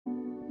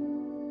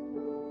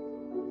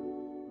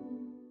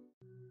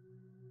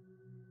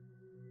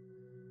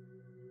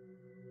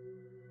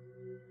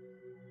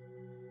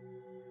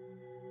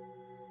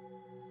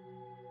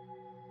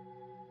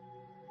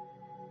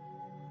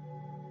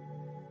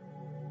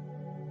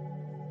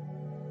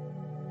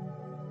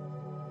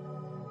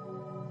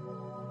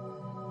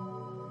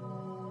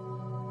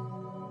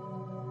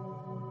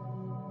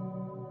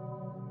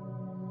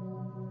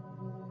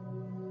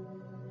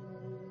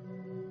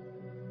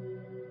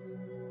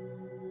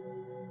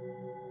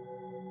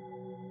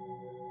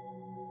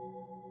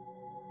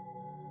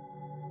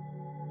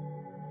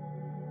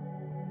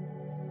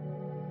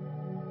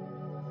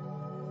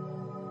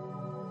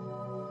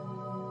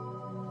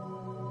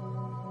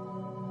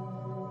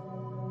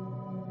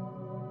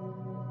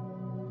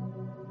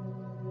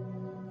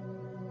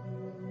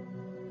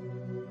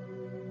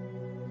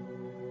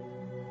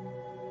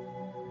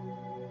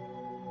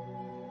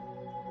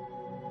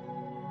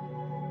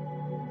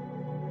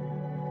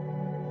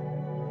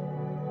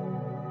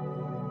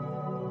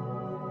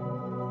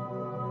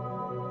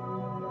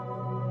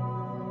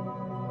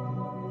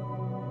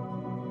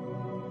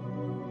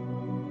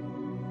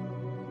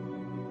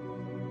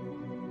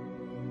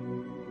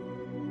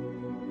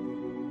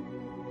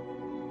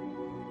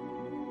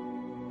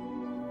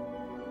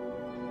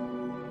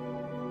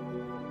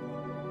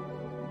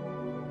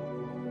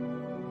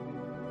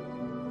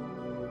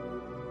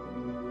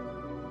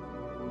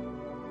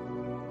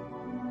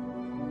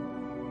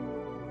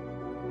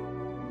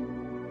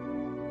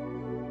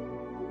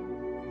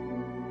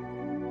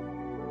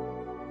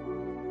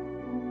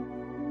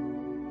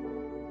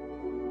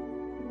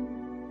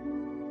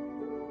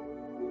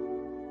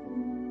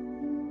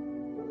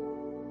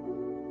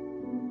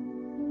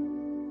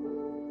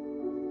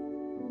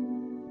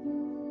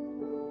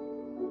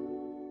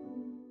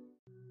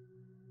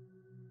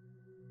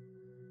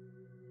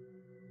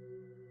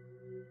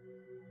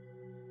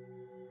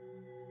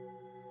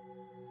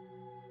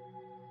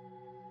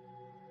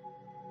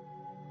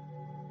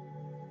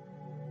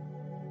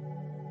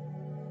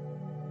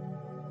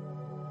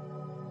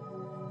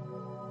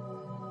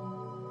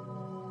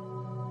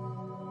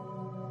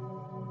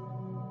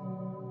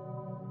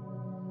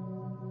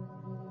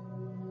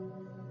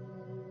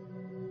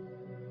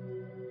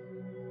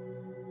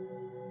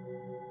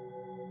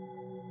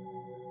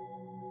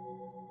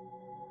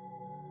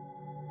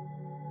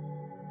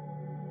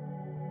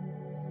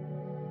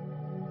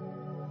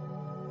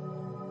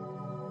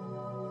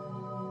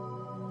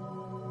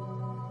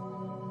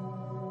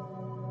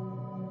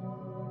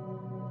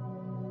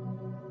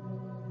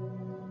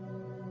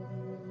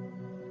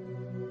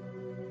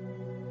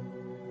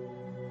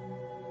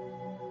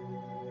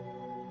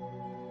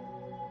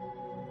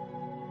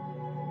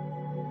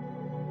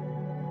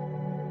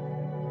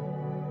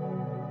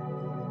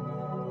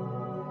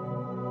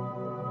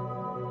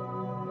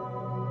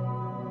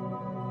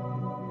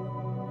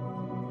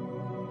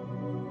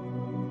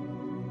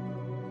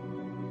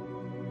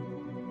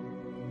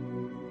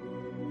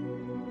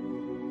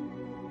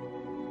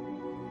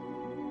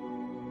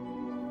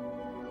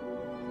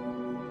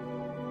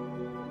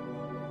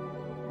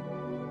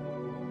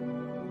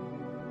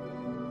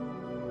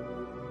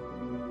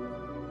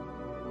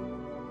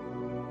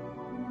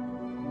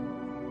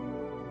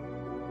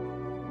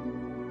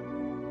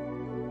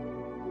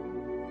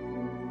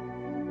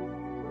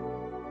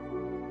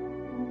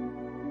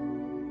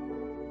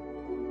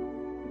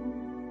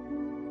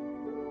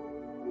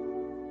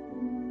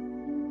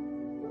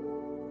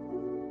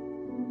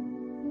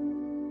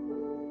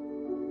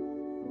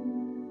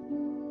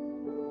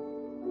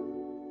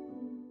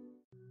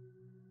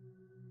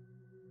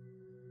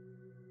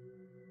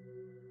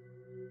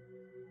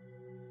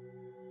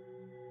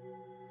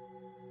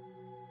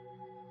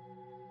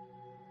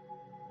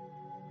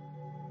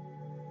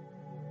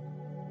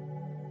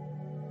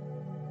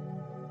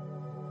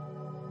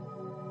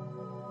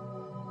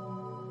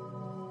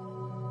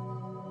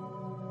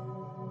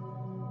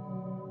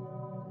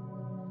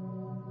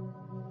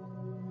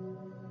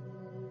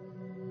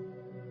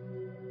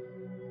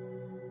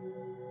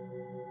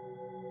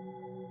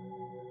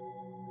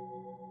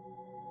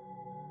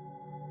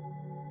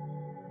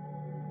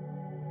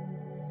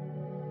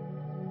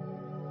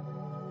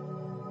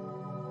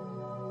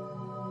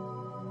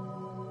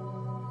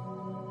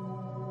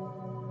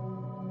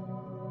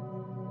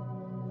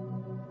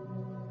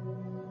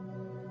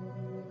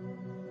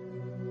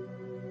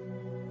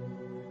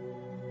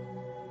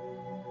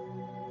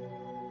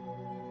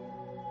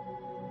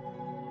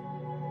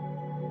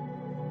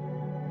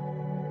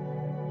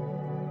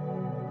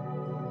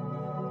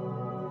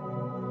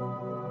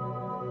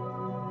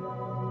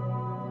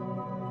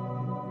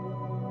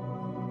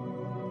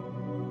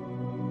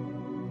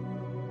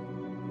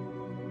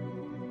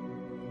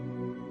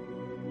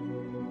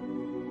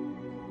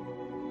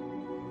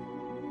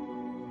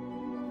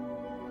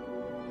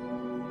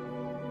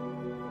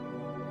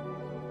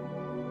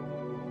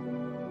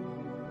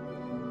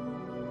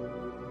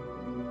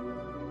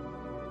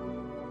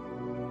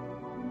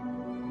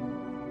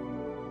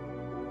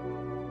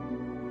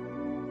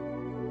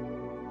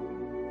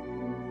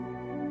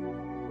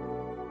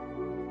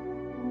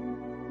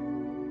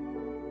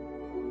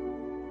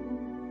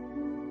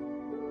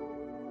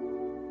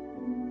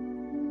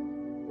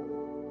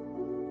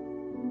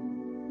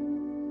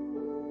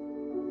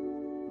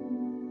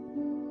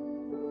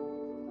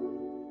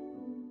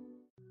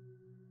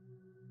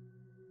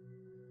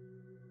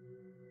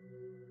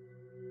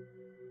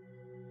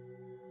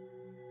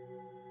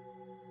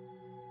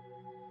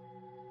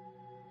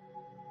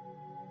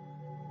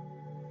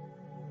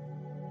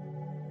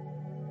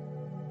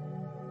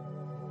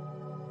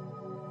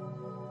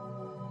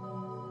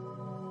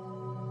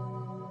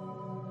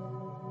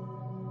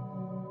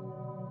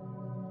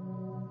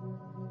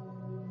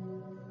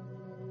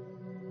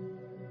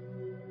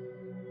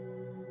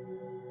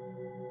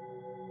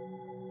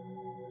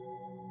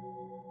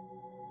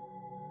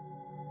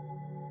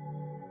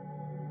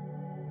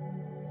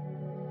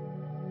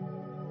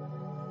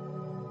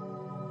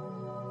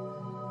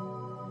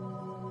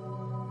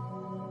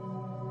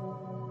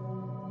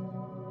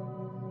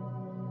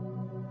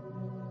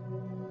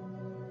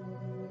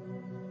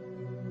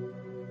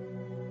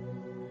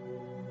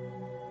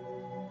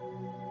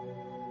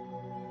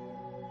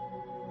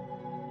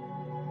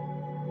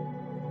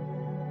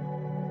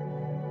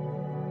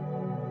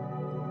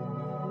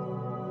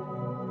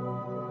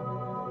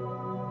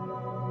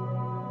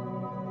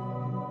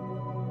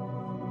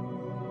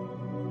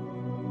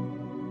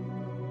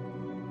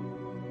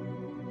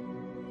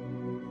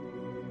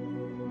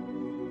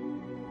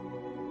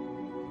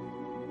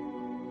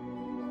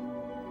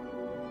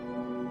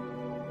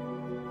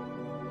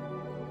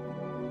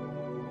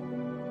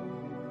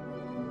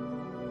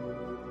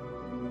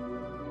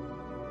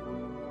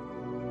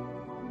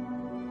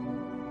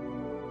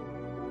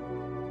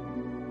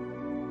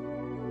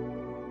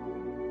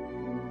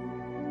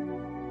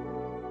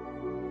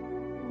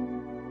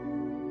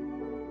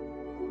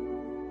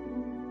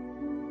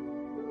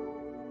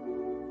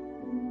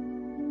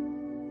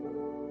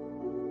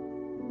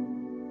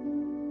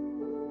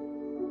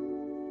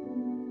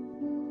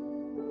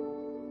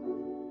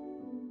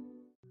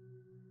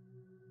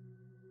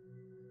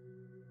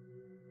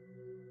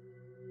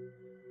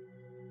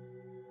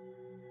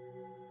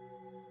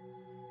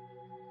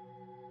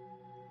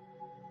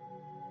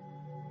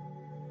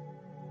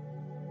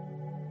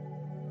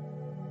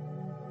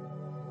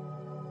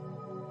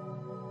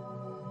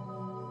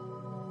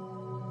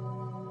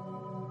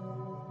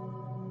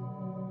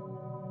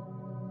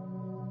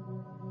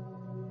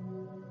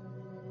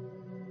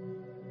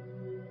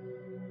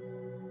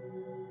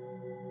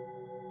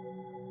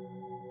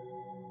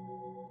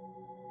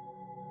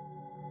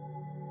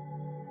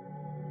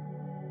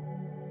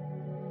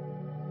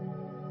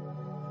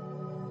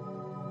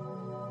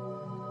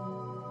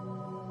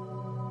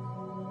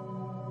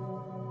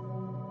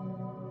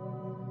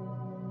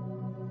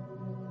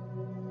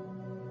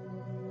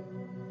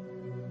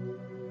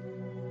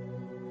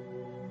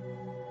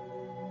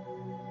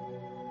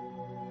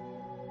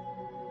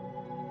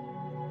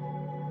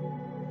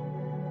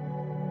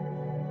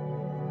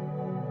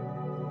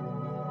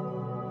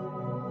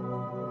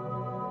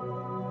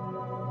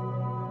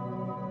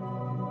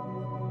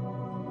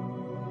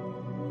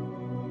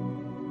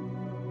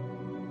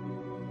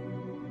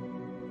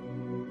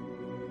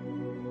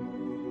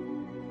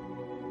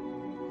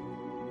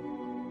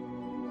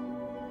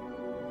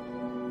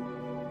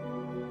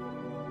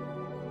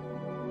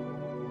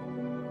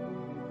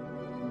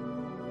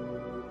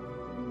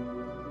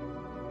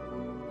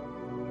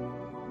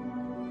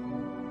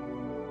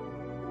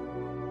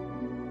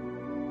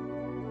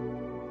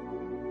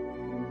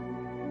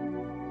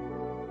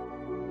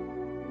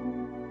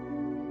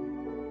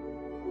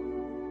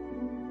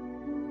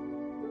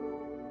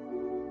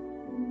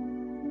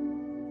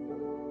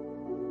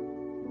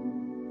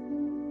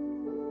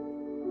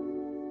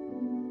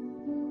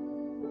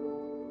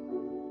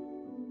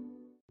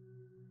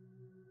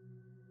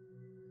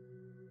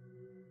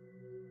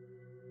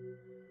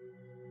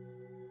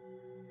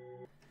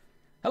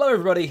Hello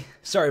everybody,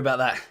 sorry about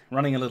that,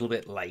 running a little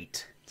bit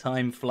late.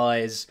 Time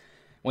flies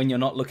when you're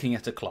not looking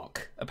at a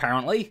clock,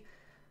 apparently.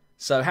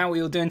 So how are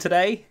we all doing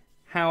today?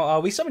 How are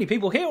we? So many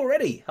people here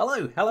already.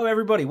 Hello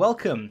everybody,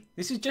 welcome.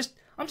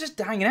 I'm just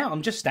hanging out,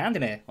 I'm just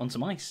standing here on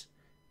some ice.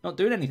 Not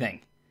doing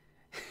anything.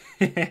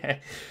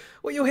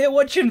 What are you here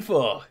watching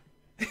for?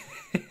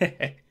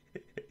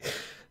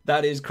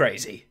 That is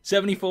crazy.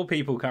 74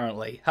 people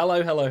currently.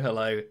 Hello.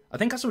 I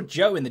think I saw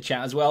Joe in the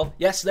chat as well.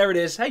 Yes, there it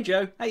is. Hey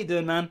Joe, how you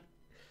doing, man?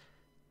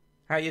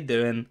 How you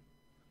doing?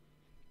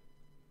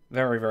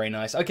 Very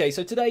nice. Okay,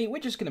 so today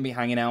we're just going to be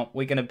hanging out.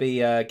 We're going to be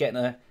getting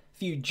a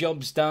few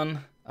jobs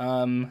done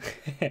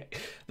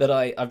that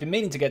I've been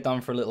meaning to get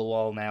done for a little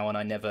while now, and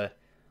I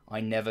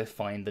never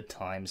find the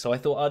time. So I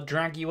thought I'd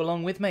drag you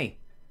along with me.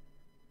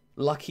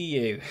 Lucky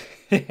you.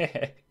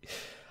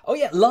 Oh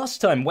yeah, last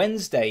time,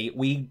 Wednesday,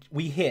 we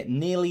hit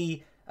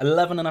nearly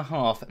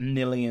 11.5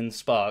 million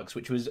sparks,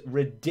 which was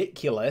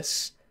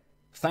ridiculous.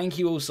 Thank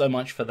you all so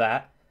much for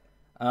that.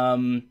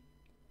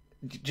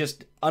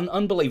 Just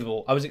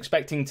unbelievable. I was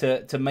expecting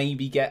to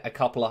maybe get a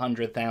couple of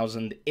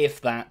 100,000, if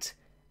that,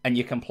 and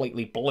you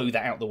completely blew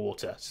that out the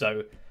water.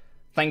 So,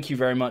 thank you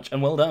very much,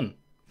 and well done.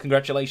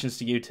 Congratulations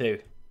to you too.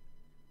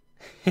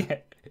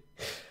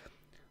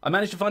 I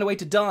managed to find a way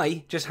to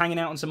die just hanging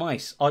out on some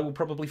ice. I will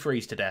probably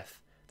freeze to death.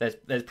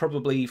 There's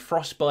probably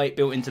frostbite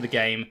built into the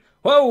game.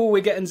 Whoa,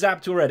 we're getting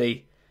zapped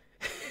already.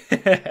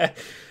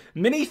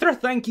 Minithra,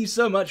 thank you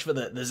so much for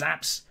the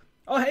zaps.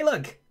 Oh, hey,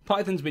 look.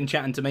 Python's been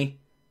chatting to me.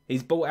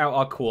 He's bought out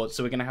our quartz,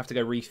 so we're going to have to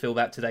go refill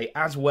that today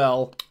as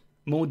well.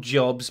 More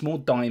jobs, more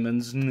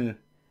diamonds.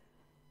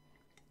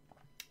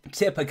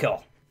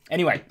 Typical.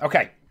 Anyway,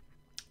 okay.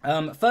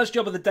 First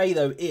job of the day,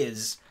 though,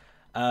 is...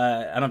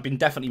 and I've been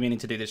definitely meaning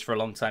to do this for a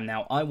long time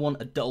now. I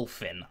want a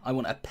dolphin. I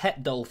want a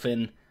pet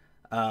dolphin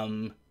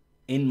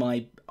in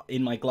my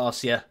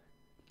glacier.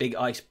 Big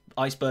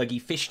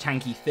icebergy, fish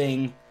tanky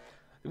thing.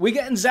 We're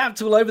getting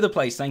zapped all over the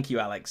place. Thank you,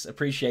 Alex.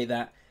 Appreciate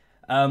that.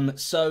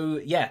 So,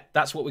 yeah,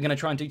 that's what we're going to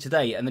try and do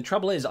today. And the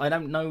trouble is, I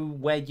don't know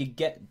where you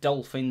get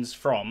dolphins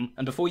from.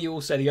 And before you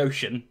all say the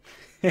ocean,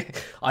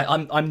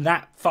 I'm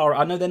that far...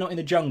 I know they're not in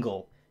the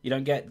jungle. You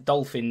don't get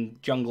dolphin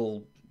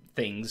jungle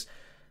things.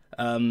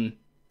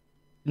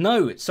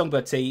 No,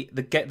 Songbird T,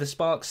 the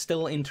sparks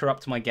still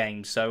interrupt my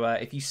game. So,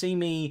 if you see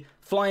me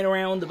flying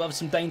around above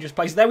some dangerous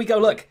places... There we go,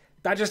 look!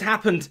 That just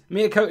happened!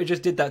 Miyakota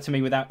just did that to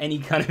me without any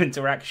kind of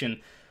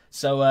interaction.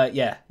 So,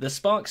 yeah, the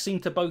sparks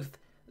seem to both...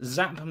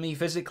 zap me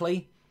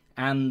physically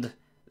and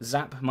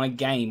zap my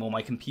game or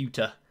my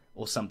computer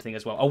or something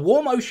as well. A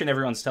warm ocean,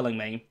 everyone's telling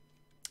me.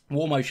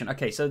 Warm ocean.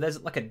 Okay, so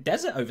there's like a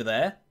desert over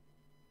there.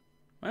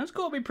 Well, it's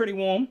got to be pretty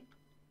warm.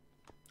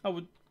 I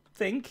would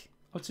think.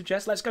 I would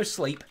suggest. Let's go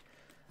sleep.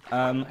 Who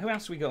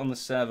else have we got on the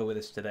server with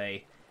us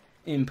today?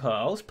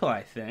 Impulse,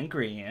 Python,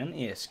 Green,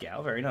 Ear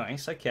Scout. Very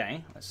nice.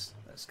 Okay, let's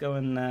go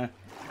and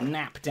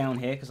nap down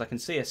here because I can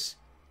see us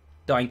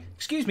dying.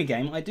 Excuse me,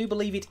 game. I do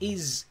believe it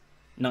is...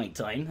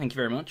 nighttime, thank you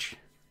very much.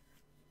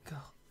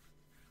 God,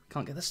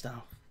 can't get the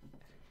stuff.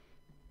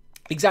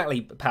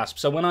 Exactly, Pasp.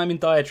 So when I'm in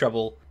dire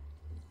trouble,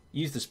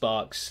 use the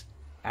sparks,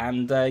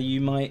 and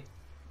you might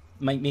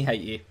make me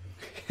hate you.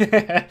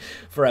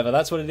 Forever,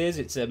 that's what it is.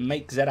 It's a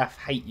make Zedaph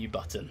hate you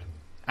button.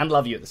 And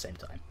love you at the same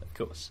time, of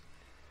course.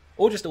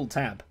 Or just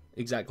alt-tab,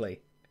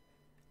 exactly.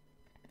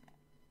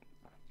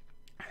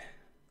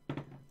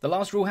 The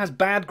last rule has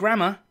bad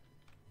grammar.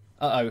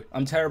 Uh-oh,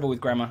 I'm terrible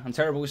with grammar. I'm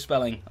terrible with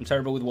spelling. I'm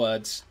terrible with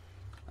words.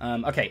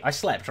 Okay, I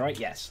slept, right?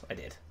 Yes, I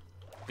did.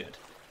 Good.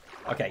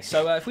 Okay,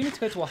 so if we need to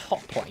go to a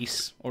hot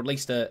place, or at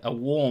least a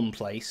warm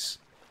place...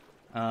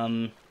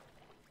 no,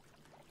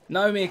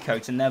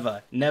 Miyakota,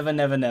 never.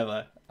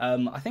 Never.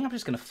 I think I'm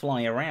just going to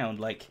fly around,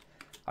 like...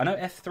 I know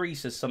F3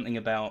 says something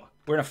about...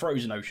 We're in a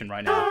frozen ocean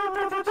right now,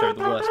 so the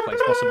worst place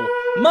possible.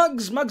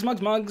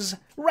 Mugs!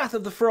 Wrath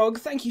of the Frog,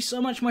 thank you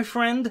so much, my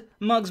friend.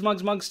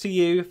 Mugs to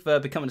you for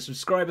becoming a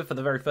subscriber for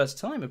the very first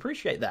time.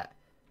 Appreciate that.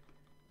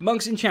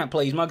 Mugs in chat,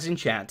 please. Mugs in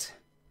chat.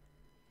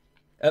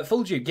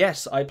 Full Duke,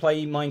 yes, I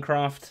play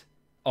Minecraft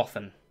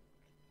often.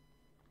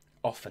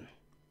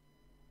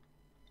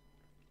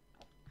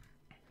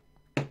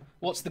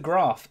 What's the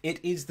graph? It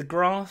is the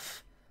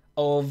graph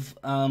of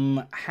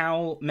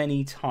how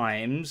many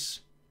times...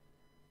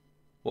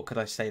 What could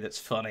I say that's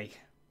funny?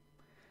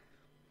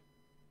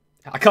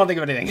 I can't think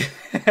of anything.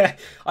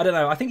 I don't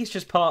know, I think it's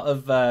just part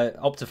of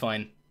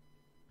Optifine.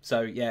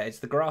 So, yeah, it's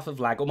the graph of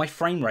lag, or my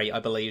frame rate,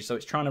 I believe. So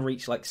it's trying to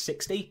reach, like,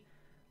 60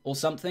 or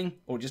something,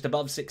 or just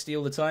above 60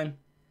 all the time.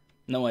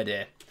 No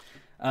idea.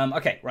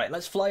 Okay, right,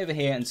 let's fly over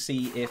here and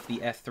see if the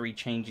F3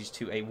 changes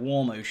to a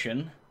warm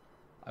ocean.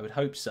 I would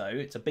hope so.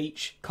 It's a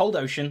beach, cold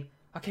ocean.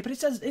 Okay, but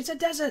it's a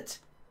desert.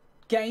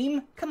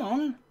 Game, come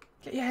on.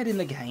 Get your head in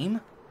the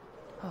game.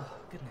 Oh,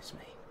 goodness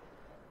me.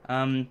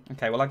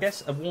 Okay, well, I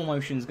guess a warm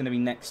ocean is going to be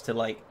next to,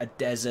 like, a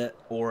desert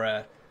or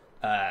a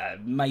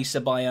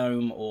mesa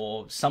biome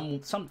or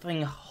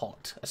something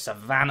hot. A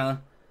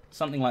savanna,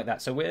 something like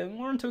that. So we're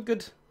onto a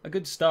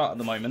good start at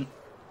the moment.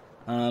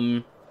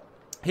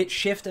 Hit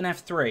Shift and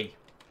F3.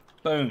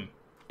 Boom.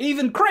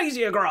 Even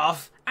crazier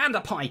graph and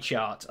a pie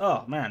chart.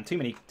 Oh man, too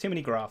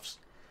many graphs.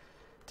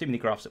 Too many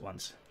graphs at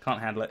once.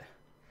 Can't handle it.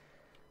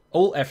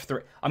 Alt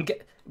F3.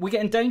 We're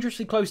getting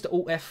dangerously close to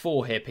Alt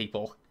F4 here,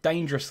 people.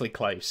 Dangerously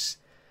close.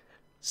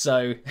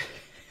 So,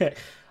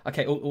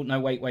 okay. Oh no,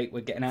 wait.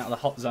 We're getting out of the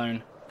hot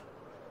zone.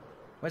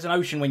 Where's an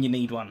ocean when you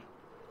need one?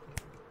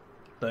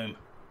 Boom.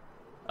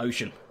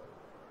 Ocean.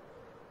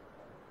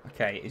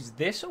 Okay, is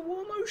this a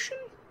warm ocean?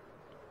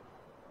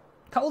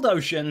 Cold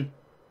ocean.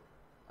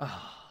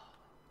 Oh,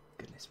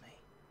 goodness me.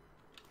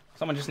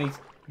 Someone just needs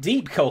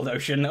deep cold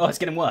ocean. Oh, it's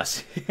getting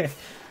worse.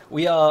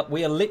 we are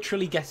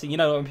literally getting, you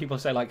know when people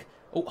say like,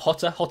 oh,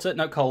 hotter,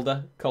 no,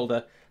 colder.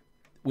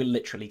 We're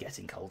literally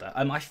getting colder.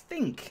 I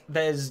think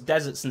there's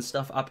deserts and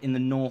stuff up in the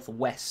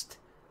northwest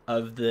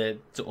of the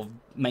sort of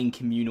main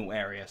communal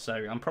area, so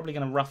I'm probably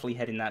going to roughly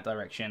head in that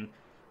direction.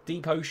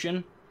 Deep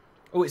ocean.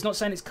 Oh, it's not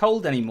saying it's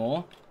cold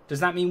anymore. Does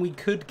that mean we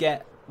could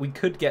get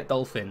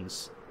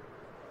dolphins?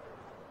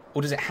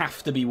 Or does it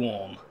have to be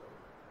warm?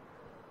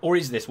 Or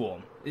is this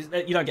warm?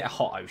 You don't get a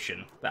hot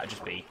ocean. That'd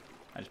just be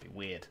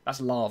weird. That's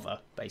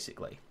lava,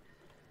 basically.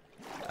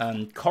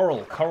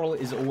 Coral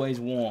is always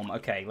warm.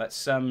 Okay,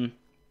 let's can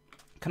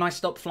I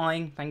stop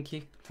flying? Thank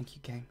you,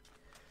 game.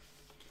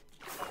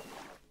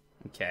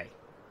 Okay.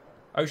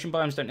 Ocean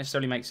biomes don't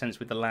necessarily make sense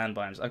with the land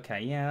biomes.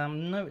 Okay, yeah,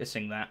 I'm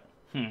noticing that.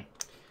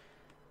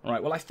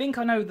 Right, well, I think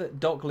I know that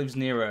Doc lives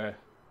near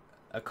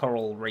a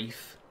coral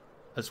reef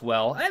as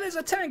well. Hey, there's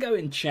a tango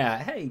in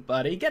chat. Hey,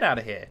 buddy, get out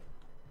of here.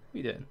 What are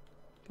you doing?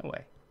 Go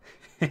away.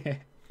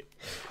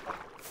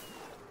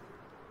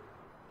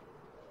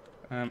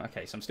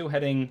 Okay, so I'm still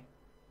heading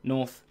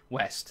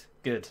northwest.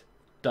 Good.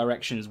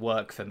 Directions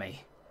work for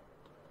me.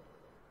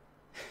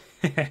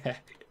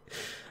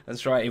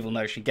 That's right, Evil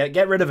Notion.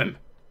 Get rid of him.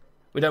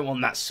 We don't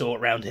want that sort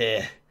round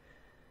here.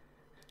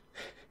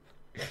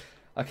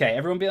 Okay,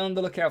 everyone be on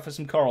the lookout for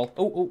some coral.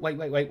 Oh,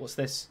 wait, what's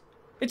this?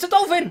 It's a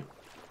dolphin!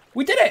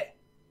 We did it!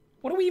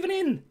 What are we even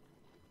in?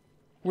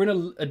 We're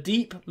in a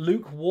deep,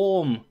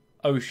 lukewarm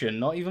ocean.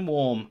 Not even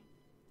warm.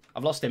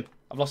 I've lost him.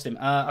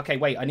 Okay,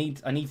 wait, I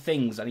need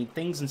things. I need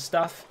things and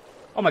stuff.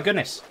 Oh my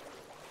goodness.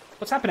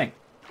 What's happening?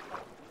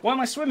 Why am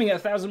I swimming at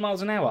 1,000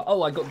 miles an hour?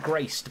 Oh, I got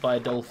graced by a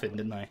dolphin,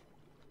 didn't I?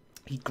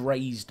 He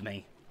grazed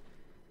me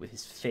with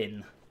his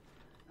fin.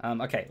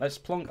 Okay, let's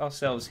plonk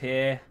ourselves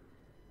here.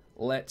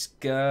 Let's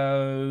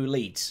go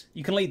leads.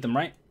 You can lead them,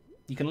 right?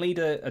 You can lead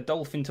a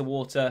dolphin to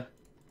water.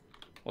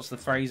 What's the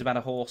phrase about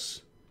a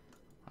horse?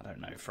 I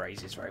don't know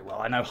phrases very well.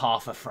 I know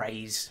half a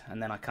phrase,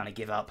 and then I kind of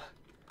give up.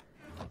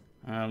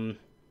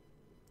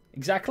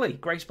 Exactly.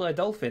 Graced by a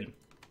dolphin.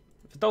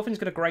 If a dolphin's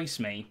going to grace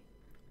me,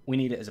 we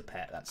need it as a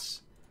pet.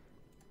 That's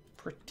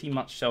pretty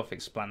much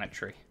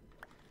self-explanatory.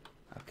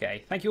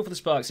 Okay. Thank you all for the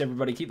sparks,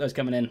 everybody. Keep those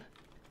coming in.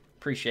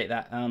 Appreciate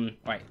that.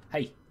 Right.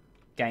 Hey.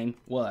 Game.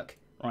 Work.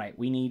 Right.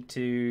 We need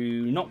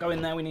to not go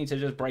in there. We need to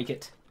just break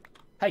it.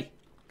 Hey.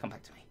 Come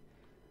back to me.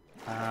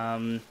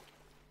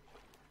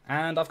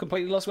 And I've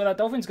completely lost where that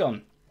dolphin's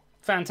gone.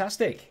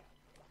 Fantastic.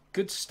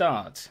 Good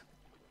start.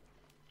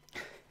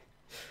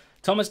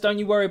 Thomas, don't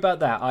you worry about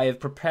that. I have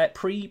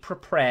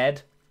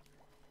pre-prepared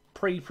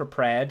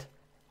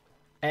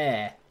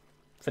air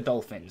for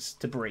dolphins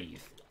to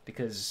breathe.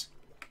 Because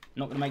I'm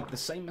not going to make the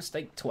same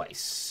mistake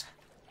twice.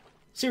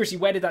 Seriously,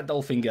 where did that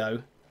dolphin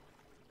go?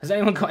 Has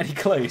anyone got any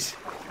clues?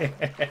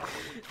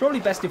 It's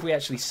probably best if we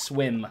actually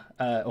swim,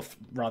 or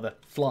rather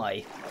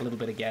fly a little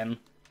bit again.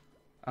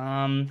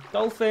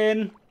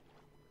 Dolphin!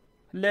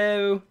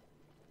 Hello?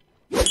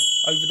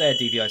 Over there,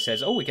 DVI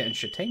says, oh, we're getting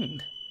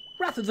shatinged.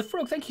 Wrath of the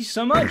Frog, thank you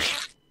so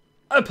much.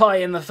 A pie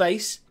in the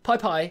face.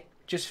 Pie,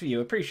 just for you.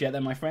 Appreciate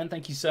that, my friend.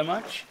 Thank you so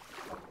much.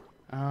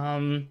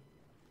 Oh,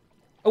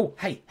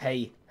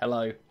 hey,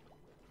 hello.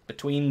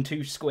 Between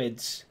two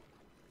squids.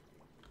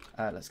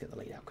 Let's get the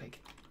lead out quick.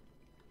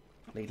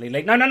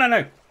 Lead.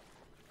 No.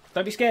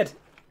 Don't be scared.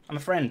 I'm a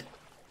friend.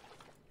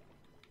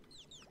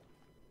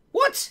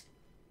 What?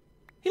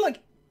 He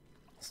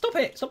stop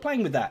it. Stop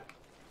playing with that.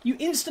 You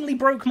instantly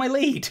broke my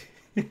lead.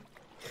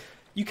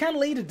 You can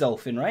lead a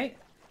dolphin, right?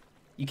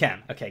 You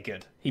can. Okay,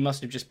 good. He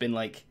must have just been,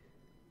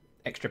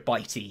 extra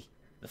bitey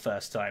the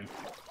first time.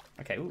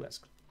 Okay, ooh,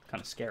 that's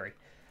kind of scary.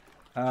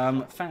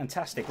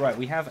 Fantastic. Right,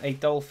 we have a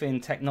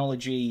dolphin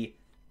technology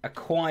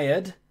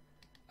acquired.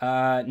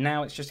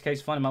 Now it's just a case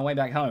of finding my way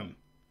back home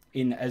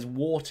in as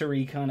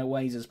watery kind of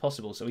ways as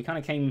possible. So we kind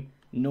of came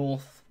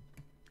northwest.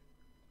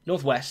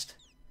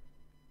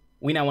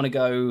 We now want to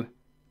go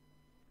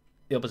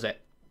the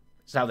opposite.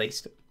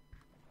 Southeast.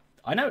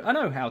 I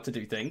know how to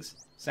do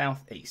things.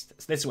 Southeast.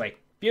 It's this way.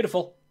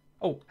 Beautiful.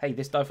 Oh, hey,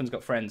 this dolphin's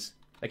got friends.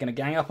 They're going to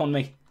gang up on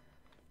me.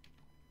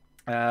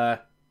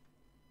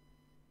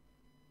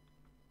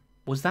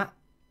 Was that?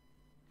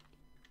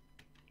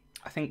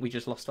 I think we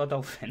just lost our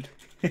dolphin.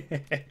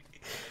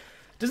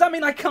 Does that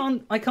mean I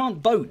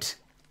can't boat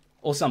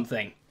or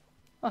something?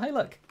 Oh, hey,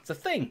 look. It's a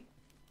thing.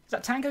 Is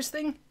that Tango's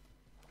thing?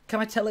 Can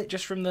I tell it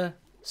just from the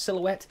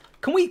silhouette?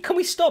 Can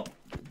we stop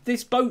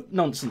this boat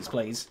nonsense,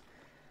 please?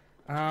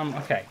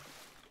 Okay.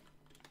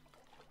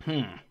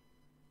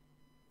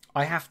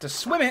 I have to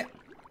swim it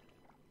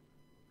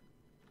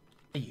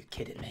Are you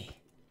kidding me?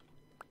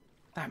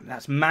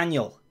 That's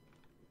manual.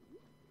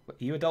 Are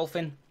you a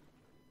dolphin?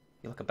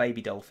 You look a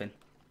baby dolphin.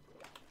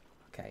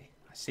 Okay,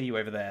 I see you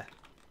over there.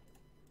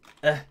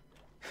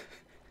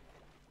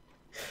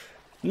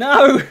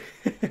 No!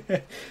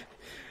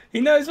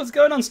 He knows what's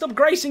going on. Stop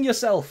gracing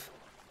yourself.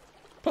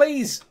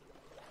 Please.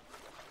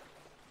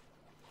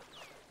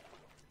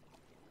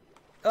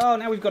 Oh,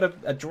 now we've got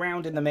a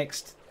drowned in the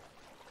mixed.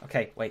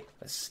 Okay, wait.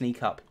 Let's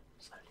sneak up.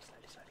 Slowly,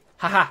 slowly, slowly.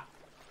 Haha!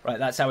 Right,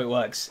 that's how it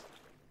works.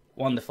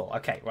 Wonderful.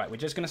 Okay, right. We're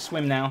just going to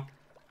swim now.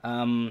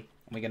 We're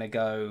going to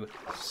go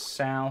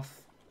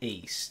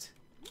southeast.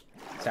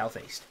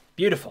 Southeast.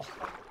 Beautiful.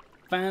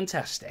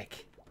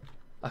 Fantastic.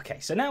 Okay,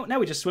 so now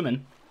we're just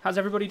swimming. How's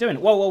everybody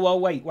doing? Whoa, whoa, whoa,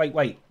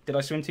 wait. Did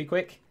I swim too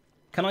quick?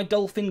 Can I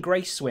dolphin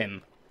grace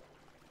swim?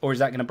 Or is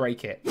that going to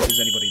break it? Does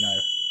anybody know?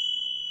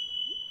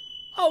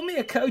 Oh,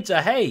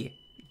 Miyakota, hey!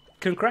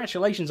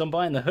 Congratulations on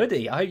buying the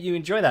hoodie. I hope you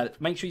enjoy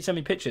that. Make sure you send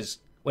me pictures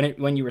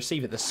when you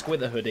receive it. The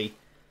Squither hoodie.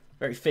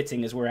 Very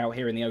fitting as we're out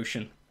here in the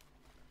ocean.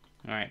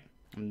 Alright,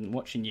 I'm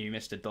watching you,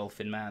 Mr.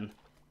 Dolphin Man.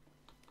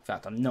 In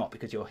fact, I'm not,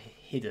 because you're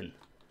hidden.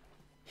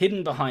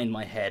 Hidden behind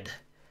my head.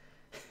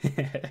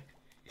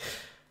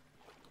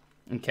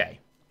 Okay.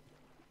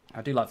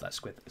 I do love that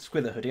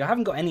Squither hoodie. I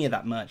haven't got any of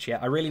that merch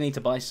yet. I really need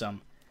to buy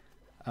some.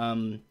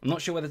 I'm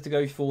not sure whether to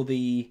go for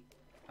the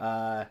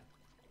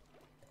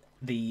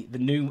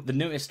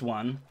newest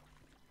one,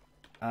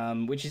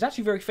 which is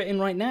actually very fitting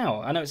right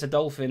now. I know it's a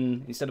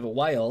dolphin instead of a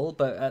whale,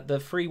 but the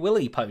Free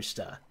Willy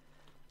poster,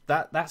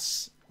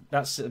 that's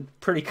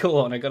pretty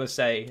cool, and I gotta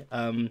say,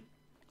 and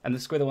the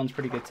Squither one's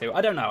pretty good too.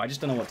 I don't know. I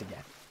just don't know what to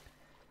get.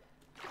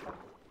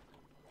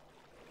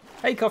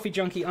 Hey, Coffee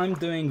Junkie, I'm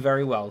doing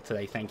very well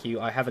today, thank you.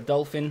 I have a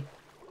dolphin,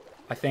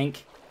 I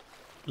think.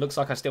 Looks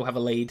like I still have a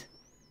lead.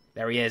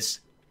 There he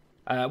is.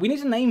 We need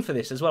a name for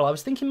this as well. I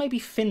was thinking maybe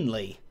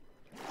Finley.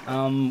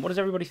 What does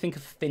everybody think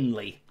of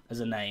Finley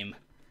as a name?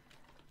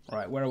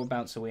 Right,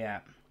 whereabouts are we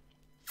at?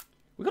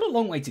 We've got a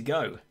long way to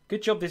go.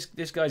 Good job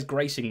this guy's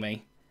gracing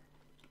me.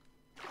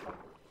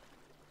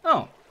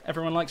 Oh,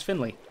 everyone likes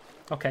Finley.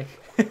 Okay.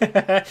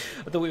 I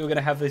thought we were going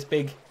to have this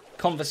big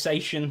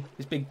conversation,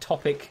 this big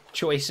topic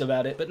choice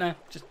about it, but no,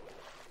 just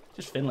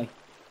Finley.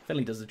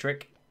 Finley does the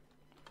trick.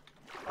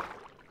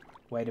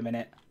 Wait a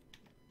minute.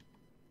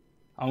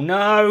 Oh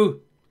no!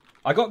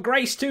 I got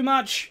graced too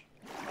much!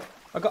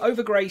 I got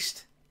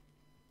over-graced.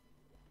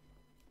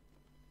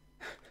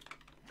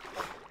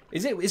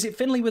 Is it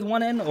Finley with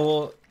one N,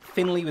 or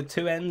Finley with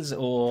two N's,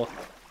 or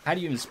how do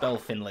you even spell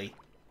Finley?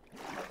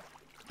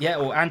 Yeah,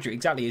 or Andrew,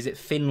 exactly. Is it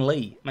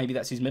Finley? Maybe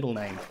that's his middle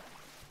name.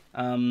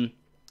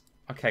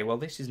 Okay, well,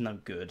 this is no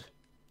good.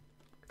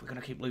 We're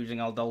going to keep losing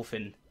our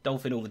dolphin all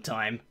the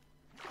time.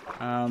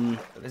 But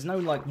there's no,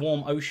 like,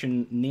 warm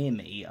ocean near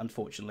me,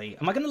 unfortunately.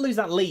 Am I going to lose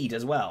that lead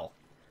as well?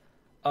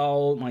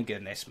 Oh, my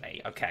goodness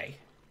me. Okay.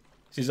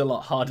 This is a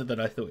lot harder than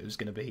I thought it was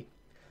going to be.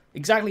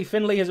 Exactly,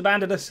 Finley has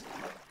abandoned us.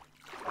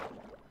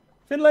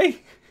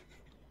 Finley!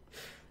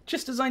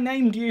 Just as I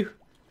named you.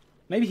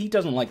 Maybe he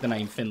doesn't like the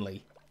name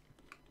Finley.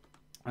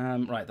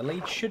 Right, the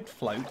lead should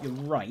float, you're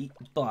right,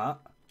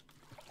 but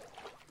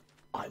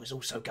I was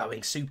also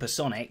going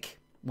supersonic,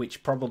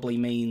 which probably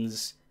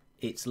means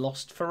it's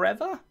lost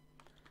forever?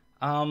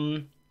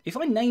 If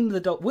I name the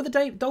dolphin... Will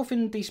the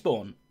dolphin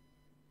despawn?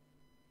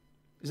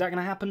 Is that going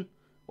to happen?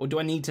 Or do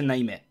I need to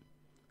name it?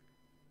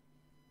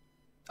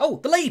 Oh,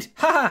 the lead!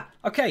 Haha!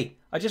 Okay,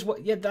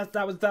 yeah,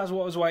 that was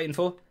what I was waiting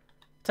for.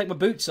 Take my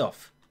boots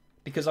off,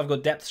 because I've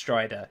got Depth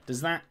Strider.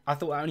 Does that... I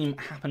thought that only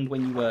happened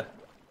when you were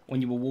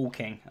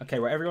walking. Okay,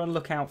 right, everyone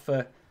look out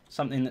for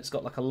something that's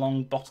got like a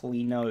long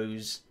bottly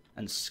nose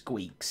and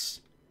squeaks.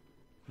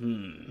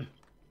 Finley.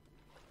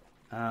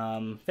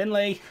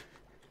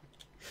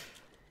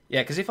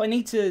 Yeah, because if I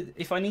need to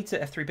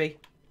F3B.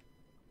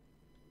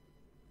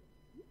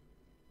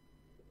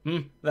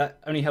 That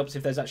only helps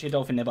if there's actually a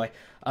dolphin nearby.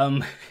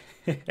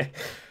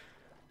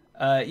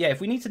 Yeah, if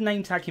we need to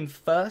name tag him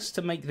first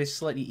to make this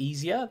slightly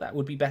easier, that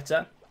would be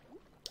better.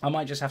 I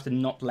might just have to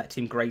not let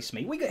him grace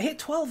me. We got hit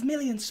 12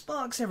 million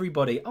sparks,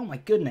 everybody. Oh my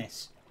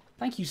goodness.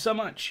 Thank you so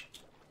much.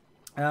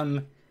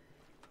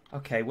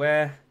 Okay,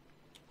 where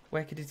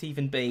could it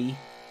even be?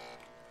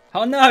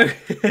 Oh no!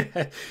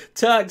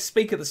 Turg,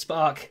 speak of the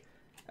spark.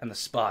 And the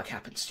spark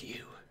happens to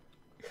you.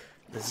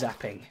 The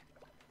zapping.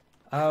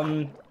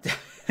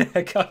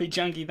 Coffee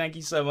Junkie, thank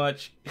you so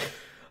much.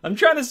 I'm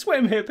trying to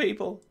swim here,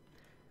 people.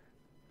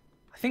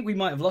 I think we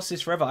might have lost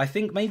this forever. I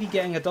think maybe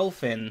getting a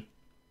dolphin...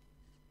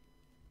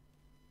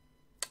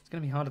 It's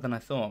going to be harder than I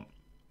thought.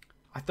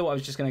 I thought I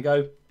was just going to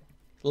go,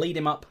 lead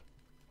him up,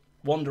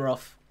 wander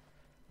off.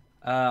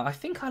 I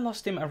think I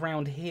lost him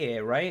around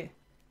here, right?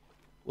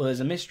 Well, there's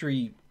a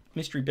mystery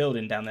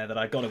building down there that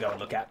I got to go and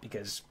look at,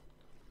 because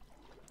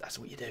that's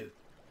what you do.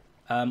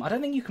 I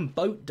don't think you can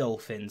boat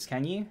dolphins,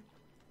 can you?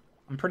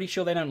 I'm pretty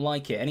sure they don't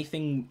like it.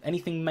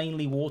 Anything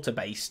mainly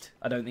water-based,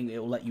 I don't think it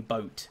will let you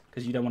boat,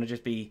 because you don't want to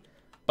just be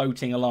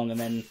boating along and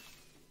then...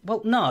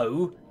 Well,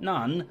 no,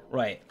 none.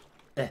 Right.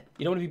 You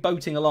don't want to be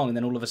boating along and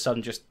then all of a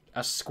sudden just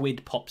a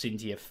squid pops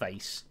into your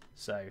face.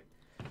 So,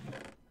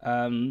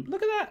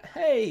 Look at that.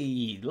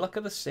 Hey, look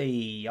at the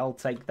sea. I'll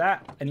take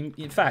that. And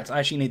in fact, I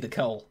actually need the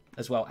coal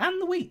as well.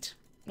 And the wheat.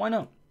 Why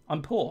not?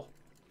 I'm poor.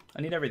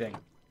 I need everything.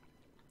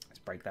 Let's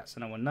break that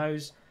so no one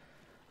knows.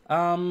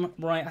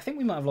 Right, I think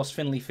we might have lost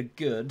Finley for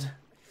good,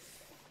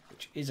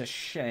 which is a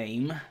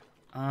shame.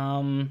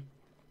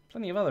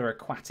 Plenty of other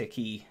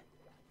aquatic-based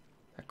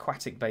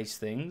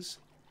things.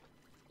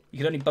 You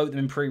could only boat them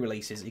in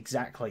pre-releases,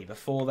 exactly,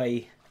 before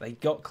they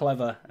got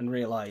clever and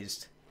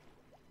realised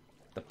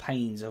the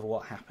pains of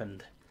what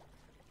happened.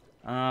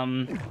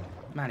 Man,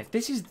 if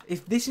this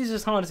is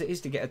as hard as it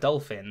is to get a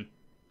dolphin,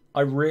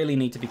 I really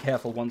need to be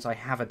careful once I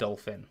have a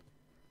dolphin,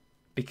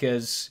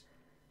 because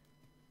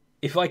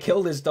if I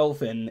kill this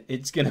dolphin,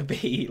 it's gonna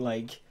be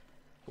like,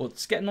 well,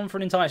 it's getting on for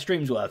an entire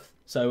stream's worth.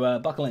 So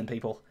buckle in,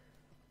 people.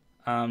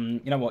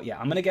 You know what? Yeah,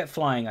 I'm gonna get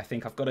flying. I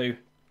think I've got to.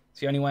 It's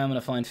the only way I'm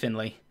gonna find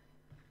Finley.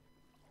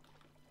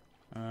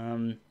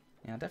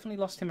 Yeah, I definitely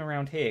lost him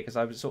around here because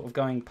I was sort of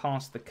going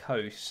past the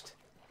coast.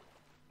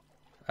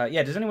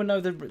 Yeah, does anyone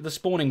know the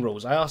spawning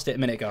rules? I asked it a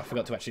minute ago. I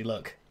forgot to actually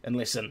look and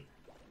listen.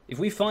 If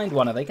we find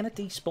one, are they going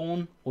to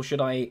despawn, or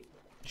should I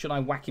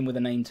whack him with a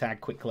name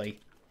tag quickly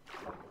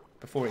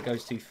before it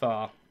goes too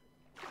far?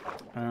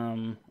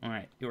 All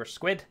right, you're a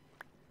squid.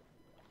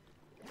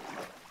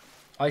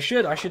 I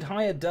should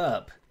hire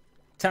Derp.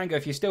 Tango,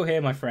 if you're still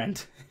here, my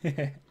friend,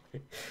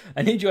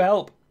 I need your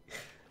help.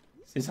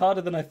 This is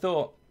harder than I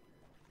thought.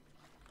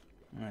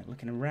 All right,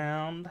 looking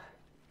around.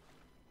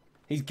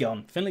 He's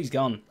gone. Finley's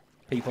gone,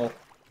 people.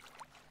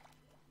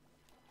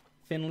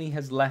 Finley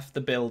has left the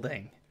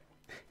building.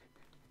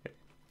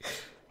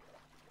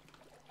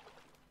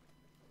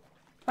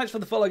 Thanks for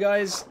the follow,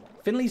 guys.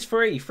 Finley's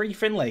free. Free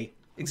Finley.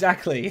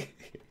 Exactly.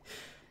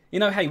 You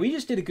know, hey, we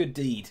just did a good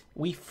deed.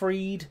 We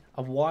freed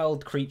a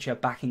wild creature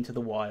back into the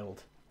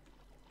wild.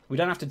 We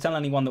don't have to tell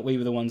anyone that we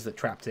were the ones that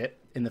trapped it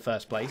in the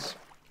first place.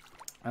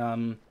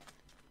 There's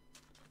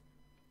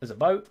a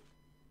boat.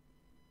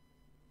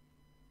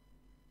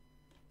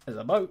 There's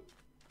a boat.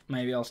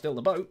 Maybe I'll steal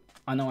the boat.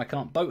 I know I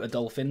can't boat a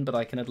dolphin, but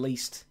I can at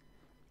least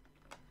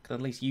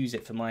use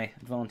it for my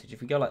advantage.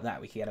 If we go like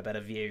that, we can get a better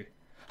view.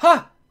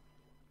 Ha!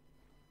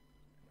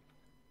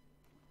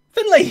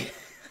 Finley!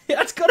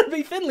 That's got to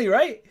be Finley,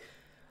 right?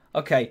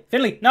 Okay,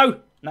 Finley. No!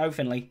 No,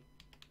 Finley.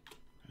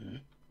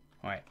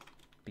 Alright.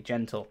 Be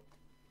gentle.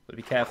 But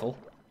be careful.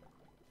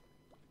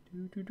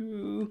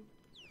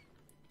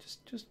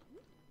 Just...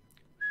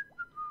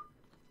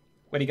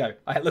 Where'd he go?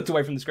 I looked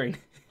away from the screen.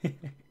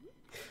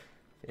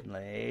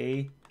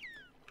 Finley.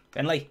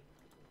 Finley.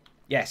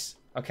 Yes.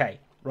 Okay.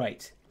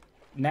 Right.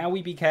 Now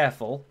we be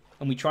careful,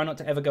 and we try not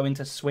to ever go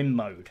into swim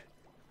mode.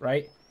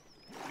 Right?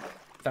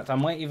 In fact, I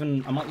might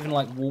even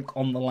like walk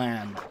on the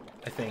land,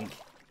 I think.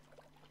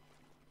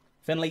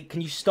 Finley, can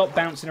you stop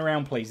bouncing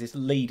around, please? This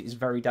lead is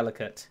very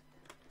delicate.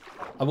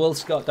 I will,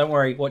 Scott. Don't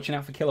worry. Watching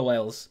out for killer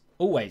whales.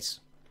 Always.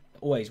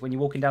 Always. When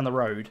you're walking down the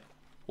road,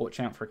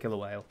 watch out for a killer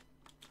whale.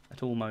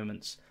 At all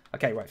moments.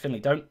 Okay, right. Finley,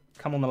 don't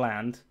come on the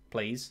land,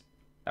 please.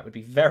 That would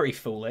be very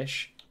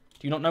foolish.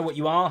 Do you not know what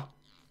you are?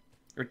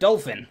 You're a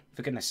dolphin,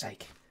 for goodness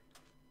sake.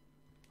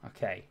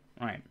 Okay,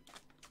 right.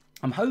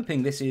 I'm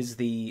hoping this is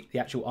the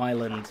actual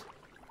island.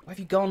 Where have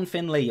you gone,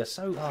 Finley? You're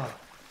so... Oh,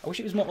 I wish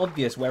it was more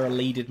obvious where a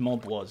leaded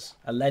mob was.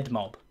 A lead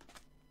mob.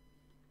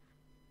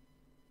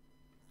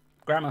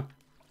 Grammar.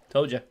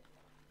 Told you.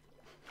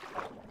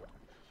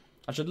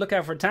 I should look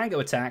out for a tango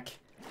attack.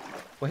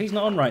 Well, he's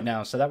not on right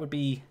now, so that would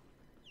be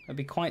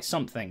quite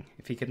something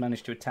if he could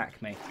manage to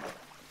attack me.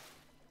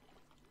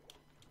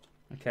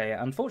 Okay,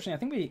 unfortunately, I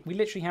think we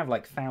literally have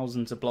like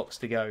thousands of blocks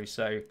to go,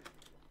 so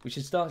we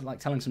should start like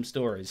telling some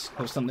stories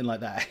or something like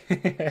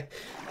that.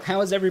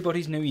 How is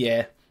everybody's New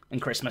Year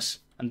and Christmas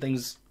and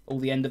things, all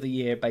the end of the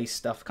year based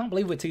stuff? I can't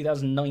believe we're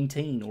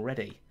 2019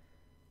 already.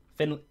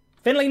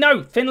 Finley,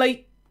 no!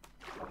 Finley!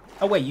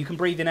 Oh wait, you can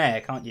breathe in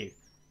air, can't you?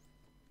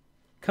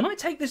 Can I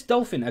take this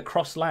dolphin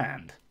across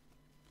land?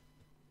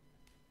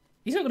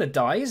 He's not going to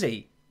die, is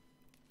he?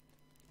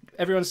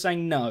 Everyone's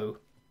saying no.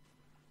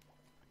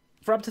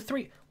 For up to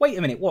 3... Wait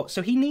a minute, what?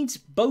 So he needs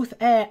both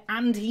air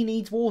and he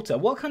needs water.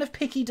 What kind of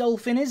picky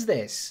dolphin is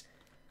this?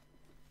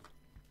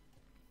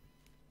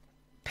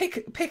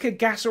 Pick a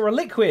gas or a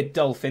liquid,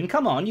 dolphin.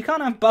 Come on, you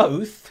can't have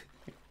both.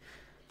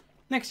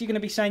 Next, you're going to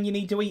be saying you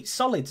need to eat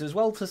solids as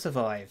well to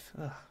survive.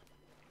 Ugh.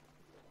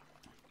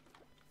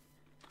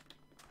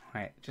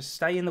 Right, just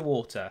stay in the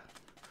water.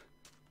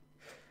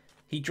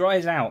 He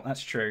dries out,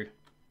 that's true.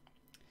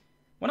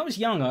 When I was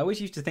young, I always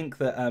used to think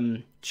that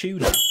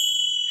tuna...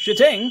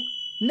 Shitting?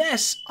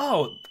 Ness!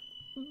 Oh!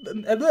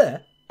 A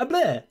blur! A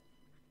blur!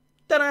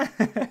 Don't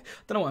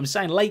know what I'm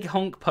saying. Lake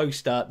Honk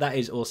poster. That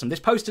is awesome. This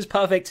poster's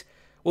perfect.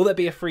 Will there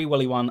be a Free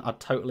Willy one? I'd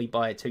totally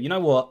buy it too. You know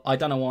what? I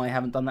don't know why I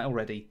haven't done that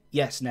already.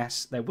 Yes,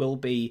 Ness, there will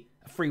be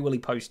a Free Willy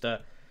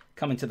poster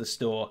coming to the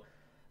store.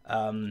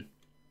 Did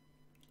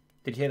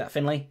you hear that,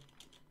 Finley?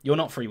 You're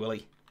not Free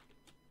Willy.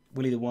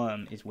 Willy the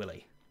Worm is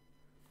Willy.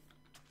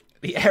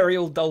 The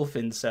aerial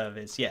dolphin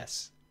service,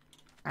 yes.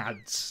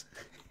 Ads.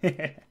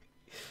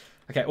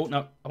 Okay, oh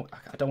no. Oh,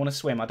 I don't want to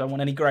swim. I don't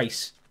want any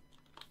grace.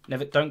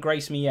 Never, don't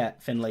grace me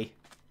yet, Finley.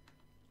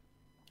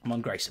 I'm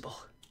ungraceable.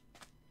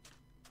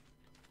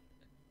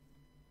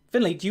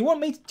 Finley, do you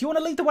want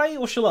to lead the way,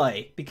 or shall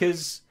I?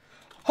 Because...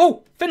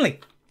 Oh, Finley!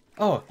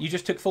 Oh, you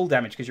just took full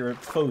damage because you're a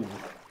fool.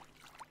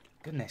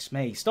 Goodness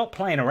me, stop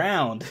playing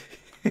around.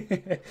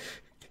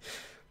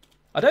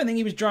 I don't think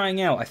he was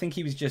drying out. I think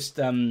he was just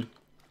doing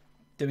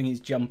his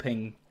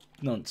jumping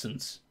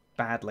nonsense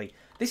badly.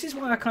 This is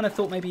why I kind of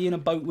thought maybe in a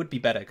boat would be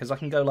better, because I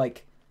can go,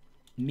 like,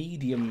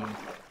 medium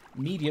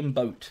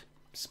boat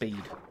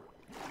speed.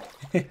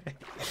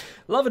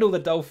 Loving all the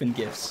dolphin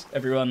gifts,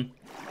 everyone.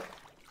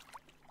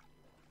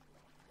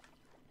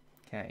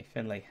 Okay,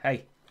 Finley.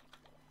 Hey.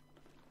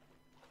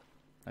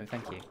 No,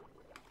 thank you.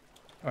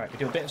 Alright, we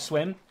do a bit of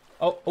swim.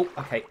 Oh,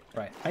 okay,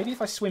 right. Maybe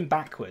if I swim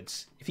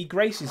backwards. If he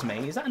graces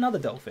me, is that another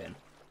dolphin?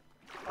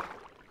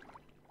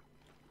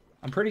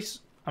 I'm pretty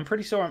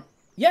sure I'm...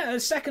 Yeah, a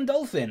second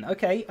dolphin.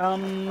 Okay,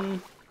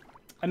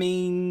 I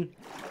mean,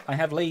 I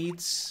have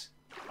leads.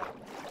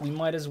 We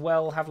might as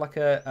well have like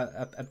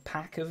a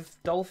pack of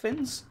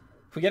dolphins.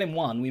 If we get him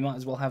one, we might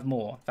as well have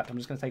more. In fact, I'm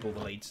just going to take all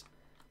the leads.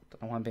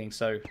 Don't know why I'm being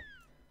so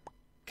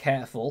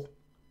careful.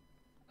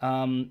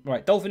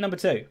 Right, dolphin number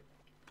 2.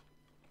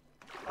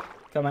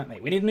 Come at me.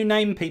 We need a new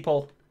name,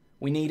 people.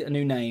 We need a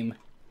new name.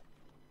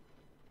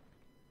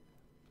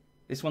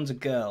 This one's a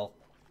girl.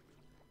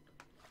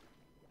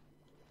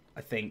 I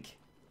think.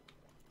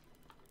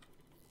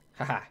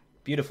 Haha.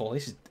 Beautiful.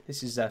 This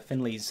is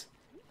Finley's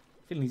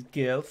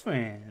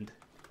girlfriend.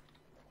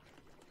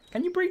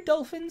 Can you breed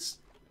dolphins?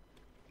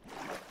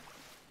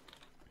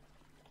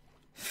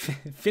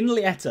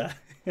 Finleyetta.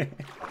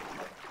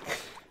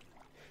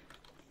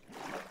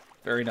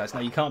 Very nice. No,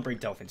 you can't breed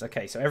dolphins.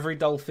 Okay, so every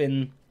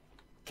dolphin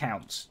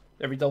counts.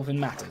 Every dolphin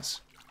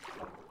matters.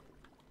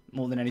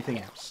 More than anything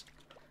else.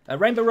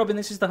 Rainbow Robin,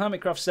 this is the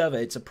Hermitcraft server.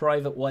 It's a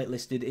private,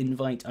 whitelisted,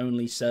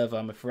 invite-only server,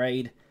 I'm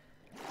afraid.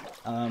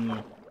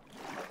 Okay,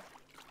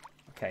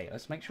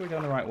 let's make sure we're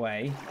going the right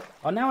way.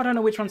 Oh, now I don't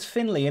know which one's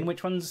Finley and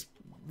which one's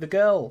the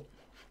girl.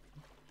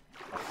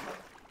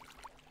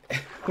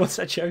 What's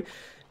that show?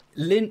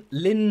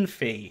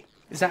 Linfie.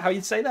 Is that how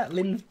you'd say that?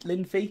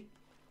 Linfie?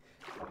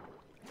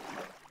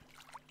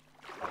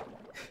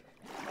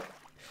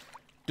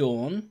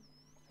 Dawn.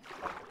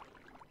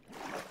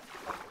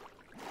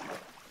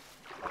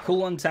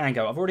 Cool on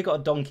Tango. I've already got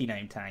a donkey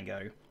named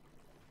Tango.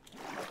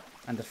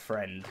 And a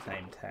friend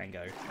named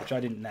Tango, which I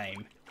didn't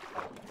name.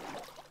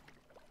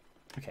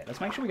 Okay,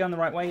 let's make sure we're going the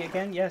right way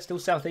again. Yeah, still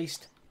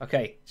southeast.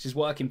 Okay, this is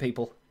working,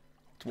 people.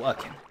 It's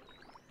working.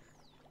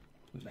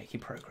 We're making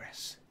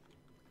progress.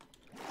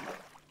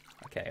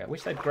 Okay, I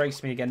wish they'd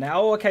grace me again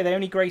now. Oh, okay, they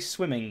only grace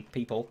swimming,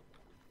 people.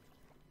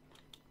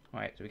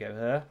 Right, so we go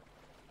here.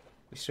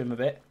 We swim a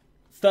bit.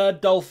 Third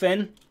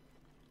dolphin.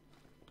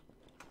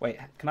 Wait,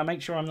 can I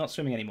make sure I'm not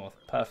swimming anymore?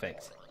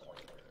 Perfect.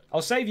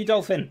 I'll save you,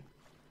 dolphin.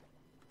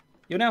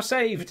 You're now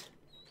saved.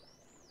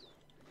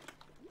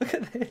 Look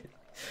at this.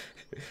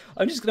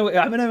 I'm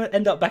gonna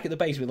end up back at the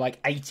base with like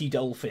 80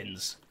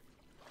 dolphins.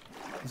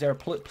 Is there a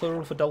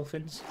plural for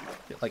dolphins?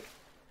 Like,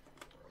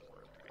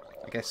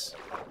 I guess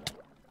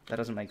that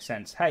doesn't make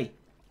sense. Hey,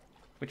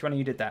 which one of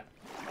you did that?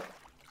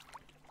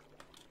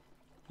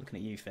 Looking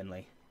at you,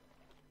 Finley.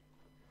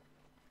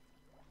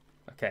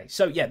 Okay,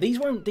 so yeah, these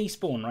won't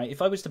despawn, right?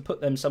 If I was to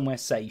put them somewhere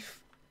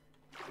safe,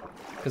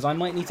 because I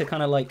might need to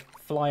kind of like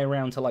fly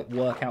around to like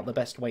work out the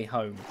best way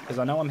home, because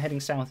I know I'm heading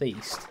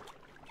southeast.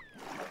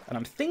 And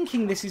I'm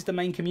thinking this is the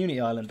main community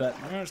island, but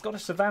it's got a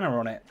savannah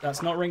on it.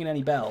 That's not ringing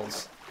any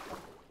bells.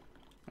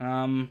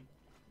 I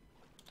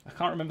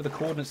can't remember the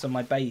coordinates of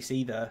my base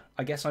either.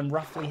 I guess I'm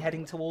roughly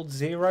heading towards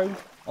 0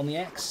 on the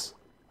X.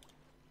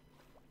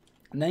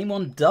 Name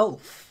on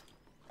Dolph.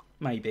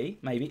 Maybe.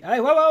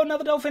 Hey, whoa,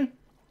 another dolphin.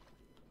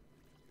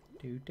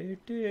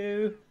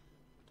 Do.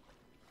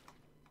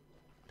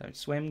 Don't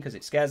swim because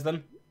it scares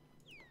them.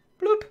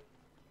 Bloop.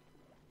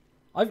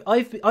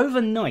 I've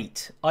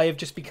overnight, I have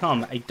just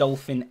become a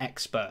dolphin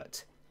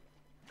expert.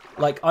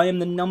 Like, I am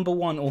the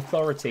 #1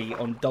 authority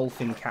on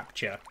dolphin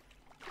capture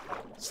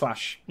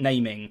 /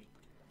 naming.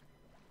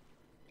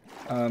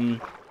 I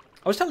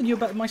was telling you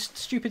about my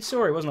stupid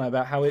story, wasn't I?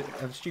 About how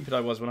stupid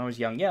I was when I was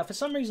young. Yeah, for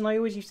some reason I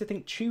always used to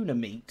think tuna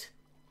meat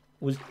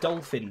was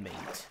dolphin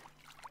meat.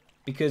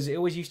 Because it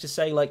always used to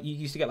say, like, you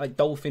used to get, like,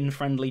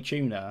 dolphin-friendly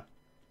tuna.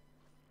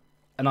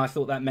 And I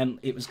thought that meant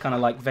it was kind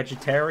of like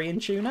vegetarian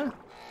tuna.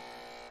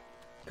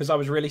 Because I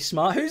was really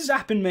smart. Who's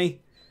zapping me?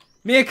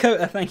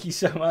 Miyakota, thank you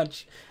so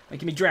much.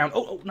 Making me drown.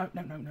 Oh, no,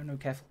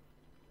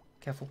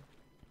 careful.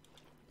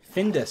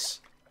 Findus.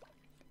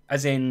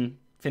 As in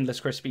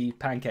Findus crispy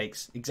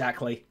pancakes.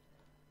 Exactly.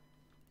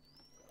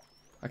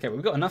 Okay, well,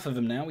 we've got enough of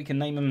them now. We can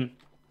name them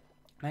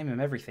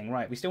everything.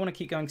 Right, we still want to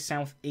keep going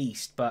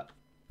southeast, but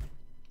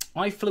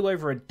I flew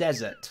over a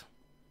desert.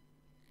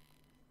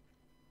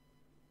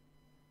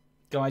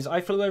 Guys,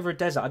 I flew over a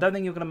desert. I don't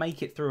think you're going to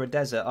make it through a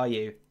desert, are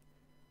you?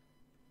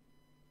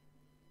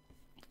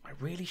 I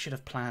really should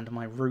have planned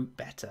my route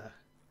better.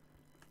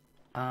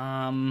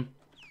 Okay,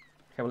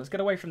 well, let's get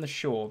away from the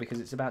shore because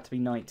it's about to be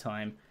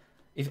nighttime.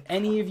 If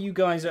any of you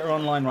guys that are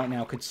online right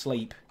now could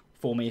sleep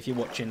for me if you're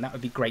watching, that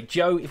would be great.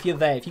 Joe, if you're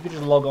there, if you could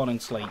just log on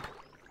and sleep.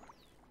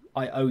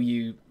 I owe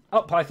you...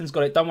 Oh, Python's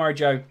got it. Don't worry,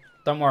 Joe.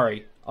 Don't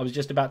worry. I was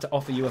just about to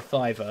offer you a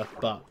 $5,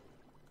 but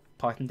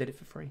Python did it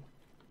for free.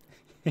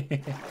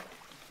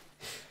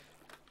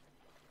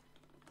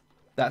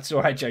 That's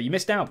alright, Joe. You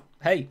missed out.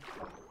 Hey,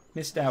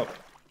 missed out.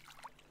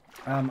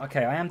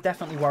 Okay, I am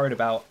definitely worried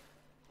about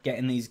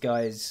getting these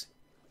guys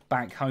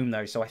back home,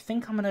 though. So I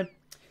think I'm gonna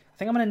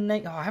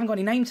name... Oh, I haven't got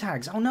any name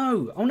tags. Oh,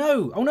 no. Oh,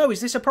 no. Oh, no. Is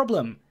this a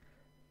problem?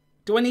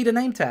 Do I need a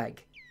name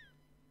tag?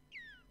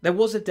 There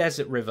was a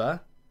desert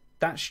river.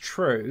 That's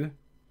true.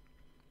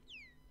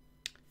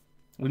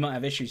 We might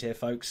have issues here,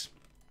 folks.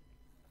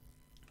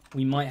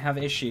 We might have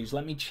issues.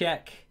 Let me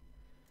check.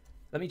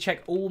 Let me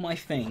check all my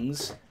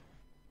things.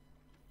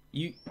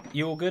 You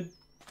all good?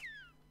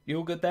 You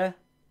all good there?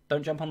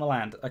 Don't jump on the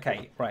land.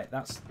 Okay, right.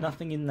 That's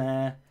nothing in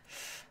there.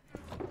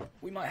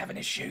 We might have an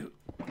issue.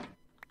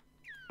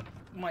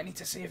 Might need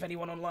to see if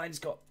anyone online's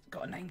got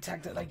a name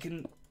tag that they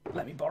can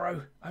let me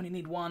borrow. I only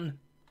need one.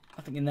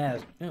 Nothing in there.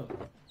 Ew.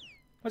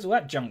 Where's all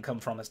that junk come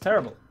from? That's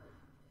terrible.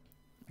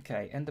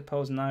 Okay, ender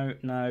pearls,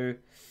 no.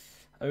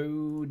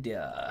 Oh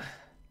dear.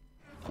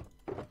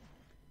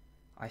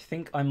 I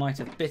think I might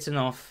have bitten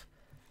off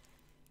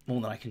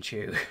more than I can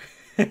chew.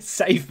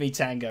 Save me,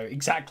 Tango.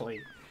 Exactly.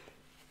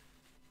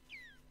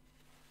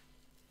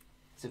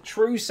 It's a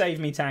true save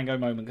me, Tango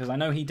moment, because I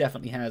know he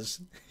definitely has.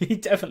 He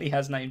definitely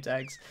has name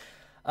tags.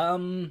 I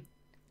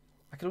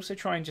could also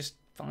try and just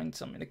find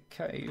some in a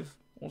cave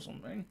or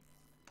something.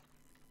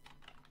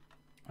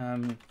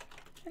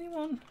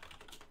 Anyone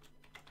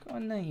got a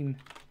name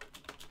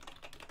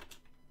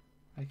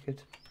I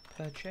could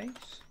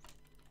purchase?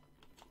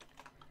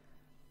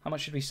 How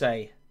much should we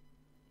say?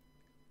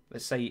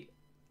 Let's say...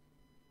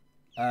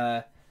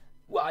 well,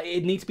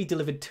 it needs to be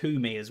delivered to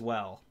me as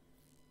well.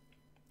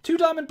 2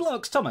 diamond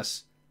blocks,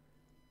 Thomas!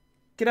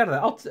 Get out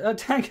of there. Oh,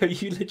 Tango,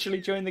 you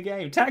literally joined the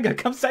game. Tango,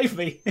 come save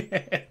me!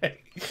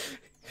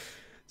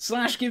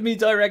 Slash, give me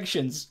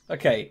directions.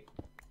 Okay.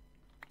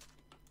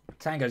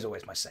 Tango's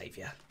always my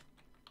saviour.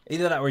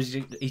 Either that or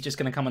he's just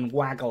going to come and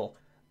waggle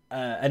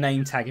a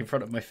name tag in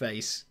front of my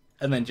face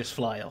and then just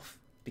fly off.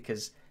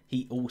 Because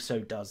he also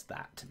does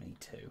that to me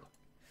too.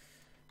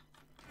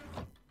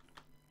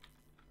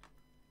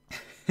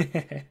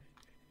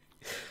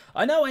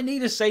 I know I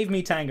need a Save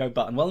Me Tango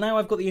button. Well, now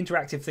I've got the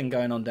interactive thing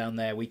going on down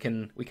there. We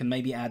can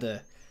maybe add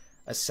a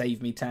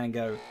Save Me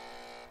Tango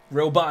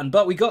real button.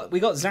 But we got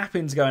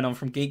zappings going on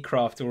from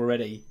Geekcraft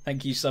already.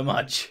 Thank you so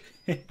much.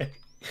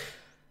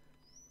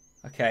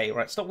 Okay,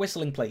 right. Stop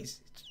whistling,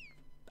 please. It's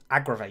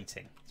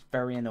aggravating. It's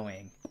very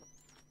annoying.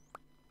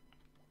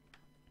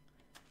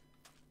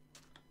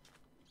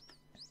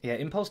 Yeah,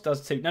 Impulse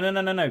does too.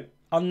 No.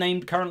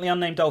 Unnamed, currently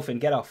unnamed Dolphin.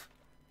 Get off.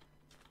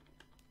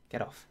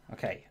 Get off.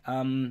 Okay.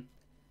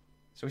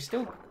 So we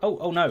still...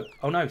 Oh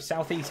no.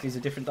 Southeast is a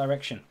different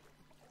direction.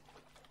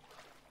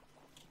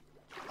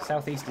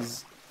 Southeast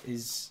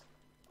is...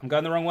 I'm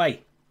going the wrong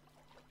way.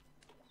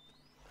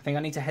 I think I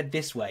need to head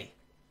this way.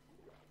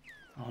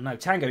 Oh no,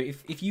 Tango,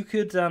 if you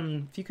could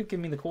give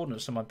me the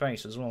coordinates of my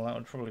base as well, that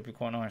would probably be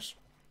quite nice.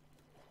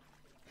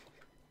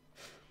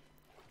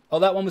 Oh,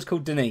 that one was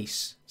called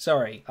Denise.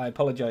 Sorry, I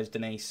apologise,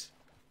 Denise.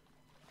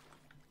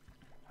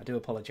 I do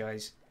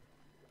apologise.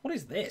 What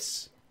is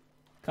this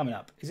coming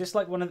up? Is this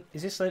like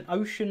is this an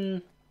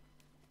ocean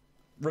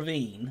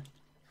ravine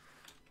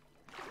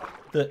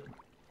that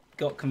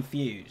got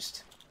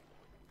confused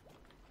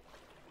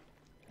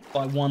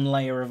by one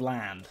layer of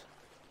land?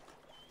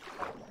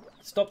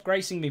 Stop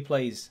gracing me,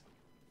 please.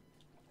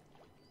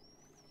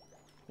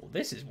 Well,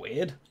 this is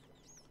weird.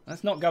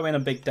 Let's not go in a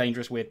big,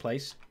 dangerous, weird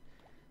place.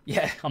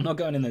 Yeah, I'm not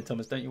going in there,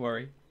 Thomas. Don't you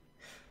worry.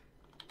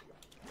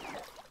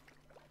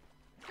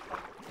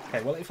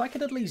 Okay, well, if I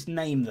could at least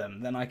name them,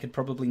 then I could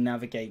probably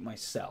navigate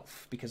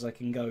myself, because I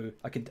can go.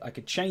 I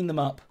could chain them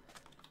up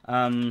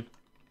to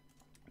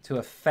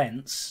a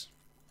fence.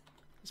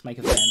 Let's make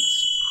a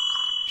fence.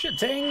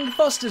 Shitting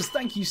Fosters,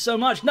 thank you so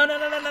much. No.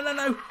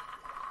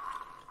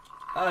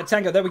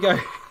 Tango, there we go.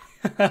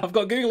 I've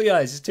got googly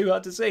eyes. It's too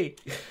hard to see.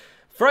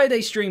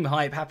 Friday stream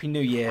hype. Happy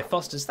New Year,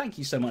 Fosters. Thank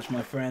you so much,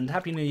 my friend.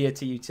 Happy New Year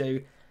to you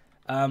too.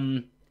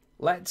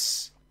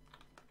 Let's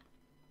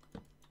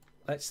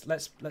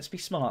be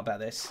smart about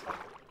this.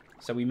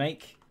 So we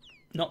make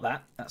not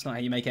that. That's not how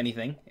you make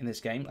anything in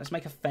this game. Let's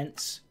make a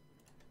fence.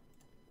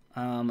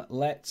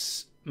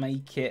 Let's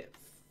make it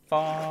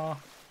far.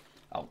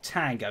 Oh,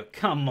 Tango,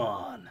 come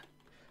on.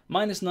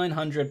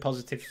 -900,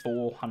 positive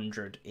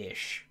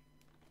 400-ish.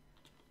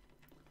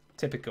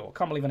 Typical. I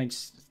can't believe I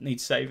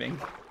need saving.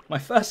 My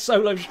first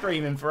solo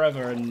stream in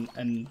forever,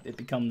 and it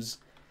becomes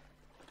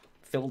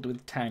filled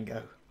with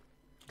Tango.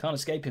 Can't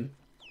escape him.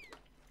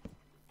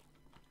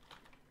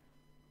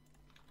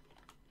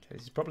 Okay,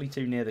 this is probably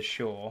too near the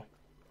shore.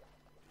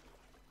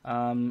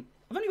 I've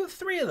only got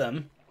 3 of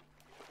them.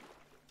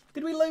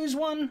 Did we lose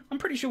one? I'm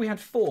pretty sure we had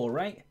 4,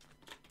 right?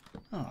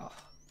 Oh.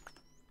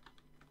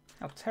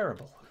 How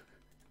terrible.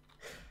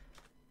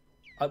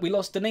 We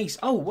lost Denise.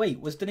 Oh, wait.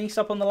 Was Denise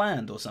up on the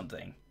land or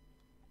something?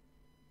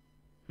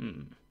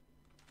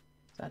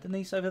 Is that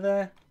Denise over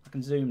there? I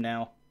can zoom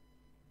now.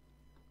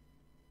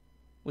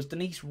 Was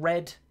Denise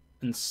red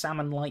and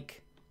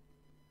salmon-like?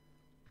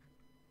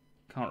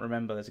 Can't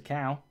remember. There's a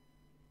cow.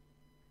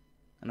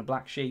 And a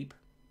black sheep.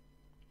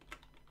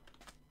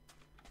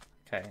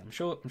 Okay, I'm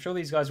sure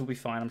these guys will be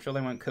fine. I'm sure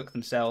they won't cook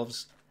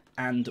themselves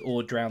and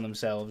or drown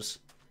themselves.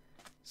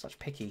 Such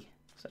picky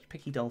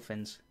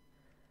dolphins.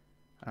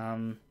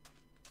 Okay.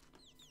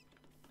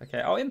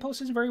 Oh,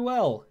 Impulse isn't very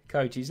well,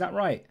 Coach. Is that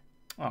right?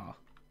 Oh,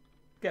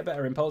 get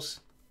better, Impulse.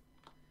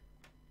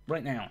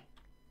 Right now.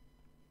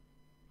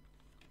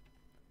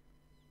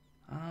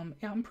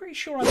 Yeah, I'm pretty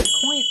sure I was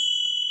quite...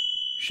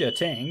 Sure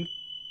thing.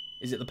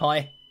 Is it the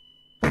pie?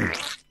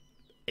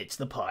 It's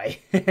the pie.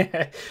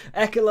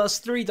 Echolos,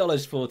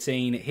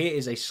 $3.14. Here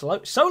is a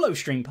solo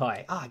stream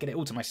pie. I get it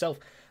all to myself.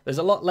 There's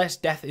a lot less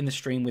death in the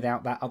stream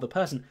without that other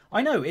person.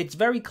 I know, it's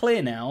very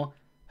clear now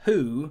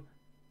who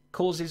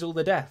causes all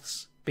the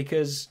deaths.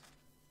 Because...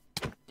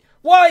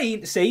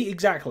 Why? See,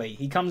 exactly.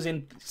 He comes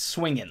in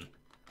swinging.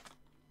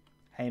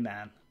 Hey,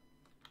 man.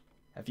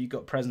 Have you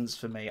got presents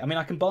for me? I mean,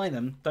 I can buy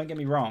them. Don't get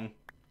me wrong.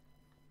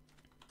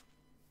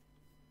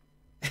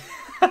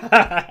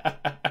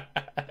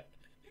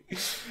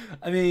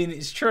 I mean,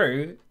 it's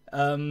true.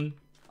 I'm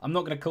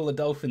not going to call a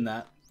dolphin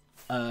that.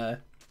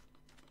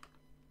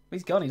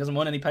 He's gone. He doesn't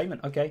want any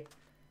payment. Okay.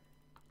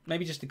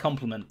 Maybe just a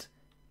compliment.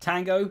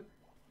 Tango,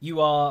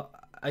 you are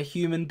a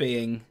human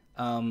being.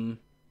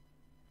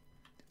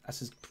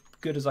 That's as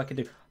good as I can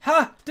do.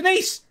 Ha!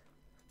 Denise!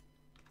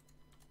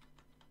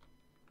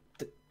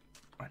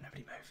 Right,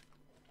 nobody move.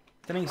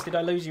 Denise, did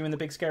I lose you in the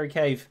big scary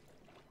cave?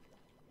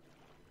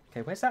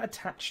 Okay, where's that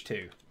attached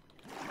to?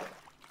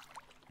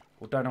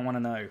 Or don't I want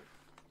to know?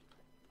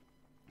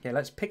 Okay,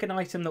 let's pick an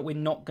item that we're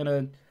not going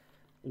to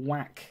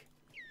whack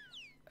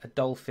a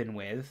dolphin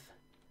with.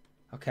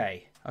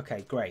 Okay,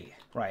 great.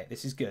 Right,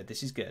 this is good,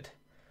 this is good.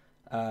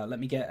 Let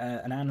me get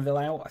an anvil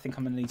out. I think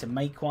I'm going to need to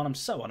make one. I'm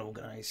so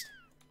unorganised.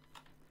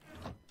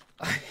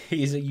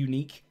 He is a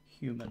unique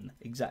human,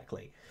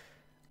 exactly.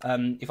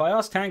 If I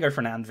ask Tango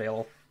for an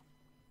anvil,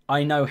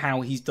 I know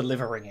how he's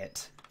delivering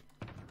it.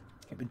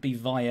 It would be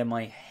via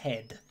my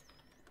head.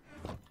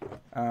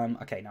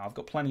 Okay, now I've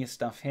got plenty of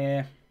stuff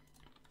here.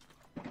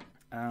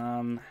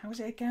 How is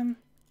it again?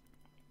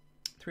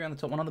 3 on the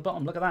top, 1 on the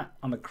bottom. Look at that.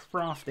 I'm a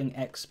crafting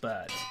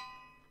expert.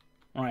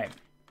 Alright.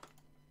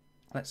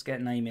 Let's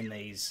get naming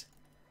these.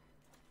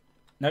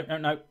 Nope.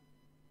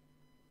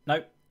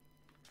 Nope.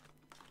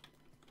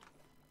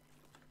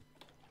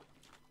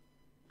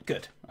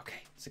 Good.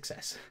 Okay,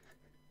 success.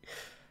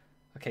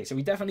 Okay, so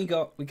we definitely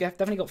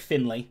got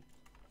Finley.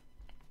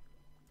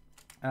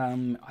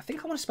 I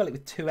think I want to spell it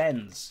with 2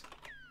 N's.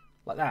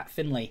 Like that,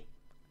 Finley.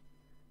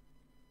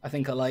 I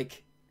think I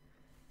like...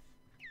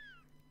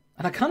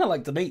 And I kind of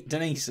like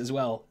Denise as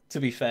well, to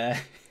be fair.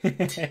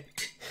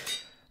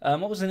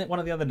 What was in it? One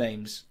of the other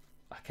names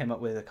I came up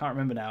with? I can't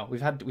remember now.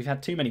 We've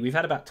had too many. We've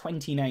had about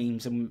 20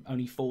 names and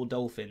only 4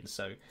 dolphins.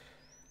 So,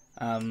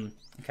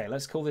 okay,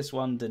 let's call this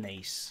one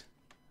Denise.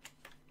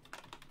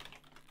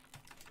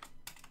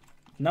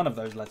 None of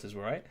those letters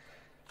were right.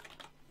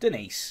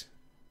 Denise.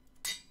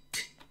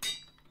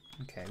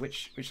 Okay,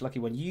 which lucky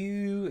one? Are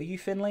you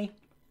Finley?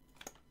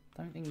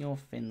 Don't think you're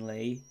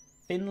Finley.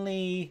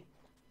 Finley.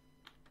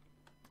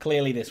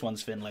 Clearly this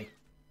one's Finley.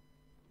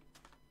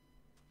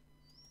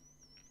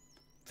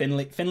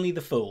 Finley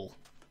the Fool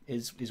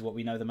is what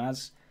we know them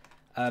as.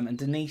 And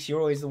Denise,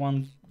 you're always the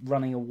one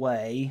running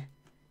away.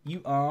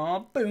 You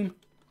are... Boom.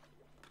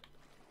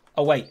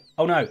 Oh, wait.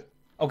 Oh, no.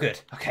 Oh, good.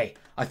 Okay.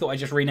 I thought I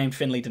just renamed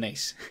Finley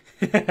Denise.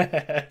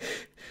 That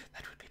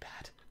would be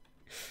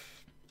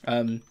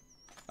bad.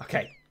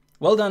 Okay.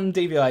 Well done,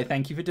 DVI.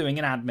 Thank you for doing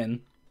an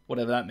admin.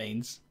 Whatever that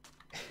means.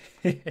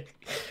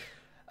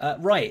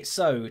 Right,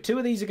 so 2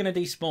 of these are going to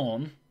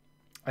despawn,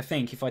 I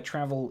think, if I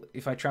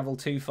travel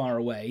too far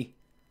away.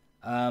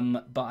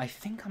 But I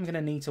think I'm going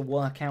to need to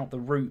work out the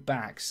route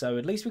back. So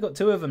at least we've got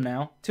 2 of them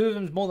now. 2 of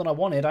them's more than I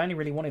wanted. I only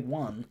really wanted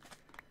 1.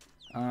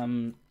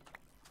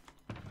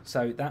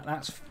 So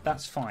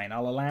that's fine.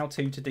 I'll allow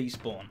 2 to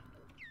despawn.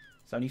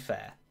 It's only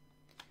fair.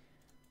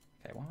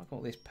 Okay, why have I got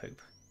all this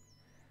poop?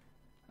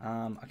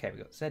 Okay,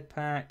 we've got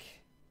Zedaph.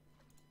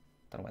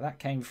 Don't know where that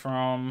came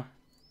from.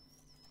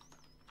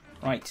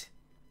 Right.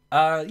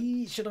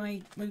 Should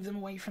I move them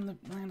away from the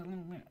land a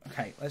little bit?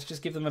 Okay, let's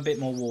just give them a bit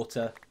more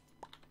water.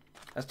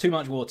 That's too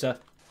much water.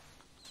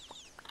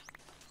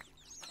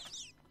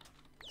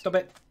 Stop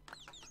it.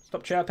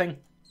 Stop chirping.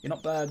 You're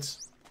not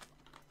birds.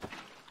 Well,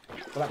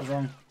 that was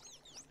wrong.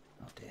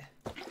 Oh, dear.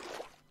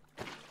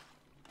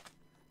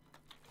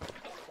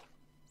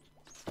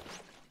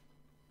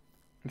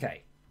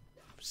 Okay.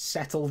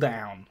 Settle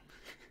down.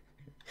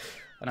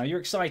 I know you're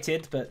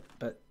excited, but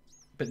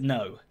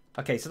no.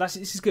 Okay, so this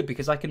is good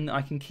because I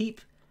can keep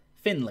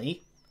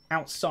Finley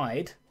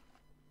outside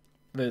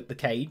the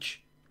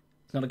cage.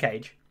 It's not a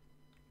cage.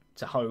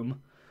 It's a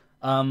home.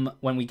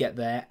 When we get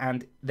there,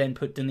 and then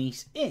put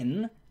Denise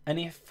in. And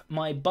if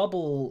my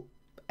bubble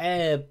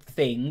air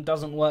thing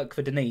doesn't work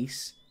for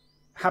Denise,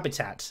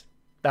 habitat,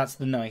 that's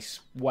the nice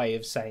way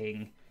of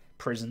saying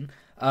prison,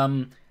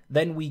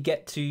 then we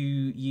get to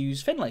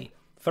use Finley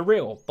for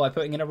real by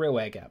putting in a real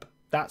air gap.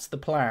 That's the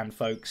plan,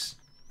 folks.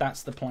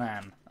 That's the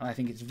plan. And I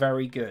think it's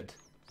very good.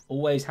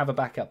 Always have a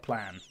backup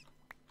plan.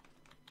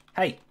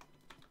 Hey,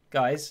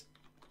 guys.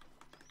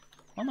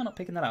 Why am I not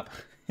picking that up?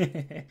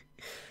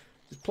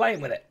 Just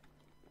playing with it.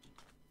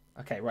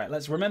 Okay, right.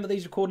 Let's remember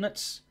these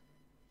coordinates.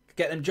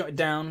 Get them jotted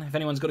down. If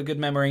anyone's got a good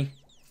memory,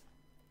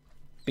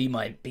 be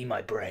my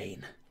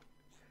brain.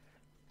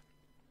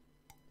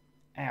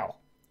 Ow!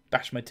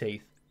 Bash my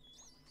teeth.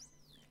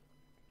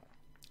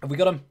 Have we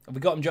got them? Have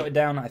we got them jotted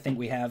down? I think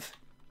we have.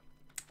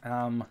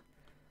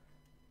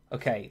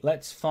 Okay,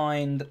 let's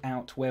find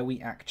out where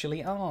we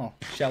actually are,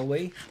 shall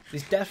we?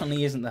 This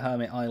definitely isn't the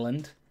Hermit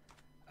Island.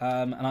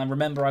 And I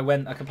remember I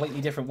went a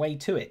completely different way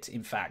to it,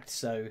 in fact,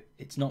 so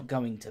it's not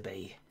going to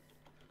be.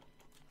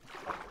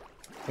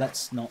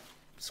 Let's not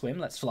swim,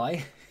 let's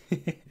fly.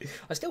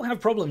 I still have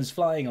problems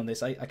flying on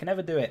this. I can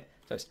never do it.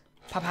 So it's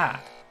papa.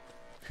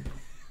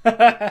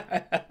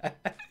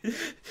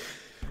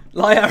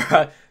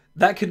 Lyra,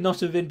 that could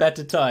not have been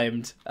better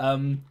timed.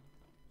 I've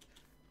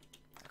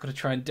got to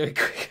try and do it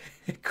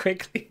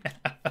quickly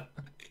now.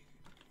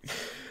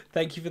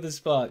 Thank you for the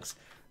sparks.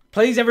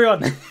 Please,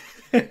 everyone.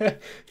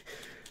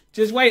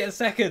 Just wait a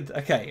second.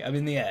 Okay, I'm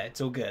in the air. It's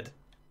all good.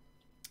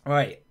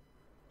 Right.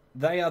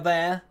 They are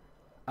there.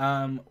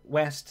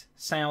 West,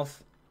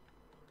 south.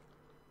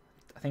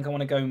 I think I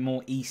want to go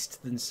more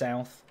east than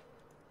south.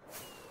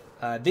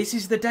 This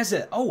is the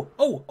desert.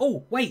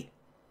 Oh, wait.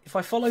 If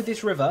I follow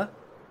this river,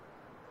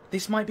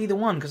 this might be the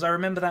one, because I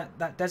remember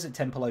that desert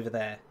temple over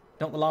there.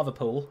 Not the lava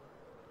pool.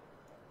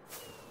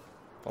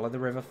 Follow the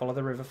river, follow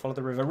the river, follow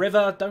the river.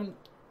 River, don't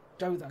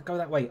go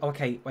that way.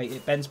 Okay, wait,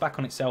 it bends back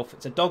on itself.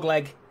 It's a dog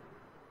leg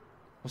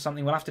or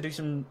something. We'll have to do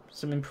some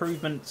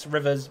improvements,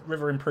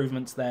 river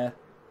improvements there.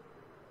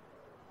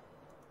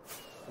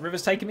 The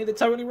river's taking me the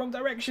totally wrong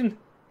direction.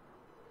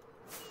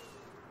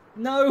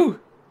 No.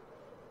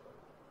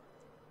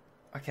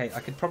 Okay, I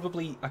could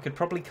probably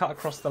cut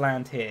across the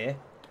land here,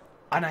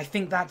 and I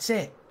think that's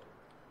it.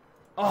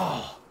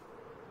 Oh.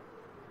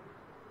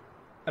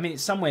 I mean,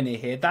 it's somewhere near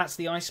here. That's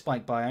the ice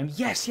spike biome.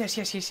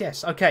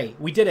 Yes. Okay,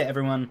 we did it,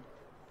 everyone.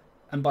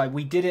 And by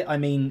we did it, I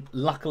mean,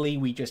 luckily,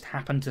 we just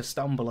happened to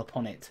stumble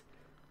upon it.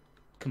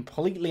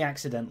 Completely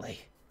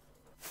accidentally.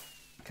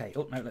 Okay,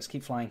 oh, no, let's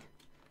keep flying.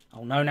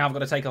 Oh, no, now I've got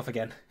to take off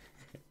again.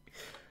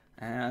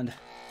 And...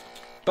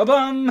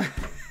 ba-bum!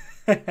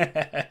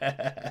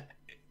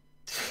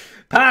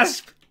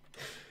 Pass!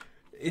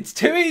 It's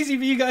too easy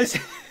for you guys.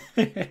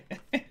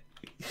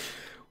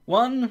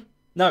 One...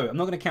 No, I'm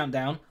not going to count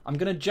down. I'm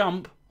going to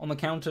jump on the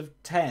count of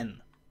 10.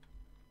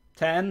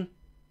 10.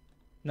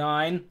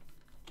 9.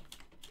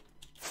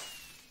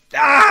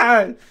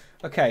 Ah!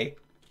 Okay.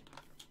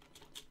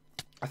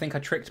 I think I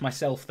tricked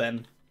myself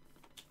then.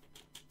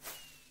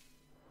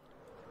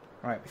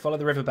 Right, we follow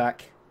the river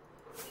back.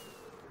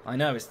 I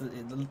know, it's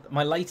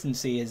my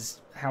latency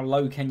is how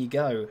low can you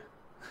go?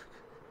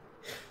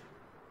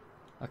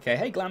 Okay,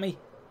 hey Glammy.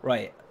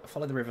 Right,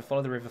 follow the river,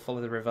 follow the river, follow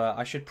the river.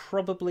 I should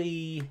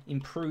probably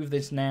improve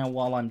this now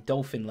while I'm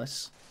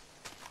dolphinless.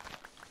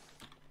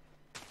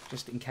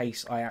 Just in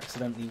case I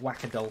accidentally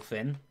whack a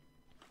dolphin.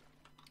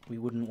 We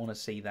wouldn't want to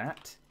see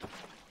that.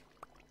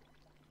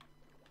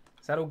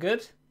 Is that all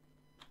good?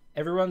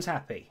 Everyone's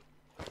happy.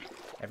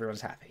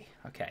 Everyone's happy.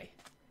 Okay.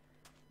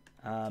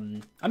 I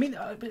mean,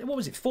 what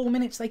was it? 4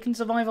 minutes they can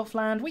survive off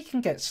land? We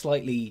can get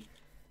slightly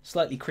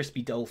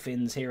crispy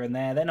dolphins here and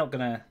there. They're not going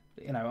to...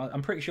 You know,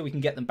 I'm pretty sure we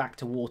can get them back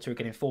to water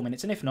again in 4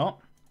 minutes. And if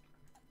not,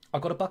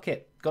 I've got a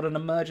bucket. Got an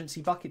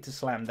emergency bucket to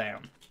slam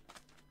down.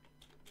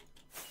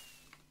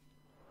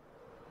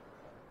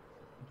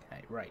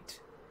 Okay, right.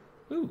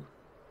 Ooh.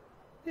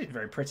 This is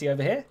very pretty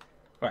over here.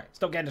 Right,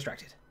 stop getting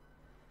distracted.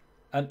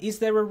 Is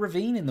there a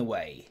ravine in the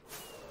way?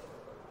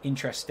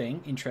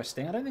 Interesting,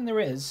 interesting. I don't think there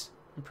is.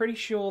 I'm pretty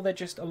sure they're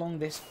just along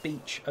this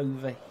beach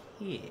over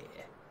here.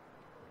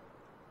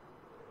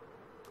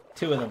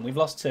 2 of them. We've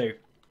lost 2.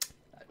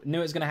 Knew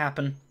it was going to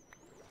happen.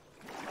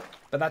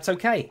 But that's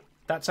okay.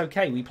 That's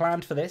okay. We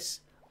planned for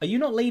this. Are you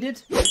not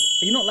leaded? Are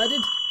you not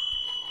leaded?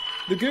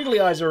 The googly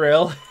eyes are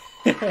real.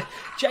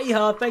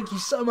 Jayhar, thank you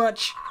so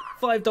much.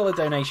 $5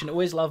 donation.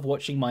 Always love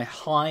watching my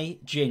high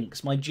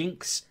jinks. My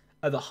jinks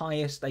are the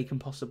highest they can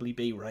possibly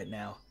be right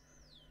now.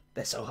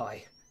 They're so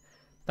high.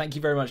 Thank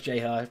you very much,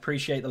 Jayhar. I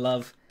appreciate the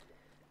love.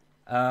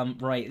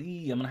 Right.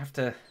 I'm going to have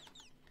to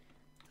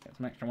get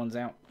some extra ones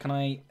out. Can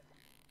I...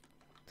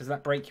 Does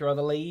that break your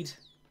other lead?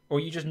 Or are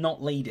you just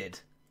not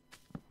leaded?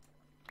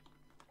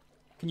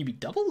 Can you be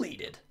double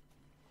leaded?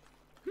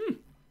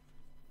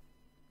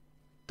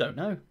 Don't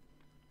know.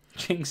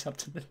 Jinx up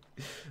to the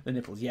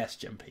nipples. Yes,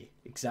 Jumpy.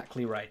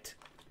 Exactly right.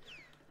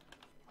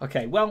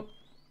 Okay, well,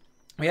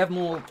 we have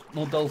more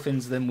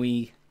dolphins than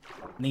we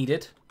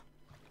needed.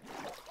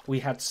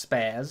 We had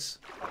spares.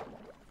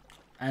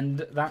 And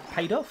that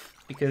paid off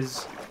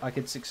because I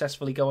could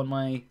successfully go on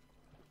my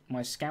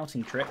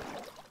scouting trip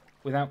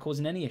without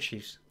causing any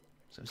issues.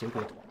 So it's all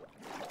good.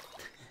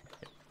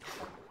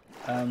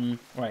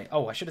 Right.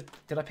 Oh, I should have...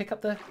 Did I pick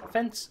up the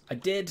fence? I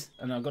did.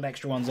 And I've got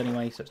extra ones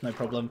anyway, so it's no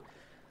problem.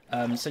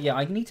 So yeah,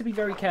 I need to be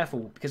very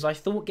careful, because I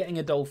thought getting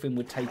a dolphin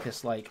would take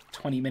us like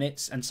 20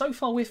 minutes. And so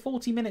far we're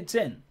 40 minutes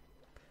in.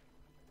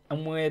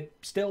 And we're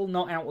still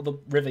not out of the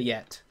river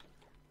yet.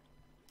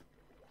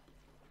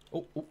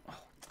 Oh,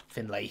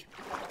 Finlay.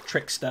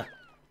 Trickster.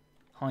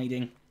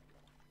 Hiding.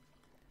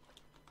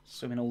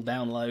 Swimming all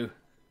down low.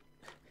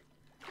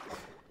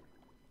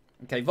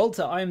 Okay,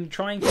 Volta, I'm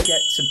trying to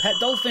get some pet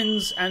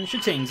dolphins, and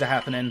shootings are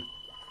happening.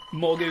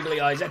 More googly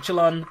eyes.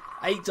 Echelon,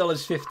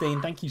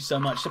 $8.15. Thank you so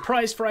much.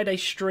 Surprise Friday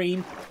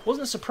stream.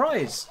 Wasn't a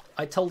surprise.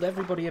 I told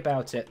everybody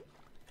about it.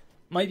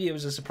 Maybe it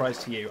was a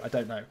surprise to you. I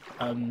don't know.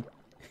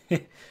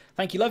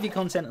 Thank you. Love your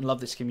content and love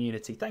this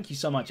community. Thank you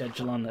so much,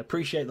 Echelon.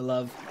 Appreciate the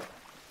love.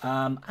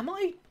 Am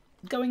I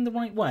going the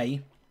right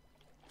way?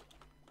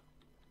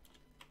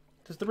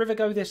 Does the river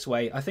go this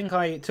way? I think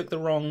I took the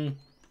wrong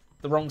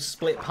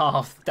split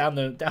path down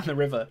the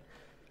river.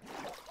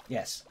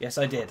 Yes,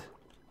 I did.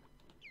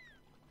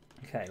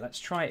 Okay, let's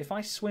try it. If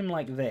I swim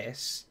like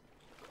this,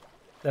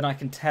 then I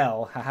can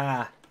tell.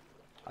 Haha.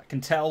 I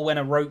can tell when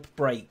a rope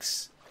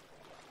breaks.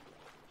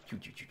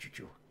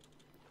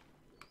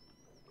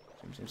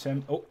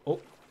 Swim. Oh.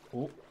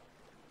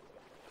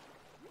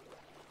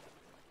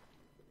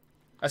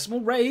 A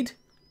small raid?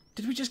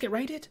 Did we just get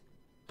raided?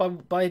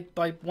 By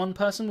one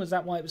person? Was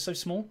that why it was so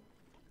small?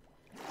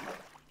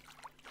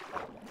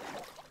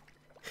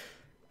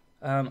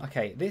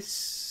 Okay,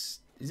 is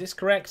this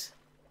correct?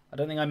 I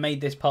don't think I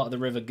made this part of the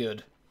river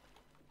good.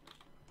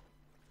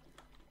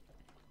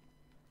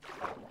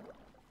 Okay,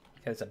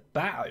 there's a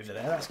bat over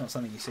there. That's not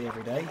something you see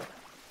every day.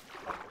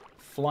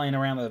 Flying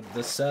around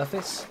the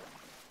surface.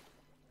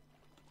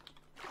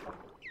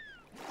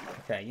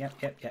 Okay, yep.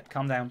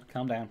 Calm down.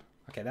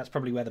 Okay, that's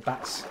probably where the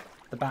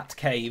bat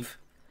cave.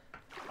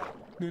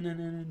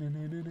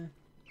 No.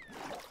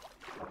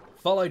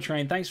 Follow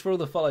train. Thanks for all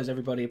the follows,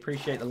 everybody.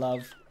 Appreciate the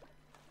love.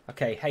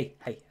 Okay, hey.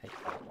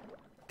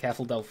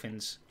 Careful,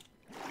 dolphins.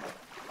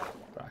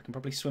 Right, I can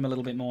probably swim a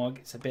little bit more.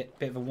 It's a bit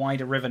of a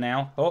wider river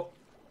now. Oh.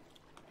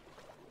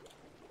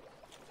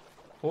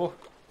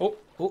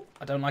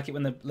 I don't like it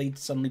when the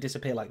leads suddenly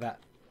disappear like that.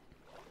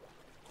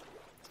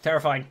 It's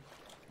terrifying.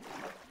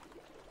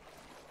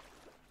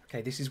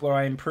 Okay, this is where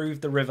I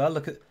improved the river.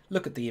 Look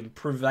at the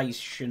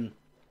improvisation.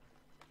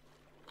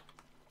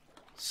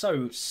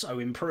 So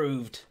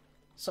improved.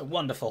 So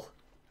wonderful.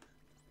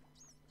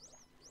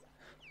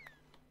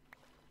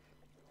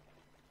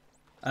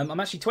 I'm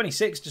actually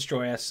 26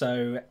 Destroyer,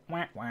 so...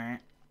 Wah.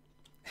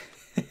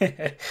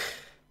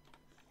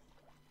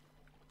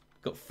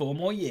 Got 4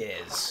 more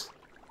years.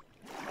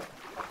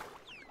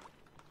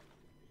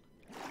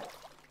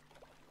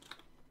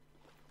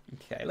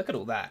 Okay, look at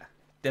all that.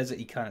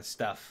 Desert-y kind of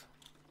stuff.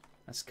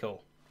 That's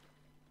cool.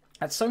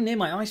 That's so near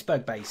my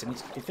iceberg base, and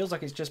it feels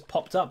like it's just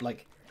popped up,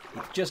 like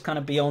it's just kind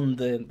of beyond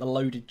the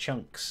loaded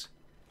chunks.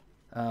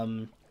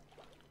 No,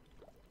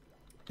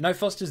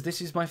 Fosters,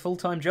 this is my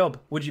full-time job.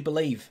 Would you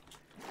believe?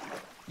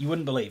 You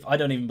wouldn't believe. I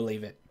don't even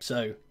believe it.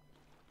 So,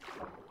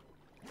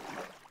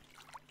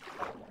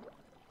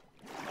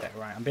 okay,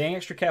 right. I'm being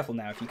extra careful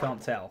now, if you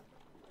can't tell.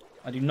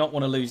 I do not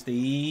want to lose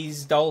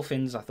these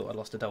dolphins. I thought I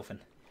lost a dolphin.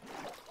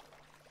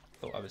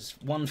 Thought I was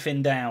one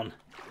fin down.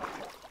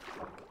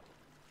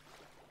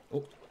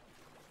 Oh,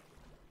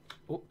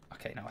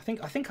 okay. Now I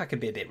think I can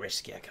be a bit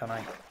riskier, can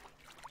I?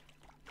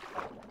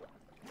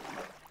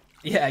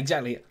 Yeah,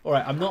 exactly. All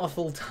right. I'm not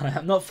full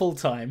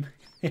time.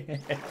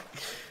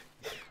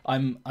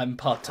 I'm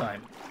part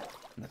time.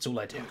 That's all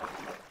I do.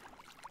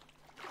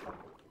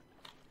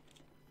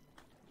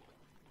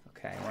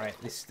 Okay, right.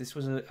 This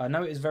was I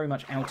know it was very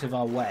much out of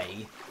our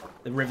way.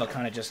 The river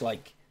kind of just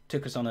like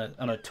took us on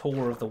a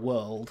tour of the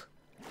world.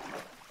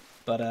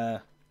 But I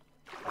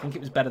think it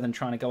was better than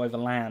trying to go over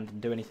land and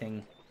do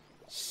anything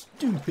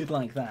stupid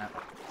like that.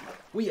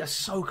 We are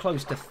so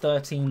close to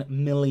 13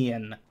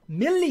 million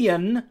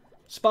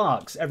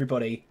sparks,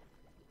 everybody.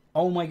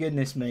 Oh my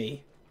goodness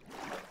me.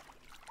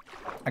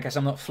 I guess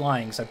I'm not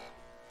flying, so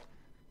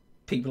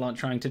people aren't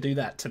trying to do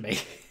that to me.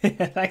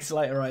 Thanks,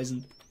 Light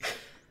Horizon.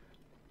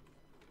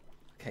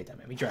 Okay, don't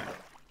make me drown.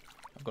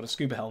 I've got a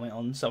scuba helmet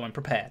on, so I'm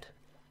prepared.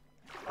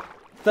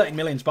 13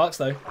 million sparks,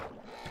 though.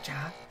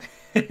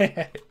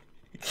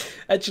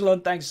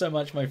 Echelon, thanks so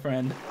much, my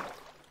friend.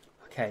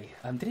 Okay,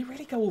 did it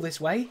really go all this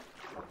way?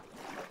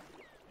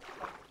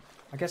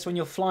 I guess when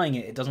you're flying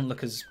it, it doesn't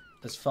look as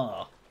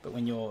far, but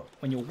when you're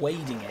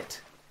wading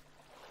it.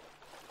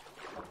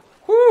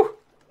 Whoo!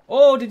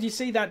 Oh, did you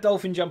see that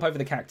dolphin jump over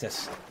the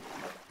cactus?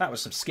 That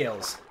was some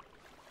skills.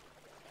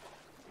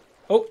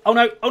 Oh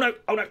no!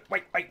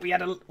 Wait! We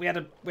had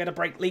a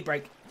break, lead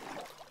break.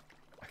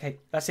 Okay,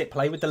 that's it.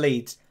 Play with the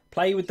leads.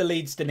 Play with the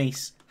leads,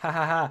 Denise. Ha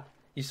ha ha!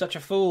 You're such a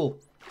fool.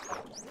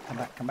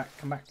 Come back.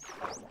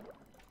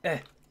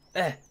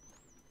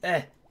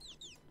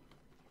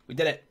 We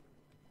did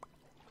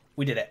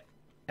it.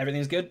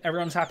 Everything's good?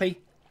 Everyone's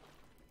happy?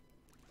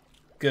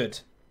 Good.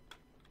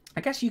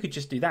 I guess you could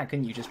just do that,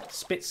 couldn't you? Just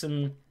spit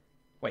some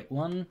Wait,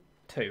 1,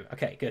 2.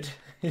 Okay, good.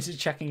 This is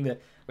checking we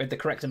have the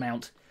correct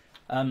amount.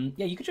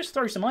 Yeah, you could just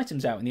throw some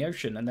items out in the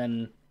ocean and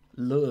then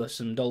lure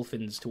some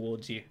dolphins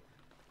towards you.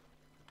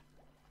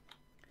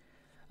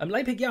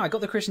 Laypig, yeah, I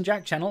got the Chris and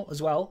Jack channel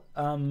as well.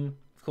 Of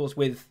course,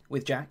 with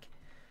Jack.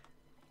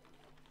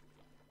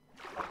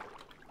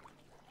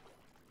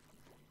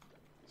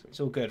 So it's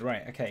all good,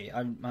 right? Okay,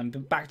 I'm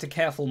back to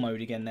careful mode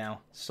again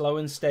now. Slow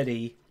and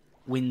steady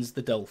wins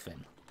the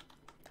dolphin.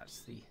 That's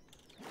the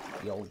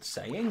old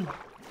saying.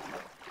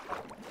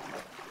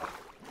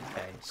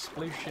 Okay,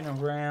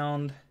 splooshing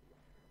around.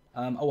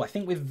 Oh, I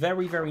think we're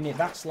very, very near.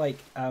 That's like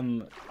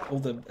all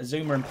the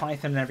Azuma and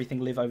Python and everything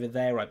live over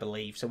there, I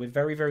believe. So we're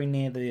very, very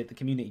near the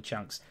community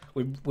chunks.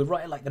 We're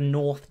right at like the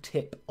north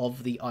tip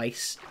of the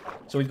ice.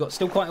 So we've got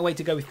still quite a way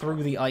to go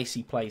through the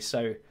icy place.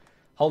 So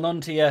hold on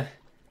to your...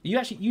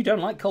 You don't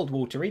like cold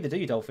water either, do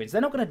you, dolphins?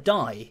 They're not going to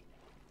die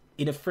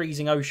in a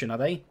freezing ocean, are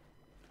they?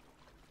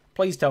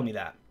 Please tell me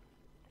that.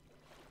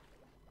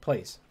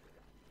 Please.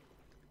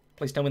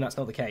 Please tell me that's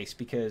not the case,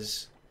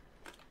 because...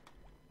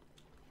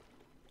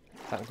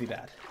 that would be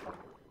bad.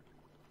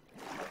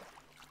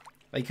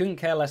 They couldn't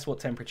care less what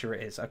temperature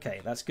it is.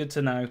 Okay, that's good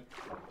to know.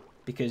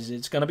 Because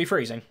it's going to be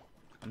freezing.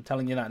 I'm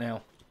telling you that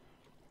now.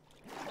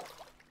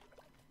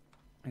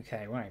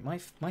 Okay, right. My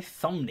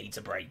thumb needs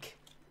a break.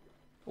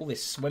 All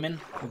this swimming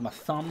with my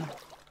thumb.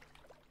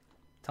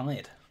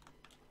 Tired.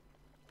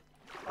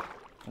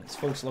 Oh, it's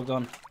False logged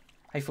on.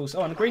 Hey, False.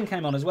 Oh, and the green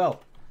came on as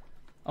well.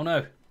 Oh,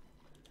 no.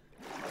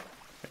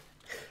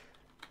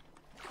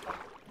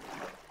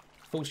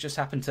 False just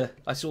happened to...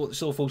 I saw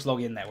False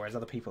log in there, whereas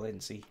other people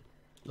didn't see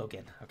log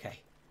in.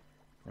 Okay.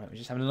 Right, we're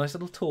just having a nice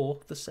little tour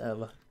of the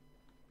server.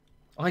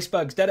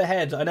 Icebergs, dead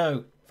ahead. I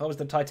know. If I was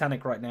the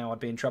Titanic right now, I'd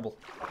be in trouble.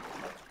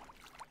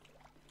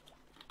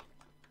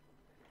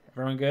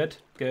 Everyone good?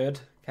 Good.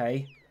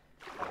 Okay.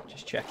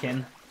 Just check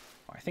in.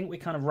 I think we're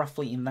kind of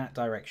roughly in that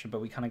direction,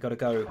 but we kind of got to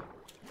go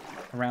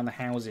around the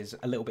houses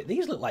a little bit.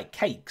 These look like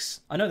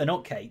cakes. I know they're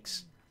not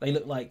cakes. They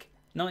look like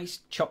nice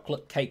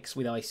chocolate cakes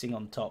with icing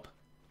on top.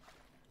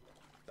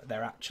 But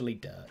they're actually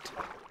dirt.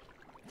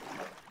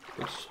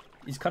 Which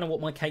is kind of what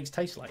my cakes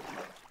taste like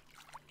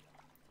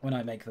when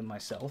I make them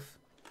myself.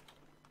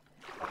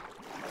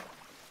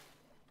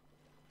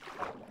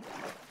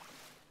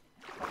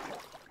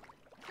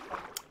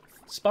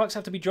 Sparks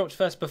have to be dropped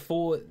first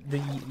before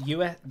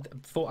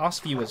before us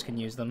viewers can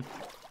use them.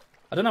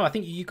 I don't know. I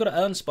think you've got to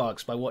earn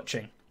sparks by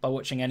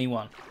watching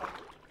anyone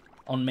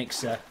on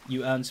Mixer.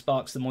 You earn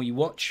sparks the more you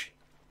watch,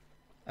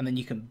 and then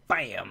you can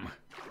bam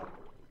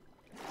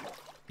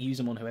use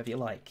them on whoever you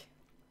like,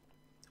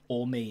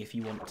 or me if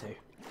you want to.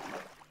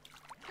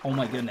 Oh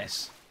my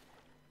goodness,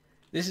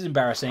 this is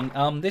embarrassing.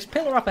 This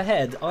pillar up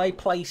ahead, I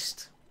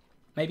placed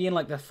maybe in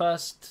like the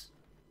first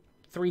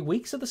 3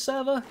 weeks of the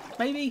server,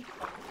 maybe.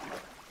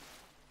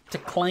 To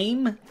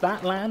claim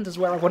that land as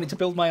where I wanted to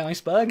build my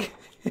iceberg.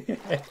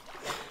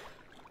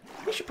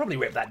 We should probably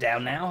rip that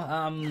down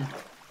now.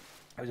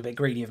 That was a bit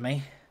greedy of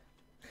me.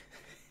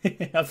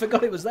 I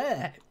forgot it was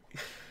there.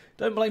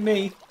 Don't blame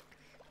me.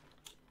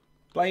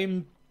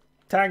 Blame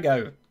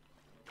Tango.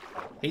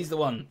 He's the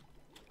one.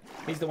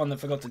 He's the one that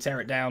forgot to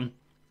tear it down.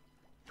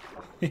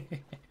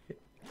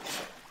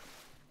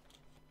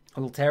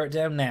 We'll tear it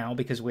down now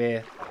because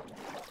we're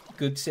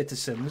good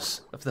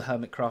citizens of the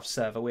Hermitcraft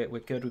server. We're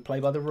good. We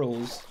play by the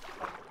rules.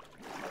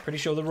 Pretty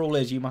sure the rule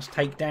is you must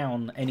take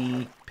down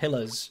any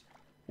pillars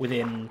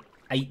within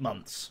 8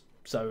 months.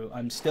 So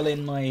I'm still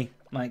in my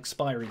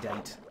expiry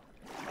date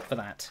for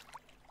that.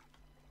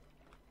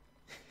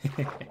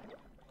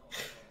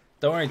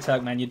 Don't worry,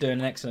 Tugman, you're doing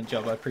an excellent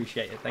job. I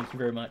appreciate it. Thank you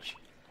very much.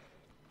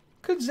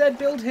 Could Zed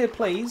build here,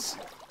 please?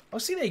 Oh,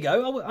 see, there you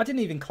go. I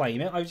didn't even claim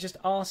it. I was just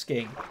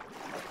asking.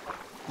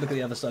 Look at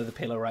the other side of the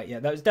pillar, right? Yeah,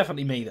 that was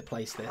definitely me that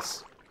placed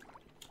this.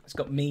 It's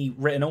got me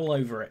written all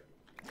over it.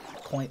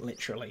 Quite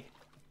literally.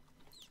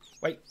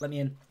 Wait, let me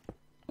in.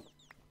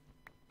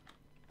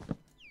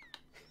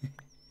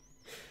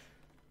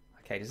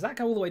 Okay, does that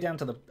go all the way down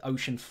to the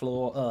ocean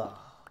floor? Ugh.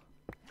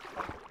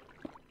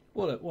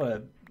 What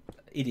a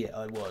idiot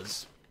I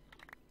was.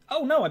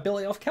 Oh no, I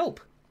built it off kelp.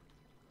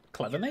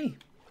 Clever me.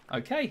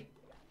 Okay.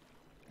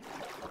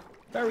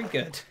 Very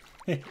good.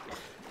 Okay,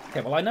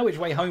 well I know which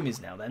way home is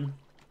now then.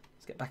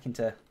 Let's get back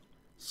into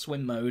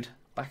swim mode,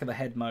 back of the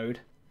head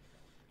mode.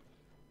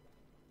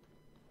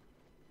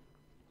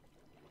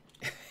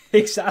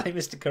 Exactly,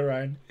 Mr.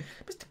 Carone.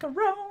 Mr.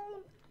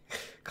 Carone!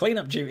 Clean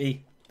up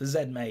duty, the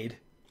Zed made.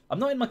 I'm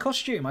not in my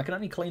costume. I can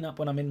only clean up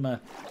when I'm in my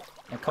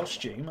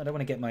costume. I don't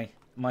want to get my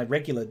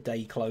regular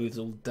day clothes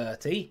all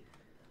dirty.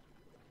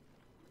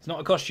 It's not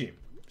a costume.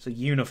 It's a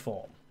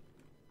uniform.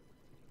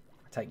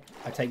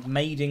 I take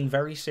maiding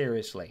very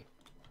seriously.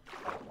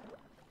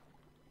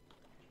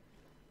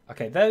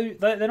 Okay, they're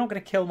not going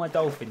to kill my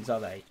dolphins, are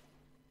they?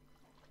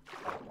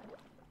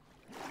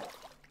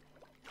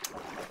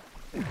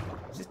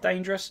 Is this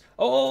dangerous?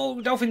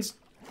 Oh, dolphins!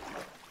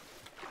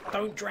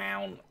 Don't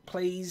drown,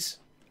 please.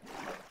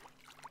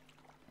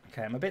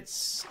 Okay, I'm a bit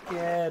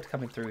scared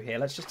coming through here.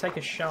 Let's just take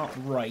a sharp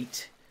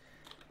right.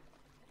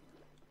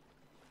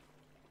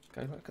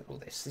 Go look at all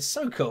this. It's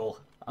so cool.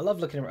 I love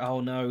looking around. Oh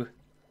no.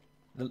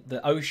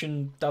 The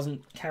ocean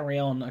doesn't carry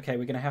on. Okay,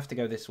 we're going to have to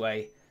go this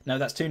way. No,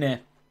 that's too near.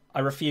 I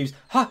refuse.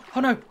 Ha!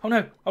 Oh no! Oh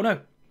no! Oh no!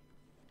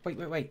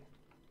 Wait.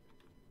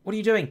 What are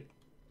you doing?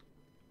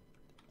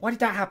 Why did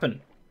that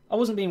happen? I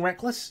wasn't being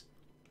reckless.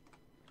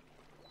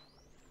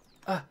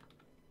 I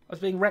was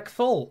being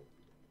wreckful.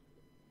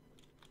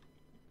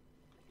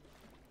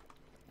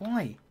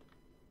 Why?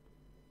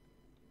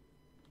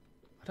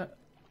 I don't...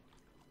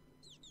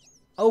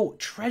 Oh,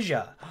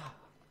 treasure.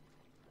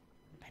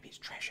 Maybe it's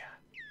treasure.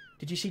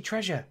 Did you see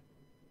treasure?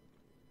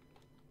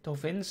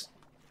 Dolphins?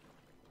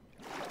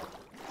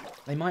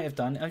 They might have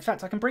done. In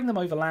fact, I can bring them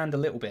over land a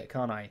little bit,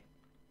 can't I?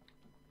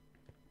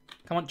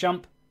 Come on,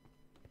 jump.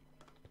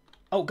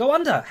 Oh, go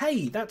under.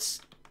 Hey, that's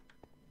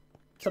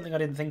something I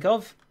didn't think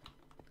of.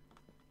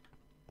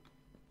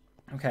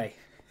 Okay.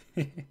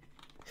 You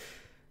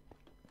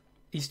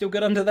still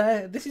good under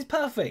there? This is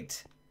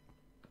perfect.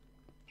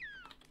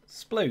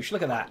 Sploosh,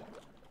 look at that.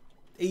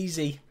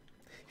 Easy.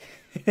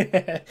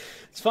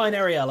 It's fine,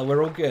 Ariella,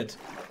 we're all good.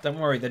 Don't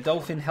worry, the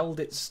dolphin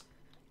held its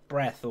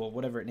breath or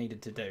whatever it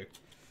needed to do.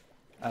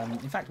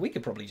 In fact, we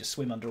could probably just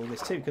swim under all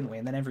this too, couldn't we?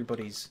 And then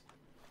everybody's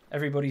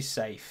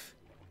safe.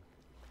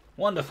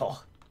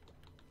 Wonderful.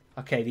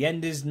 Okay, the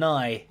end is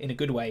nigh in a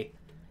good way.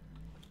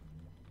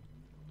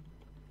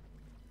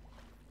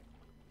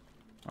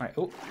 Alright,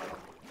 oh.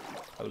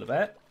 Polar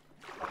bear.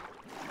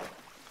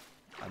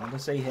 Another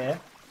sea here.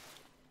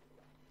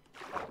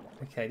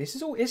 Okay, this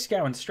is all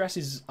Iskow and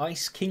stresses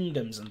ice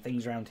kingdoms and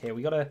things around here.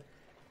 We gotta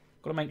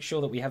make sure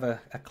that we have a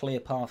clear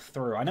path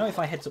through. I know if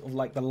I head sort of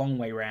like the long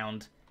way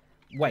round.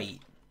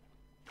 Wait.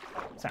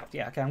 South.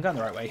 Yeah, okay, I'm going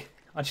the right way.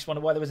 I just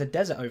wondered why there was a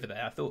desert over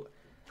there. I thought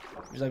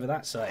it was over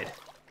that side.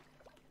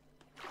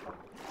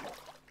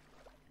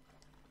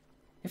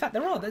 In fact,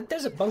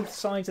 there's at both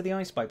sides of the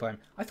ice biome.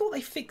 I thought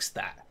they fixed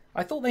that.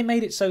 I thought they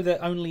made it so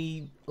that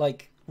only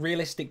like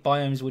realistic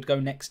biomes would go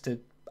next to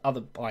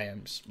other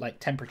biomes, like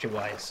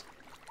temperature-wise.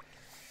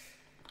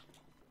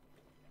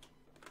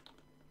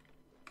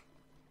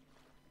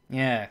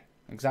 Yeah,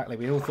 exactly.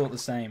 We all thought the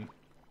same.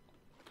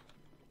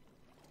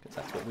 Because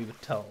that's what we were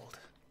told.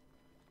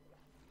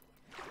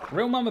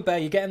 Real Mama Bear,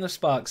 you're getting the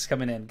sparks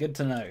coming in. Good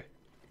to know.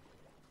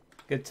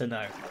 Good to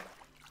know.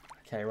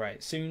 Okay,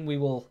 right. Soon we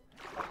will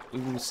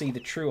see the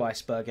true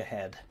iceberg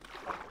ahead.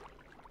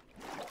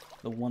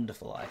 The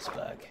wonderful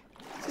iceberg.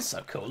 This is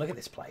so cool. Look at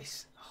this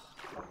place.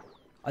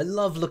 I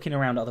love looking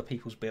around other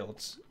people's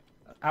builds.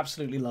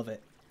 Absolutely love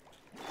it.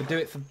 Could do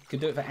it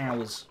for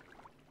hours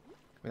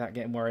without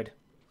getting worried.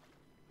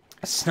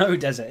 A snow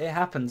desert. It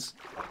happens.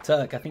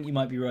 Turk, I think you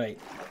might be right.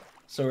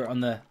 Saw it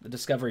on the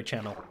Discovery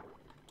Channel.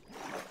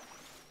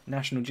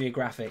 National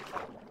Geographic.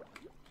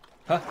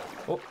 Huh?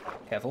 Oh,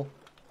 careful.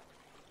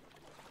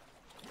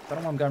 I don't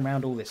know why I'm going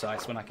around all this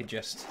ice when I could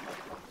just...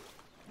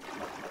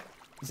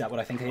 Is that what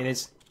I think it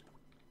is?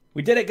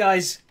 We did it,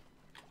 guys!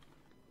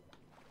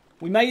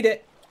 We made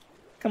it!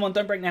 Come on,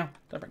 don't break now.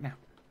 Don't break now.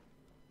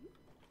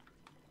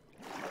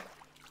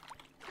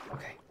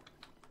 Okay.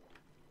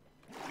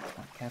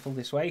 Right, careful,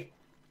 this way.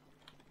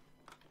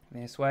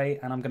 This way,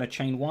 and I'm going to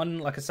chain one,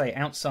 like I say,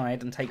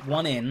 outside and take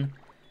one in,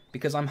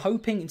 because I'm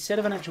hoping instead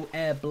of an actual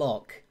air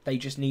block, they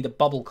just need a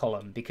bubble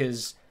column,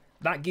 because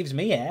that gives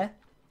me air,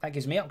 that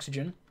gives me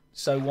oxygen,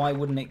 so why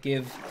wouldn't it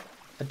give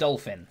a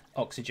dolphin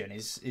oxygen,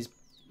 is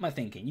my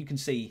thinking. You can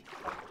see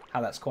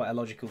how that's quite a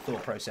logical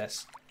thought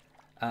process.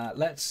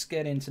 Let's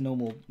get into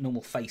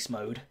normal face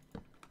mode.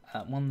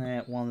 One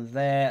there, one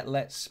there.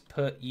 Let's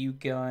put you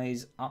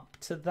guys up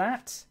to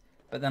that,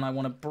 but then I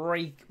want to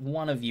break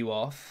one of you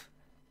off.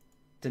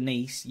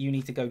 Denise, you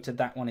need to go to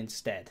that one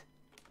instead.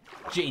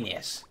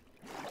 Genius.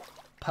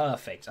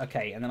 Perfect.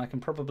 Okay, and then I can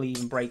probably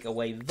even break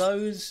away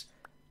those,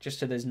 just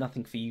so there's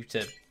nothing for you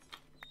to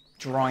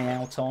dry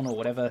out on or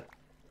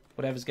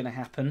whatever's going to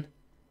happen.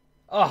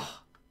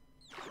 Oh,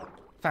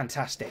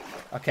 fantastic.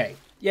 Okay.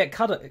 Yeah,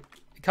 Cudder.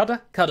 I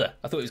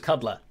thought it was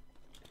Cuddler.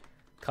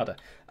 Cudder.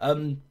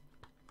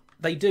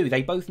 They do.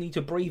 They both need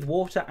to breathe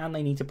water and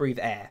they need to breathe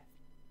air.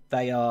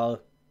 They are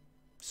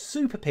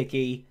super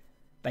picky.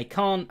 They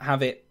can't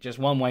have it just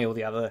one way or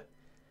the other.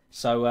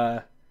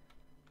 So,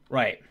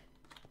 right.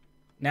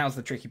 Now's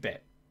the tricky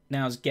bit.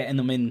 Now's getting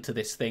them into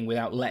this thing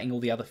without letting all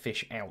the other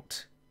fish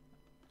out.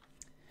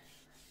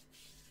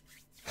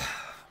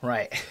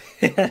 Right.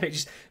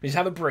 just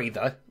have a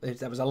breather.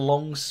 That was a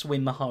long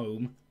swim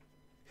home.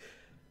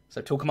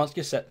 So talk amongst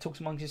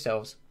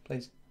yourselves.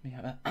 Please, let me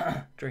have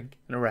a drink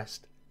and a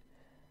rest.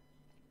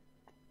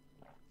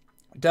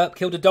 Derp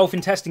killed a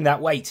dolphin testing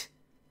that. Wait.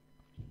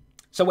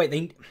 So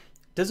wait,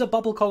 does a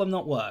bubble column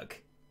not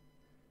work?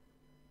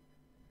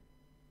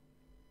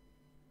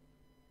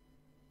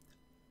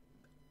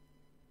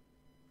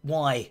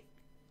 Why?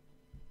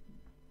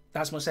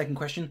 That's my second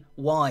question.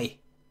 Why?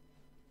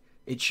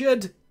 It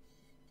should.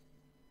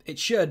 It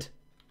should.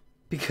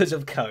 Because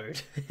of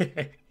code.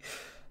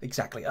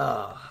 Exactly.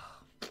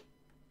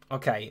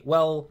 Okay,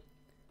 well,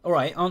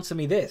 alright, answer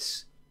me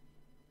this.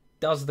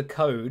 Does the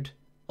code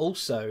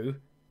also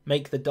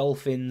make the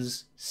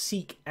dolphins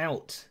seek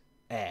out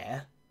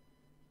air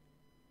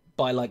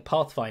by, like,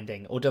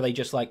 pathfinding? Or do they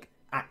just, like,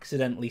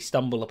 accidentally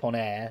stumble upon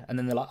air and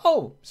then they're like,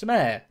 oh, some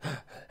air.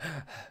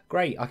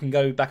 Great, I can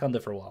go back under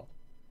for a while.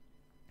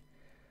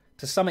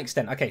 To some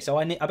extent. Okay, so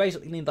I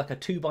basically need, like, a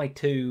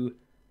 2x2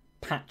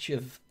 patch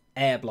of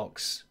air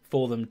blocks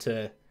for them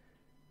to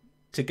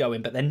go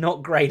in, but they're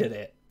not great at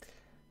it.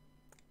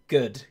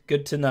 Good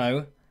to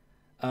know.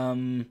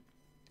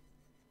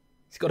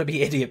 It's got to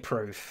be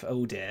idiot-proof.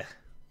 Oh dear.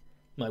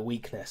 My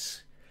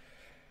weakness.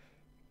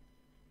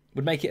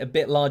 Would make it a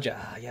bit larger.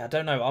 Yeah, I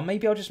don't know.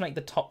 Maybe I'll just make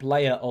the top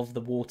layer of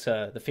the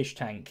water, the fish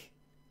tank,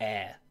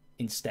 air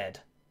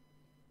instead.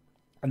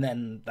 And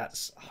then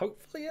that's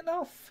hopefully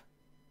enough.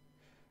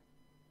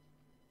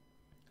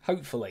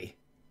 Hopefully.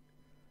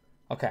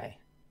 Okay.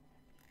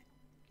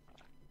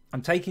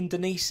 I'm taking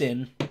Denise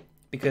in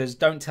because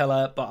don't tell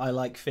her, but I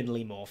like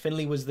Finley more.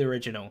 Finley was the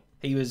original.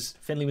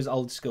 Finley was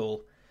old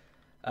school.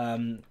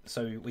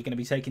 So we're going to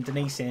be taking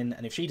Denise in,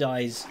 and if she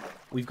dies,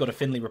 we've got a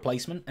Finley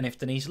replacement. And if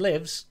Denise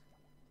lives,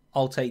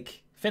 I'll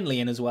take Finley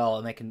in as well,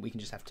 and we can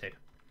just have two.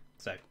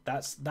 So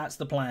that's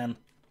the plan.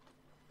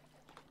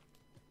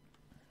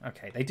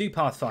 Okay, they do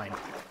pathfind.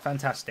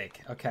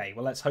 Fantastic. Okay,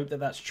 well let's hope that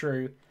that's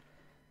true.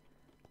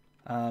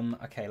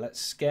 Okay,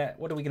 let's get...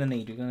 What are we going to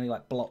need? We're going to need,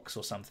 like, blocks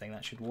or something.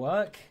 That should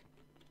work.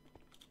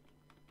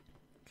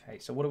 Okay,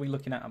 so what are we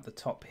looking at up the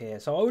top here?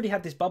 So I already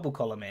had this bubble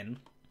column in,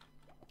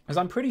 because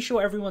I'm pretty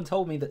sure everyone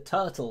told me that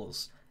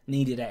turtles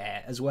needed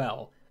air as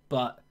well,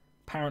 but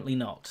apparently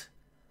not.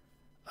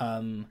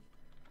 So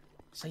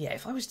yeah,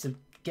 if I was to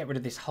get rid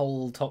of this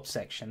whole top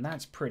section,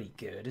 that's pretty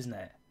good, isn't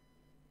it?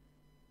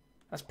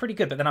 That's pretty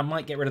good, but then I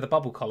might get rid of the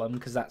bubble column,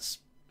 because that's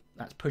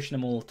pushing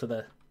them all to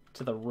the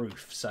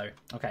roof. So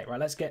okay, right,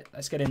 let's get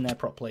in there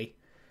properly.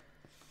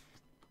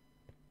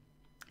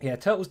 Yeah,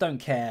 turtles don't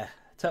care.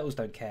 Turtles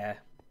don't care.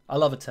 I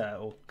love a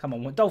turtle. Come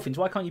on, dolphins,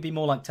 why can't you be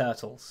more like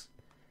turtles?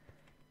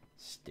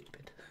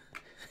 Stupid.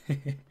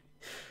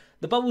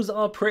 The bubbles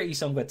are pretty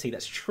Songbird Tea,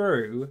 that's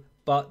true,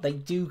 but they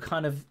do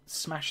kind of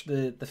smash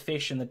the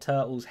fish and the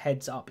turtles'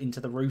 heads up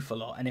into the roof a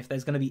lot, and if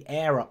there's going to be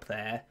air up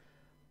there,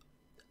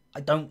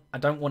 I don't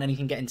want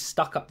anything getting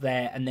stuck up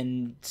there and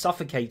then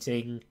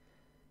suffocating.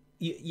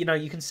 You know,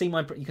 you can see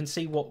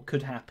what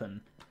could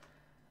happen.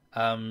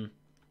 I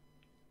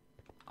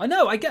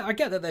know, I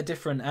get that they're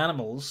different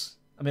animals.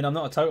 I mean, I'm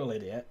not a total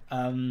idiot.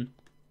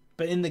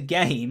 But in the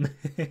game,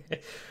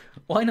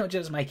 why not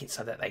just make it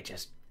so that they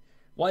just...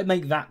 Why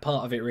make that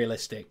part of it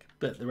realistic,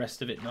 but the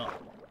rest of it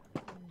not?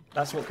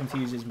 That's what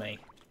confuses me.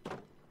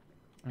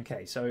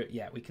 Okay, so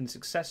yeah, we can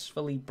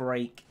successfully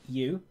break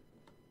you.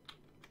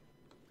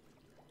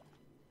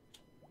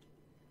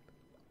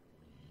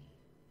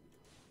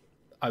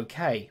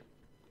 Okay,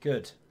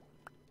 good.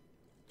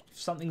 If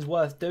something's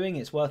worth doing,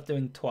 it's worth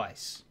doing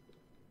twice.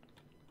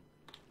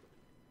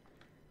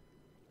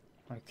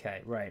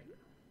 Okay, right.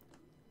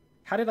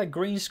 How did I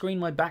green screen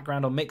my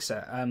background on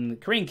Mixer?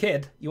 Korean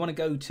Kid, you want to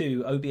go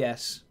to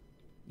OBS,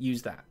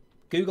 use that.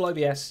 Google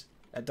OBS,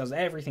 that does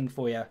everything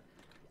for you.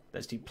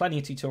 There's plenty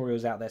of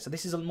tutorials out there. So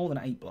this is more than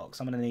 8 blocks.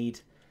 I'm going to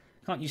need...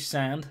 Can't use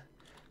sand.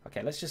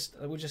 Okay,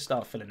 we'll just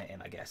start filling it in,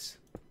 I guess.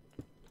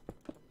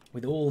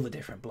 With all the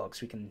different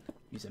blocks, we can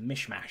use a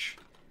mishmash.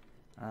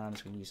 So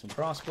we can use some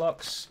brass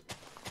blocks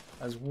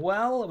as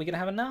well. Are we going to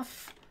have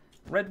enough?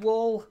 Red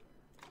wall,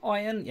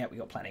 iron. Yeah, we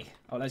got plenty.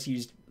 Oh, let's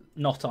use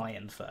not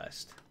iron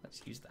first.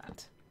 Let's use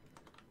that.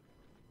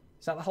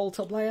 Is that the whole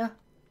top layer?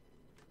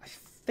 I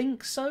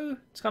think so.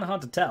 It's kind of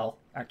hard to tell,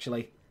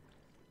 actually.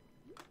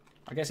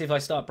 I guess if I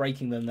start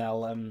breaking them,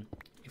 they'll.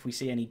 If we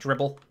see any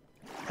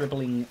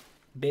dribbling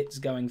bits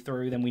going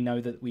through, then we know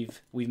that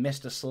we've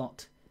missed a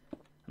slot.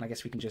 And I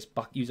guess we can just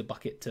use a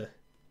bucket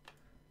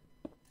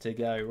to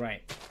go.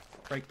 Right.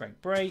 Break,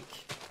 break, break.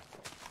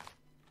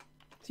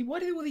 See, why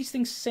do all these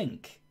things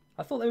sink?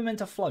 I thought they were meant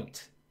to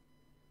float.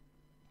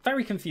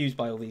 Very confused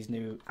by all these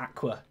new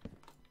aqua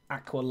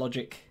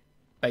logic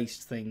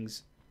based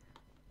things.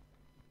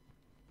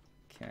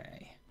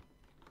 Okay.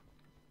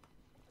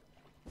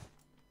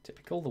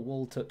 Typical, the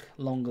wall took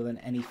longer than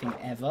anything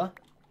ever.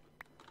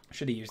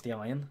 Should have used the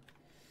iron.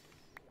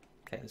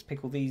 Okay, let's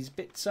pick all these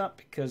bits up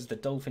because the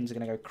dolphins are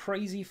going to go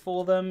crazy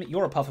for them.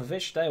 You're a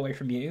pufferfish, stay away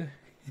from you.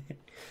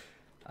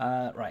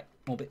 Right,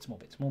 more bits, more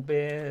bits, more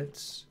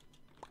bits.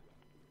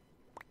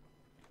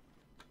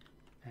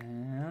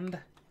 And...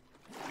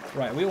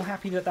 Right, are we all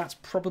happy that that's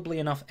probably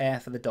enough air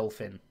for the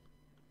dolphin?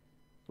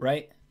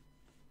 Right?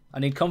 I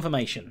need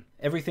confirmation.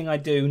 Everything I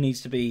do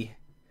needs to be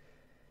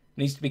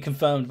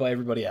confirmed by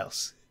everybody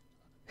else.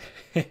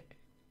 It's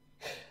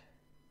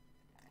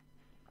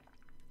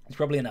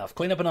probably enough.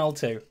 Clean up an aisle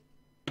too.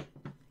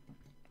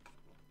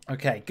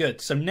 Okay, good.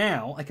 So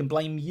now I can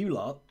blame you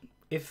lot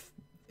if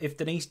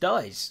Denise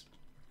dies.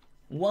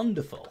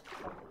 Wonderful.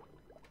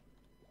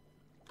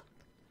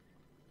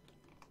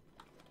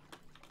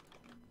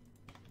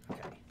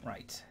 Okay,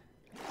 right.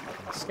 I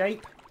can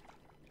escape.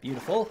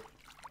 Beautiful.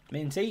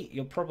 Minty,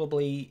 you're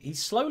probably...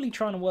 He's slowly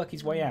trying to work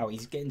his way out.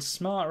 He's getting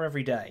smarter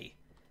every day.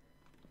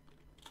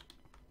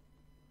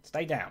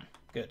 Stay down.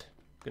 Good.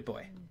 Good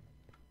boy.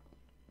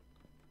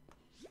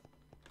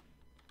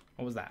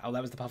 What was that? Oh,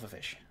 that was the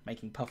pufferfish.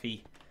 Making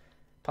puffy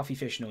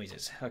fish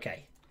noises.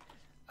 Okay.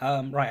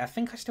 Right, I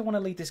think I still want to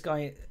lead this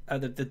guy,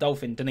 the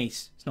dolphin,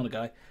 Denise, it's not a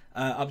guy,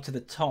 up to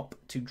the top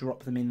to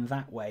drop them in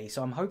that way.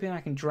 So I'm hoping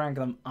I can drag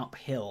them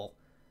uphill.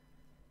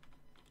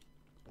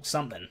 Or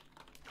something.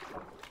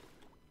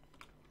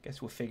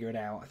 Guess we'll figure it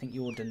out. I think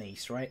you're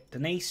Denise, right?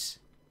 Denise,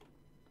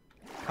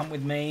 come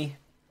with me.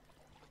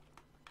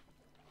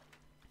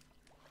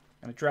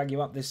 I'm going to drag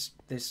you up this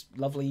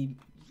lovely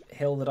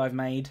hill that I've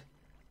made.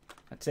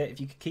 That's it. If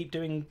you could keep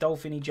doing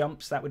dolphin-y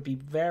jumps, that would be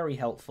very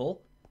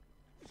helpful.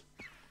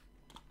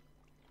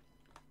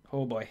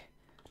 Oh boy.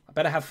 I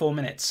better have 4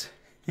 minutes.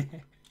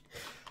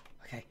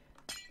 Okay.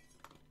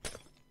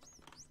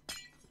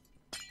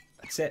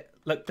 That's it.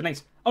 Look,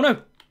 Denise. Oh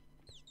no!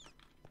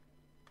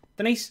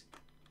 Denise?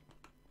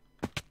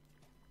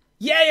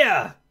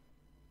 Yeah!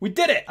 We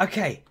did it!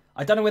 Okay.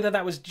 I don't know whether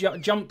that was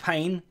jump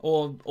pain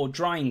or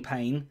drying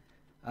pain.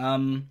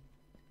 But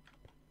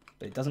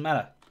it doesn't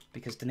matter.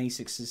 Because Denise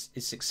is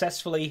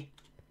successfully...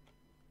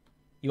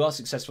 You are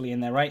successfully in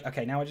there, right?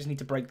 Okay, now I just need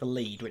to break the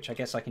lead, which I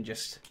guess I can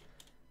just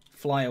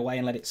fly away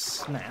and let it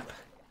snap.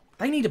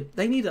 They need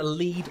a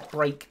lead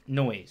break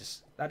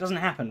noise. That doesn't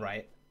happen,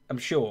 right? I'm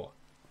sure.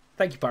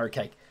 Thank you, Pyro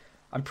Cake.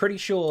 I'm pretty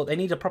sure they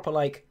need a proper,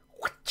 like,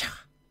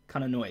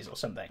 kind of noise or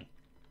something.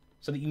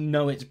 So that you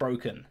know it's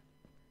broken.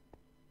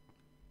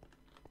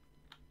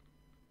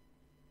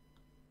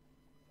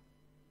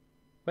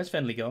 Where's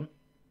Finley gone?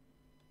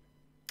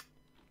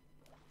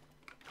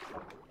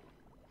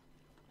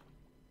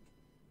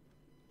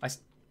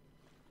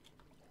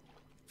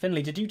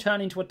 Finley, did you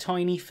turn into a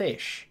tiny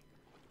fish?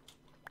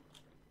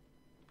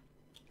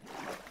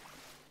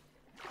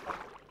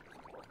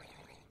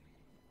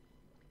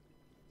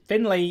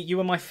 Finley, you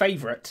were my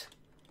favourite.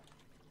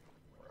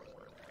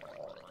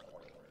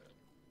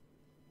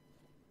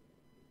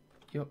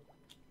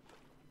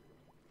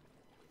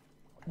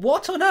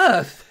 What on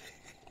earth?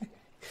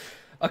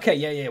 Okay,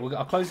 yeah.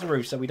 I'll close the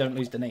roof so we don't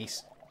lose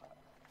Denise.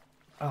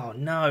 Oh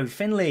no,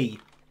 Finley.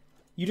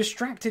 You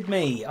distracted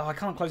me. Oh, I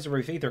can't close the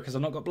roof either because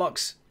I've not got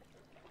blocks.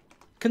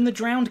 Can the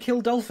drowned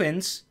kill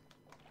dolphins?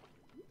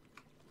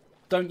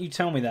 Don't you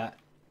tell me that.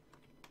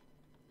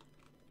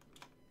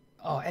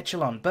 Oh,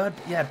 Echelon. Bird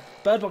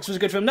box was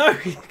good for him. No!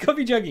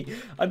 Coffee Juggy.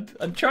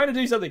 I'm trying to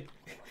do something.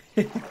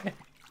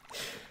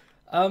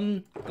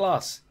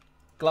 Glass.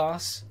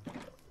 Glass.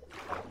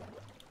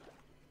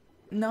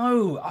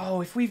 No. Oh,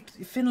 if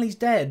Finley's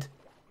dead,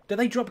 do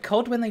they drop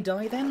cod when they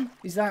die then?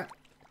 Is that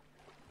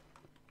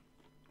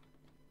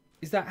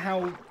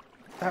how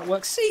that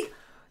works? See,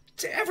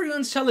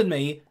 everyone's telling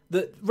me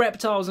that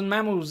reptiles and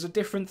mammals are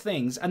different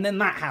things, and then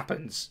that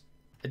happens.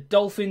 A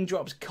dolphin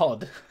drops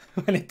cod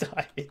when it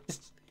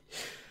dies.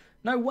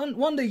 No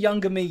wonder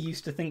younger me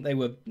used to think they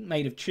were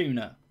made of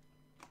tuna.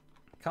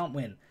 Can't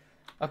win.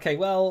 Okay,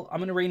 well, I'm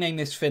going to rename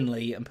this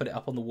Finley and put it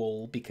up on the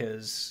wall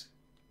because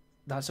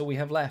that's all we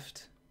have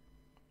left.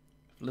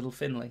 Little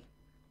Finley.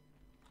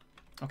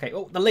 Okay,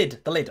 oh, the lid.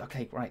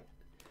 Okay, right.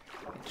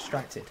 Get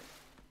distracted.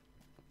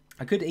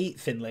 I could eat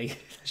Finley.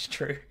 That's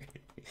true.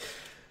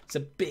 It's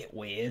a bit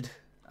weird.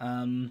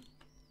 Okay,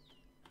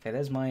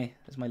 there's my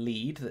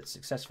lead that's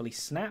successfully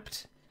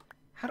snapped.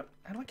 How do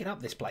I get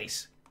up this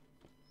place?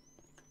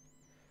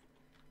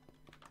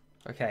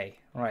 Okay,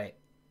 right.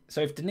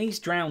 So if Denise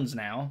drowns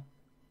now,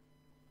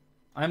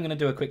 I'm going to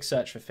do a quick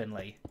search for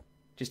Finley,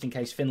 just in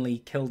case Finley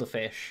killed a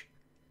fish.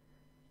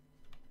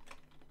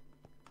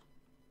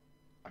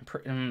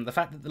 The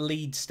fact that the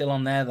lead's still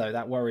on there, though,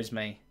 that worries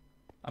me.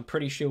 I'm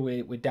pretty sure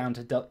we're down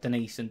to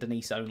Denise and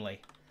Denise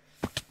only.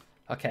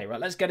 Okay, right,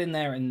 let's get in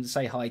there and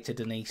say hi to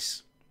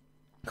Denise.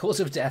 Cause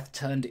of death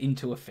turned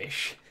into a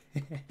fish.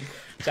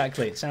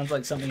 Exactly, it sounds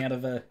like something out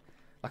of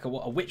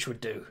what a witch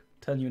would do.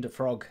 Turn you into a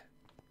frog.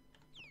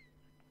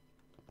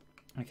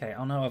 Okay,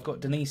 oh no, I've got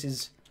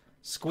Denise's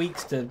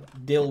squeaks to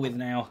deal with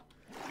now.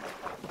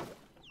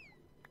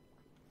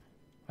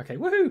 Okay,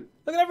 woohoo!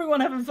 Look at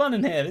everyone having fun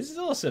in here. This is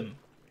awesome.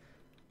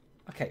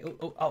 Okay,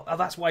 oh,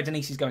 that's why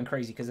Denise is going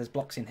crazy, because there's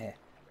blocks in here.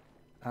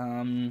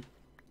 Is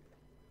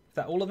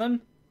that all of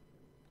them?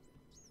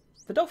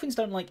 The dolphins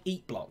don't, like,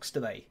 eat blocks, do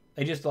they?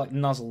 They just, like,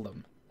 nuzzle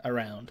them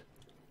around.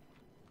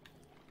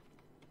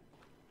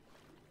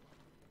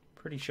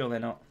 Pretty sure they're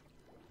not.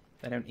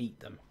 They don't eat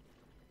them.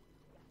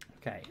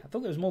 Okay, I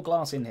thought there was more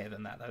glass in here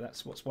than that, though.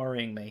 That's what's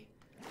worrying me.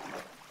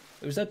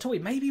 It was a toy.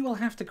 Maybe we'll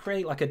have to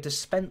create, like, a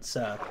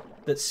dispenser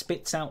that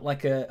spits out,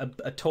 like,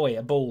 a toy,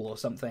 a ball or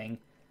something,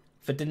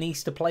 for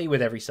Denise to play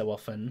with every so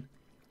often.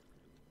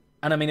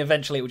 And, I mean,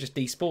 eventually it will just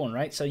despawn,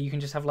 right? So you can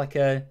just have, like,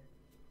 a...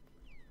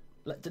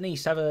 Let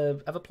Denise have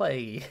a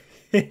play.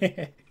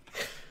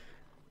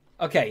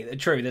 Okay,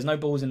 true, there's no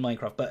balls in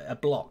Minecraft, but a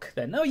block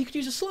then. No, you could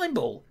use a slime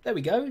ball. There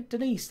we go.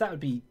 Denise, that would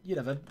be... You'd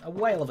have a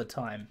whale of a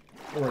time.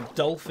 Or a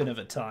dolphin of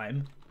a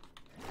time.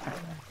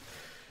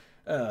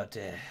 Oh,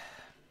 dear.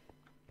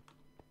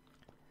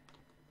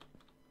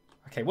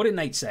 Okay, what did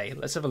Nate say?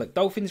 Let's have a look.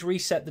 Dolphins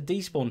reset the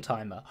despawn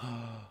timer.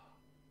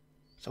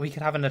 So we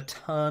could have an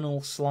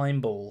eternal slime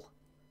ball.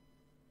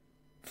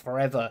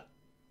 Forever.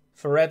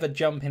 Forever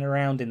jumping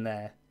around in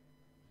there.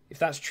 If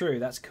that's true,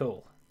 that's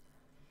cool.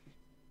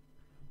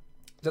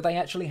 Do they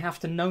actually have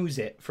to nose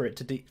it for it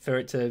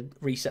to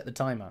reset the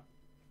timer?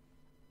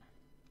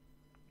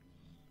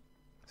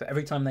 So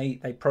every time they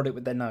prod it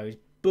with their nose,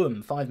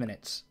 boom, 5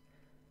 minutes.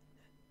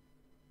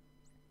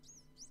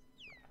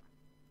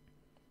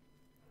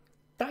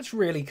 That's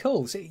really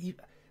cool. See,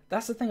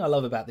 that's the thing I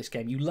love about this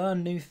game. You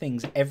learn new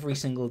things every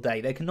single day.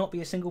 There cannot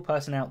be a single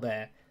person out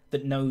there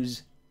that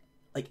knows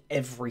like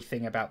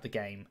everything about the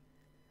game.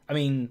 I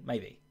mean,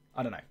 maybe.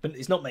 I don't know. But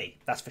it's not me,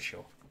 that's for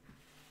sure.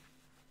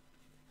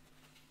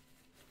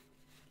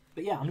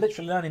 But yeah, I'm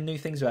literally learning new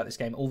things about this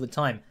game all the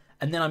time.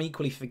 And then I'm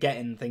equally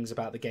forgetting things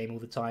about the game all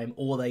the time.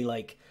 Or they,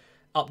 like,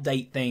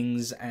 update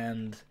things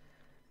and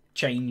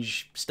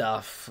change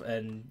stuff.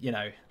 And, you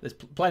know, there's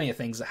plenty of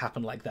things that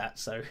happen like that.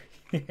 So,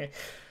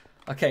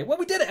 okay, well,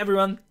 we did it,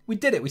 everyone. We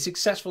did it. We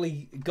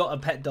successfully got a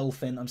pet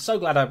dolphin. I'm so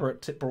glad I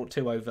brought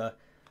 2 over.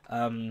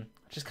 I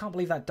just can't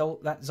believe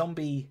that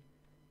zombie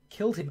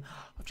killed him.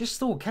 I've just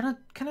thought, can I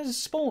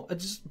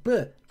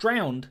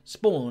drowned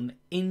spawn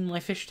in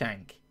my fish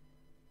tank?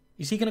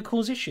 Is he going to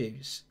cause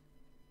issues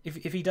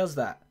if he does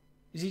that?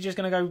 Is he just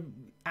going to go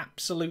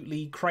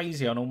absolutely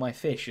crazy on all my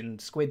fish and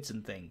squids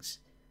and things?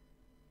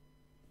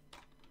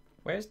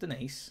 Where's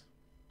Denise?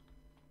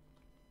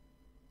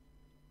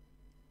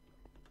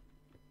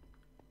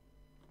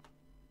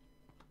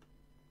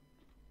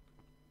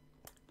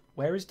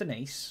 Where is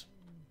Denise?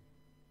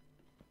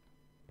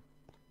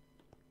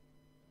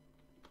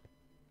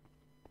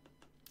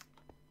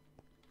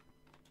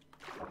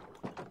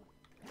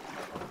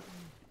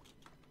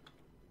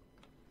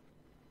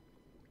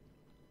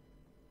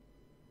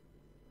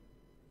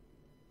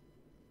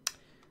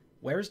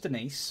 Where is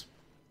Denise?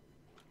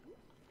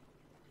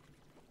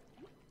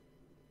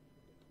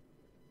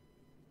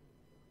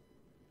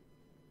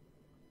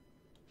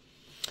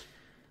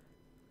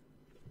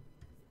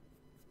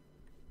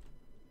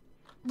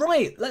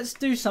 Right, let's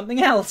do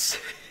something else.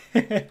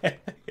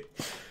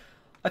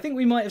 I think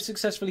we might have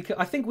successfully...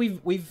 I think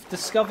we've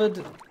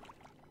discovered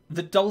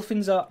that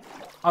dolphins are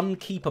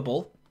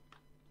unkeepable.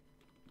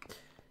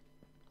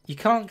 You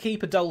can't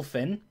keep a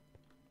dolphin.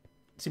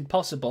 It's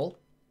impossible.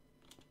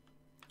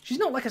 She's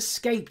not, like,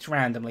 escaped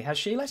randomly, has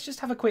she? Let's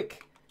just have a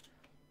quick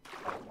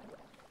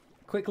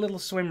little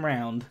swim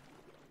round.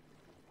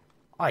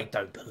 I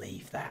don't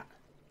believe that.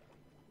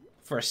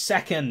 For a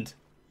second.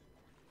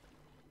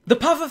 The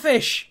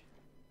pufferfish!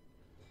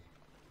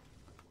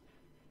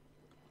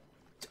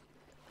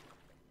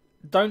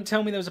 Don't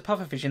tell me there was a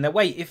pufferfish in there.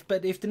 Wait,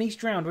 if Denise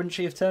drowned, wouldn't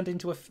she have turned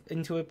into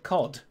a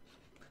cod?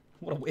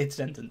 What a weird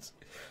sentence.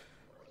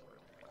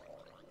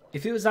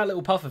 If it was that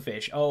little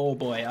pufferfish, oh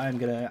boy, I'm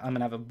gonna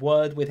have a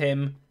word with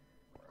him.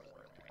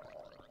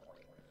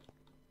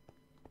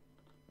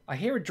 I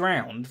hear a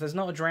drowned. There's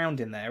not a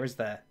drowned in there, is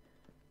there?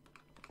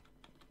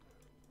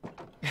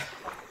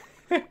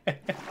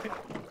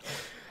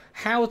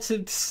 How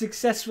to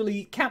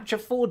successfully capture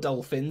 4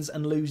 dolphins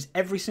and lose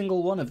every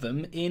single one of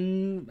them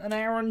in an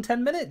hour and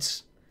 10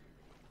 minutes.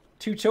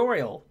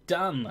 Tutorial.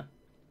 Done.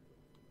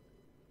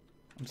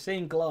 I'm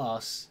seeing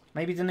glass.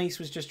 Maybe Denise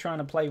was just trying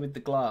to play with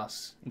the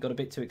glass and got a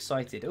bit too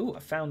excited. Oh, I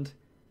found...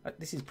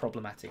 this is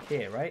problematic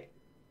here, right?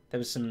 There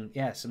was some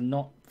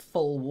not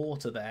full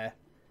water there.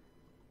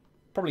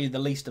 Probably the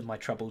least of my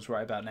troubles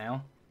right about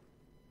now.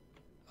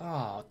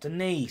 Oh,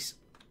 Denise.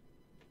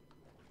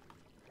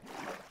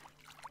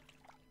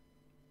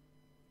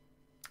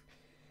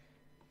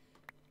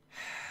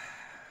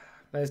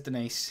 There's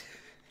Denise.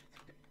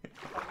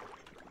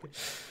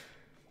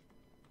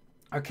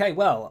 Okay,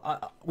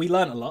 well, we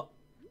learnt a lot.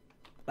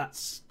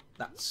 That's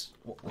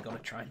what we're going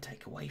to try and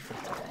take away from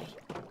today.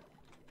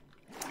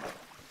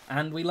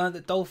 And we learned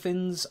that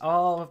dolphins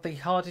are the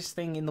hardest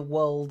thing in the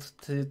world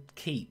to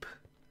keep,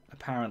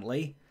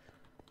 apparently.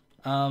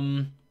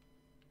 Yeah!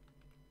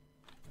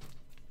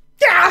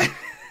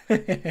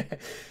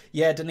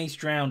 Yeah, Denise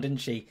drowned, didn't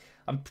she?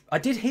 I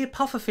did hear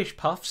pufferfish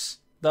puffs,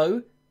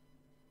 though.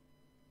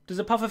 Does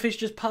a pufferfish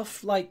just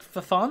puff, like,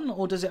 for fun,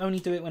 or does it only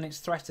do it when it's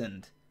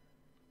threatened?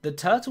 The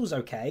turtle's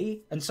okay,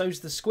 and so's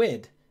the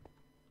squid.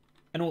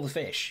 And all the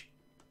fish.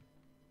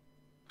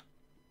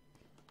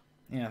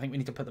 Yeah, I think we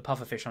need to put the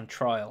pufferfish on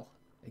trial.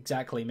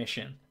 Exactly,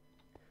 mission.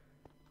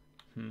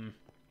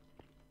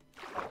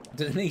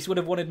 Denise would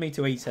have wanted me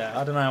to eat her.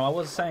 I don't know, I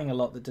was saying a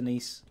lot that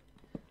Denise...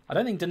 I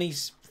don't think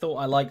Denise thought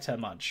I liked her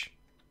much.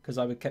 Because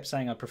I kept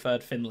saying I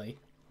preferred Finley.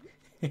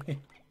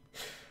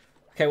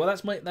 Okay, well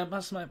that's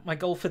my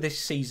goal for this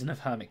season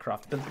of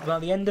Hermitcraft. But by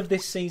the end of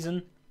this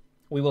season,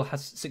 we will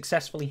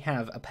successfully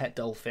have a pet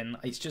dolphin.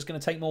 It's just going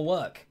to take more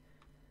work.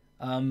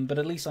 But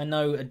at least I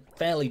know a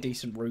fairly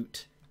decent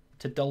route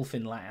to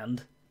Dolphin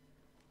Land.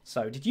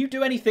 So, did you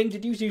do anything?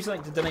 Did you do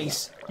something to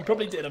Denise? You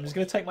probably did. I'm just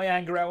going to take my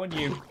anger out on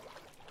you.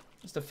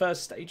 It's the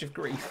first stage of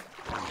grief.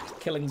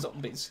 Killing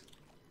zombies.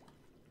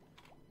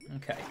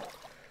 Okay.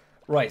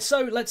 Right,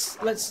 so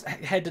let's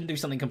head and do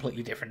something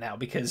completely different now,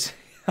 because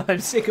I'm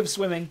sick of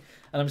swimming,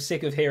 and I'm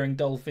sick of hearing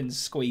dolphins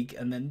squeak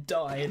and then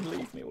die and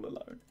leave me all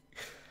alone.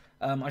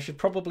 I should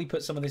probably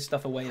put some of this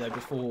stuff away, though,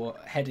 before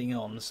heading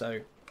on, so...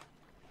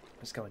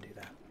 Let's go and do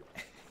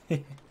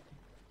that.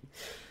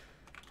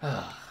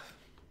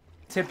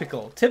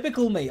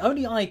 Typical me.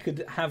 Only I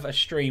could have a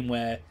stream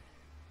where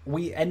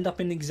we end up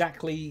in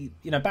exactly,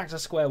 you know, back to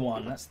square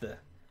one. That's the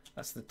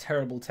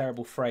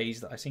terrible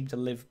phrase that I seem to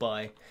live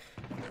by.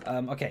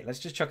 Okay, let's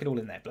just chuck it all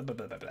in there. Blah, blah,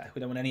 blah, blah, blah. We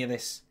don't want any of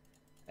this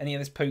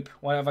poop.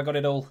 Why have I got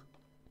it all?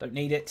 Don't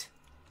need it.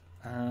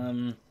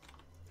 I'm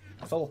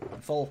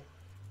full.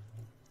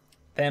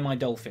 They're my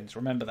dolphins.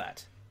 Remember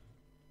that.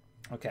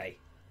 Okay,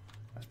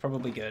 that's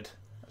probably good.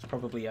 That's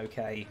probably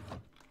okay.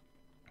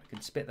 I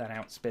can spit that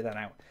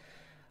out.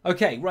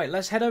 Okay, right,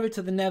 let's head over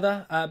to the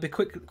Nether.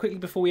 Quickly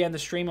before we end the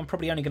stream, I'm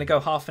probably only going to go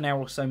half an hour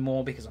or so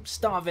more because I'm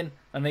starving,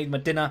 I need my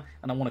dinner,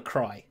 and I want to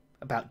cry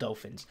about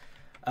dolphins.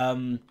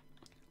 I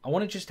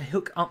want to just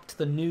hook up to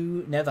the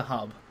new Nether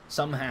hub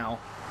somehow.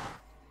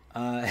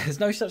 There's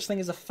no such thing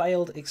as a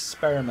failed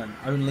experiment,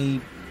 only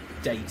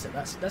data.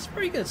 That's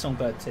very good,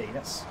 Songbird T.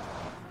 That's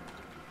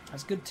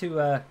good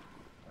to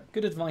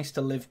good advice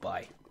to live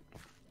by.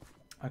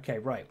 Okay,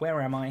 right,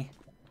 where am I?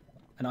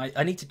 And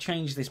I need to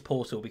change this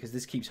portal because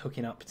this keeps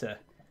hooking up to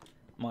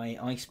my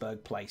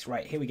iceberg place.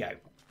 Right, here we go.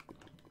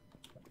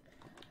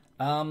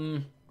 I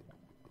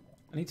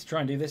need to try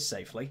and do this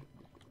safely.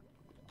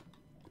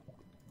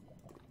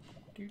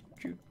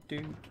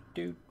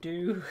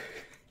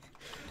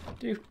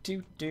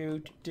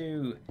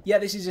 Yeah,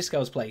 this is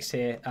Iskel's place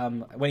here.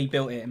 When he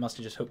built it, it must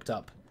have just hooked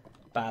up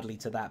badly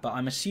to that. But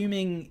I'm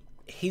assuming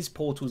his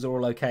portals are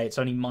all okay. It's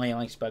only my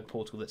iceberg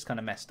portal that's kind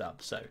of messed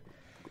up, so...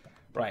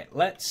 Right,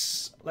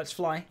 let's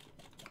fly.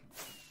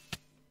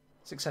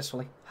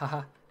 Successfully.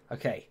 Haha.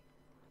 Okay.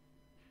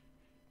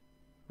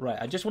 Right,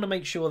 I just want to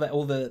make sure that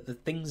all the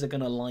things are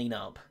going to line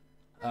up.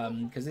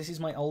 Because this is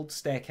my old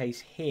staircase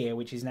here,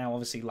 which is now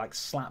obviously like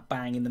slap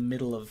bang in the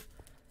middle of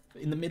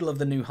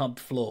the new hub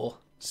floor.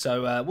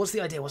 So what's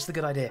the idea? What's the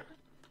good idea?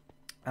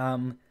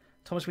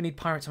 Thomas, we need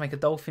pirate to make a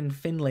dolphin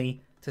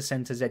Finley to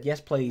send to Zed.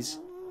 Yes, please.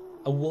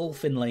 A wool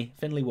Finley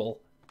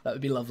wool. That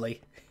would be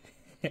lovely.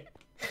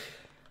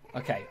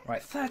 Okay,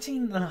 right,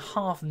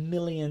 13.5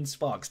 million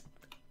sparks.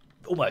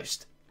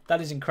 Almost. That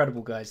is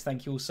incredible, guys.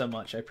 Thank you all so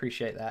much. I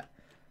appreciate that.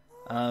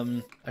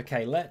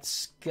 Okay,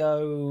 let's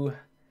go...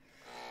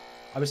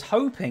 I was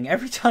hoping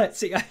every time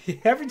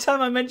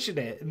I mention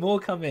it, more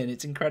come in.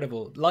 It's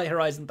incredible. Light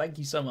Horizon, thank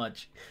you so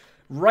much.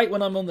 Right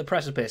when I'm on the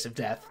precipice of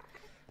death.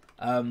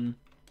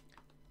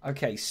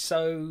 Okay,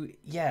 so,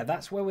 yeah,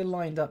 that's where we're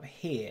lined up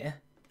here.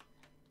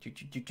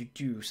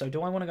 So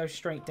do I want to go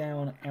straight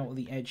down out of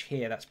the edge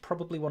here? That's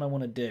probably what I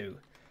want to do.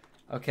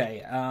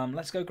 Okay,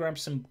 let's go grab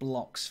some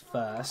blocks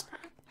first.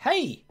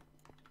 Hey!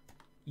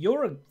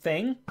 You're a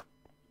thing.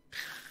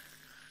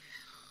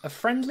 A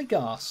friendly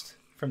ghast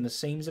from the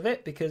seams of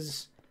it,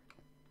 because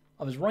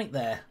I was right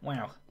there.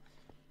 Wow.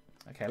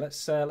 Okay,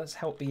 let's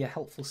help be a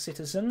helpful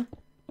citizen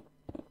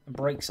and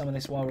break some of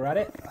this while we're at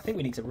it. I think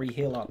we need to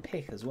re-heal our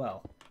pick as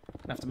well. I'm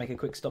gonna have to make a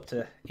quick stop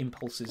to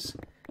Impulse's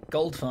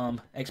gold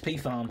farm, XP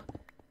farm.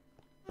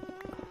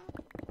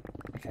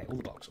 Okay, all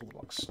the blocks.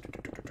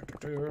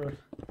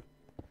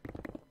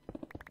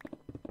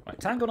 Right,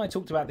 Tango and I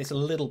talked about this a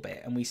little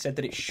bit, and we said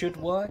that it should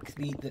work,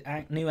 the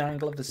new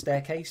angle of the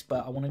staircase,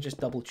 but I want to just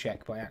double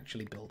check by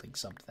actually building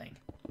something.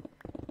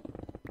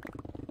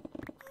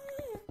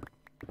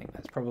 I think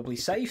that's probably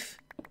safe.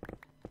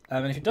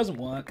 And if it doesn't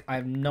work, I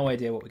have no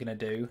idea what we're going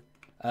to do.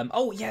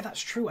 Oh, yeah, that's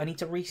true. I need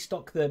to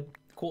restock the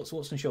quartz,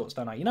 warts, and shorts,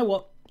 don't I? You know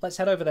what? Let's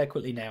head over there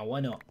quickly now. Why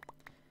not?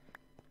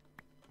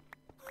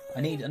 I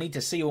need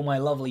to see all my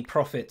lovely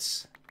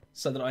profits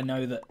so that I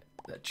know that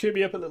cheer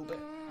me up a little bit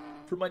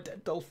from my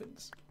dead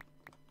dolphins.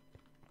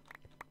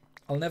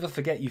 I'll never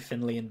forget you,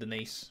 Finley and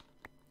Denise.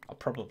 I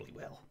probably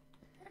will.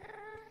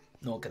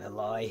 Not gonna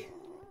lie.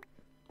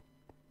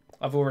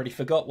 I've already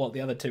forgot what the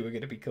other two are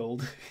going to be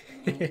called.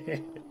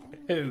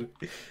 Who?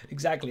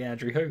 Exactly,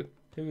 Andrew.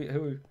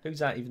 Who's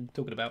that even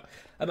talking about?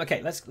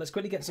 Okay, let's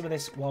quickly get some of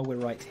this while we're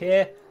right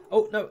here.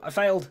 Oh no, I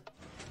failed.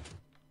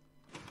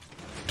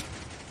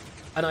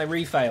 And I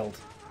re-failed.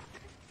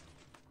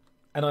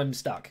 And I'm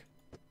stuck.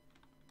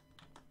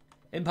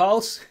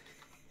 Impulse?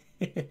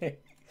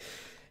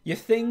 Your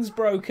thing's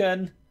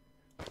broken.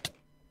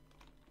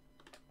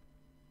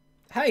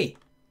 Hey!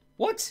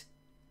 What?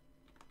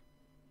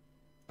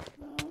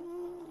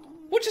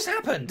 What just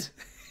happened?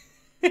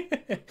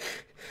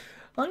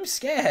 I'm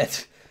scared.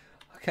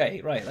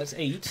 Okay, right, let's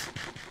eat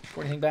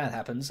before anything bad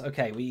happens.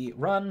 Okay, we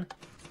run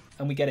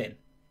and we get in.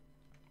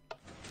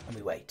 And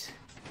we wait.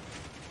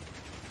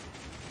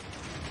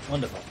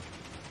 Wonderful.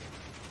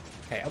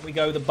 Okay, up we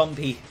go, the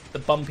bumpy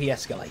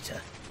escalator.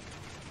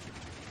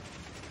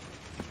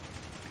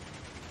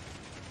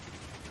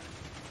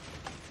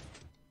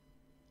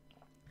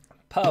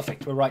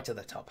 Perfect, we're right to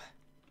the top.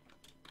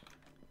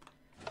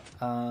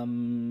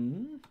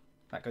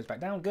 That goes back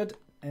down, good.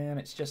 And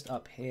it's just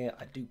up here,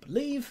 I do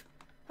believe.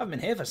 I haven't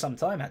been here for some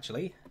time,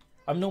 actually.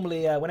 I'm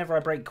normally, whenever I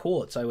break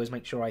quartz, I always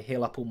make sure I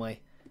heal up all my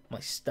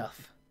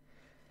stuff.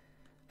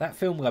 That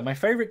film guy, my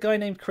favourite guy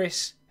named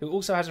Chris, who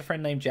also has a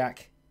friend named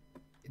Jack.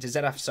 It's a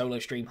Zedaph solo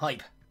stream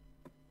hype.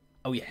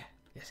 Oh yeah,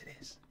 yes it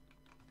is.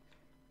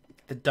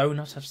 The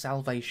donut of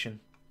salvation.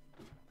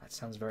 That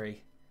sounds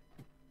very,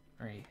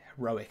 very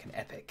heroic and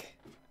epic.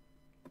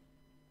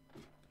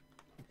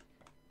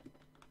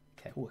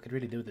 Okay, oh, I could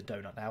really do with the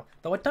donut now.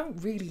 Though I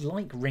don't really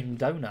like ring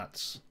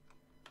donuts.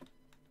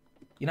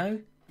 You know,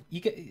 you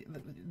get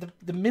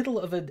the middle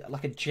of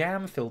a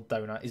jam-filled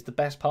donut is the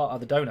best part of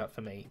the donut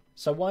for me.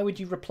 So why would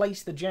you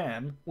replace the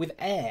jam with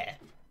air?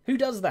 Who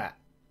does that?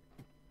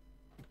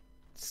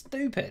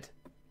 Stupid.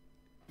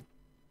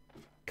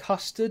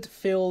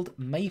 Custard-filled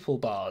maple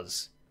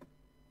bars.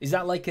 Is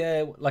that like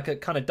a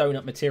kind of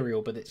donut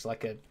material, but it's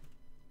like a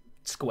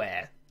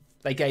square?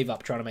 They gave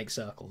up trying to make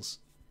circles.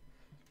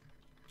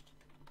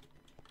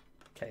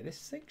 Okay,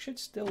 this thing should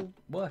still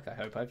work, I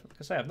hope. Like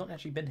I say, I've not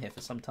actually been here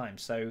for some time,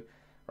 so...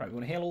 Right, we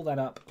want to heal all that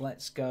up.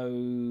 Let's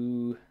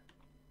go...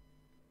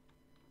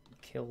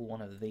 kill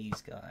one of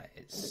these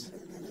guys.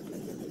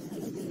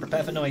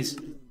 Prepare for noise.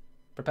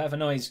 Prepare for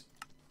noise.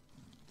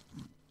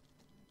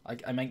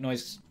 I make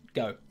noise.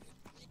 Go.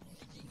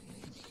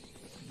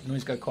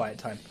 Noise go quiet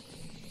time.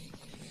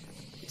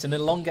 It's an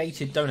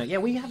elongated donut. Yeah,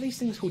 we have these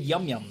things called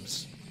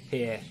yum-yums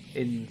here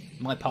in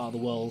my part of the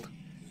world.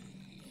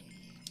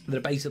 That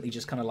are basically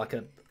just kind of like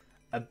a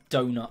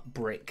donut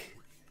brick.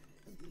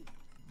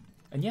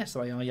 And yes,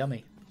 they are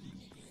yummy.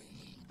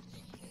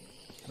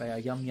 They are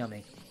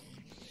yummy.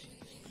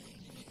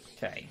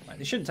 Okay, right,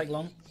 this shouldn't take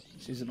long.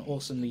 This is an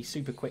awesomely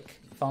super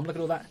quick farm. Look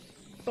at all that.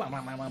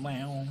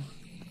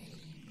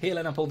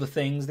 Healing up all the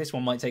things. This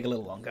one might take a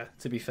little longer,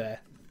 to be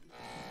fair.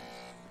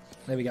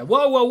 There we go.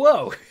 Whoa, whoa,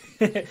 whoa!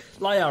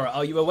 Lyara,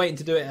 oh, you were waiting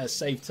to do it at a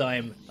safe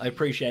time. I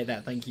appreciate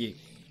that. Thank you.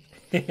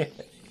 Okay.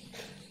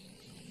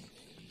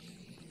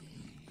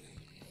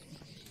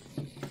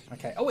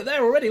 Oh, we're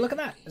there already. Look at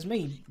that. There's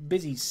me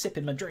busy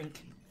sipping my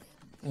drink.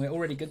 We're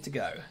already good to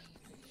go.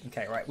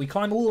 Okay, right. We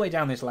climb all the way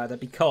down this ladder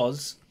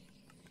because...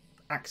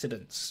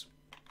 accidents.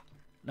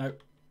 No.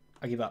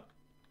 I give up.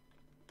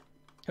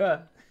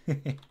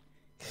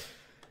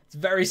 It's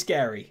very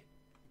scary.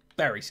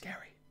 Very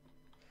scary.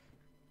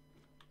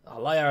 Oh,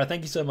 Lyara,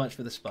 thank you so much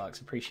for the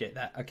sparks. Appreciate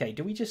that. Okay,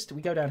 we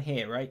go down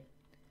here, right?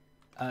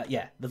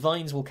 Yeah, the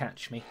vines will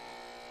catch me.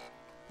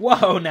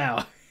 Whoa,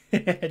 now.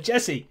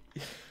 Jesse.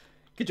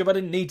 Good job I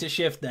didn't need to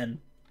shift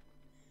then.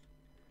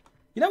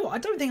 You know what? I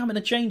don't think I'm going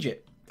to change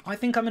it. I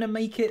think I'm going to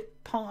make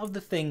it part of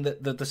the thing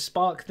that the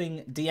spark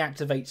thing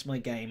deactivates my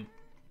game.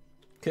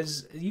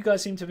 Because you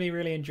guys seem to be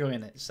really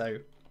enjoying it, so...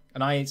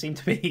 And I seem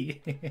to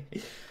be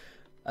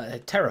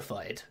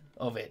terrified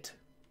of it.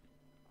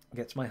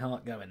 Gets my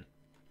heart going.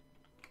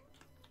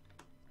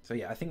 So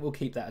yeah, I think we'll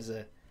keep that as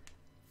a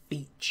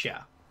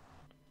feature.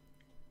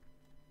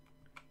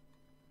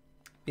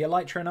 The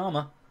elytra and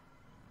armor.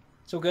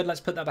 It's all good. Let's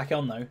put that back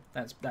on though.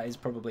 That is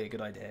probably a good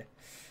idea.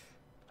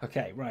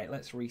 Okay, right.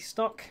 Let's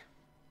restock.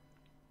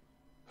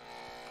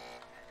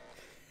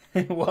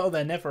 Well,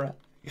 they're never.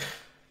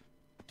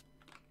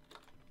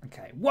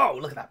 Okay. Whoa!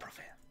 Look at that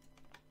profit.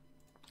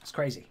 That's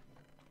crazy.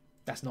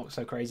 That's not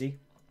so crazy.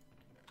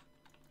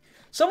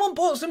 Someone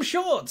bought some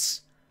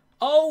shorts.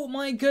 Oh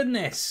my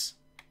goodness.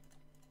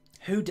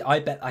 I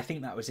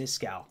think that was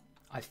Iskal.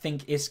 I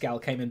think Iskal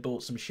came and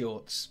bought some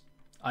shorts.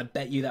 I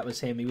bet you that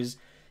was him.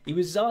 He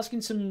was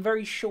asking some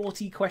very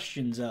shorty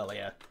questions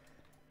earlier.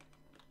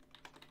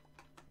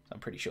 I'm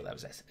pretty sure that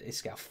was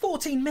Iskal.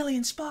 14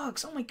 million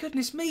sparks! Oh my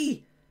goodness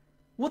me!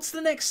 What's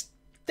the next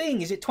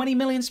thing? Is it 20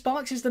 million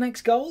sparks is the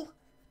next goal?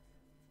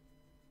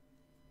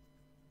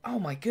 Oh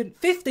my goodness.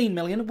 15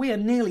 million? We are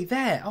nearly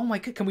there. Oh my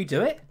god. Can we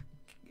do it?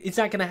 Is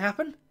that going to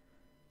happen?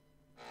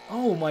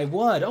 Oh my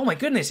word. Oh my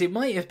goodness. It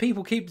might if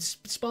people keep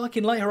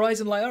sparking Light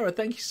Horizon Lyra.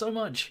 Thank you so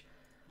much.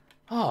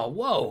 Oh,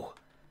 whoa.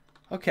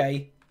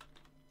 Okay.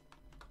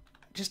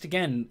 Just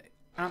again,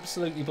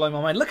 absolutely blow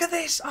my mind. Look at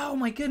this. Oh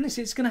my goodness.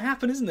 It's going to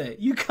happen, isn't it?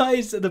 You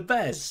guys are the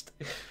best.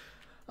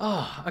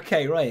 Oh,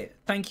 okay, right.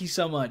 Thank you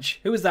so much.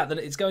 Who was that? That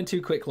it's going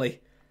too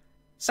quickly.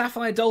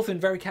 Sapphire Dolphin,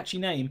 very catchy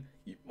name.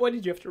 Why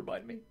did you have to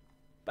remind me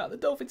about the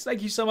dolphins?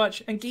 Thank you so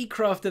much. And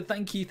Geekcrafter,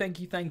 thank you, thank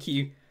you, thank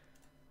you.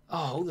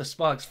 Oh, all the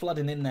sparks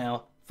flooding in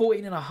now.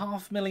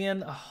 14.5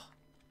 million. Oh.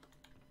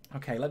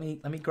 Okay, let me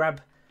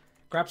grab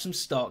some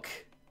stock.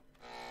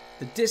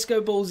 The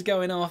disco ball's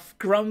going off.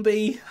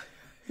 Grumby.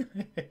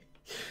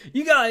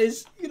 You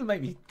guys, you're gonna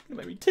make me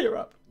tear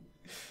up.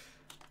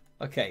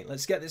 Okay,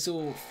 let's get this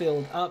all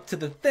filled up to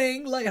the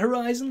thing. Light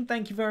Horizon,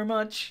 thank you very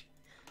much.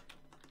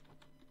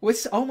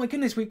 Oh my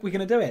goodness, we're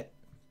gonna do it.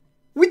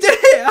 We did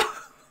it!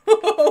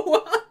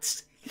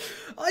 What?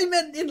 I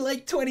meant in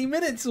like 20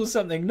 minutes or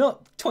something,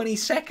 not 20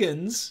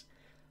 seconds.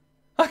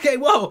 Okay,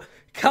 whoa,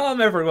 calm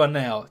everyone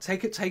now.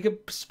 Take a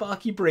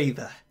sparky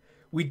breather.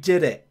 We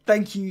did it.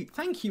 Thank you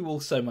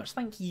all so much.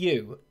 Thank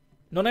you.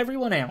 Not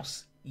everyone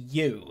else.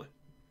 You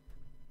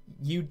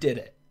did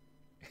it.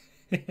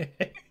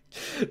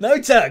 No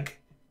tug.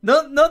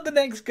 Not the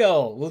next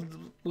goal.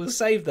 We'll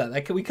save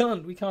that. We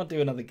can't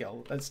do another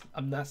goal.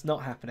 That's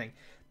not happening.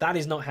 That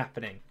is not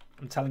happening.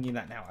 I'm telling you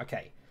that now.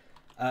 Okay.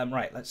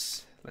 Right.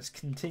 Let's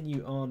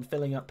continue on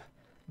filling up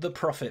the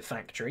profit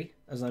factory,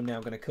 as I'm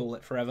now going to call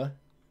it forever.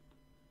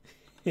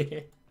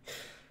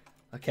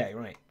 Okay.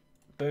 Right.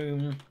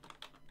 boom.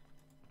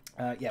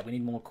 Yeah, we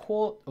need more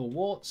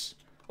warts.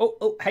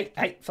 Oh,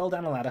 hey, fell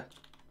down a ladder.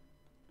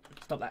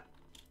 Stop that.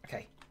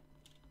 Okay.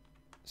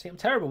 See, I'm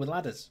terrible with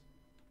ladders.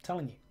 I'm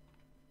telling you.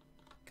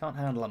 Can't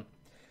handle them.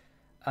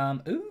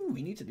 Ooh,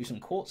 we need to do some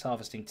quartz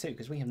harvesting too,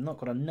 because we have not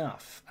got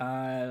enough.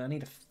 I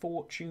need a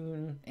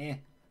fortune.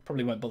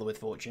 Probably won't bother with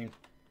fortune,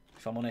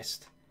 if I'm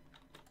honest.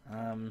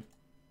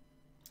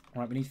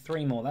 Right, we need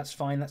 3 more. That's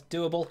fine. That's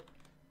doable.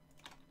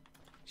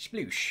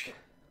 Sploosh.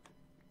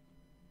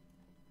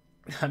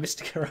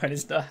 Mr. Corona,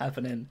 it's not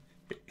happening.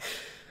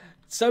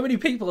 So many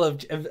people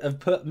have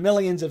put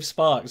millions of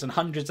sparks and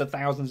hundreds of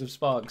thousands of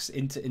sparks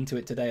into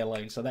it today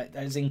alone. So that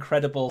is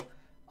incredible.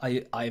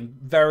 I'm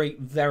very,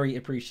 very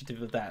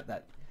appreciative of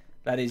that.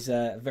 That is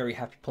a very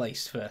happy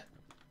place for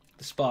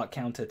the spark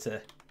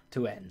counter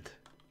to end.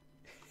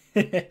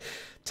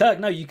 Turk,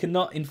 no, you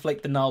cannot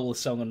inflict the narwhal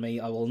song on me.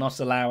 I will not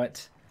allow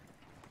it.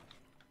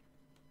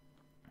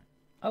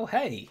 Oh,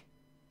 hey.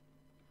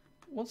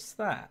 What's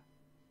that?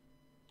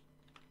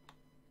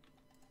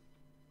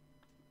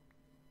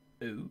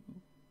 Ooh.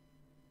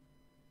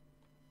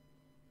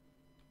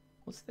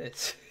 What's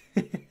this?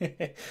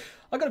 I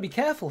gotta be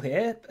careful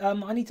here.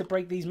 I need to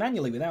break these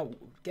manually without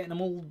getting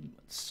them all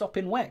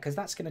sopping wet, because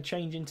that's going to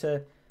change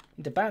into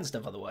bad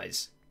stuff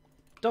otherwise.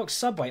 Doc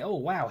Subway. Oh,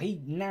 wow. He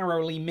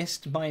narrowly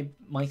missed my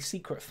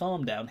secret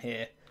farm down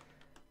here.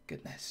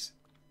 Goodness.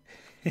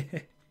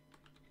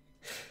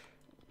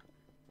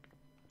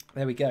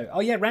 There we go.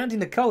 Oh, yeah, Randy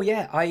Nicole.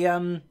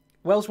 Yeah,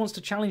 Wells wants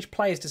to challenge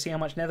players to see how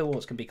much nether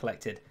warts can be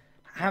collected.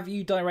 Have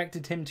you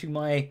directed him to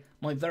my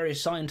very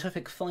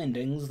scientific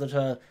findings that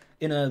are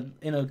in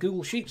a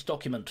Google Sheets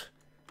document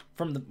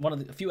from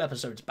a few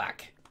episodes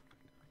back?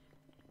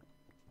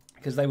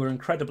 Because they were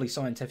incredibly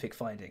scientific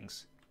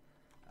findings.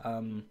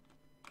 Oh.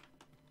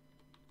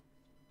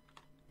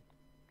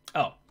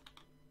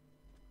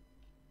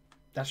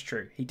 That's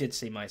true. He did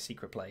see my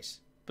secret place.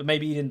 But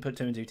maybe he didn't put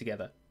 2 and 2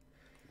 together.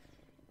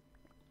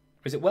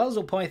 Is it Wells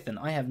or Python?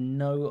 I have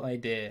no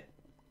idea.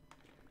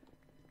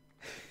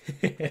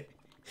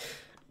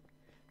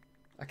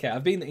 Okay,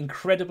 I've been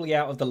incredibly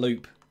out of the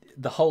loop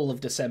the whole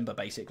of December,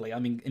 basically.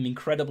 I'm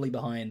incredibly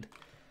behind.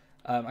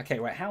 Okay,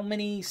 right, how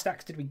many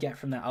stacks did we get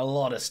from that? A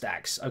lot of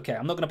stacks. Okay,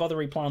 I'm not going to bother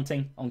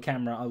replanting on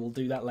camera. I will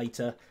do that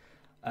later,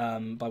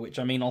 by which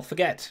I mean I'll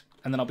forget.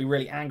 And then I'll be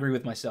really angry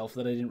with myself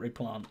that I didn't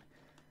replant.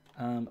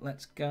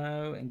 Let's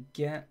go and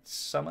get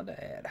some of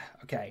that.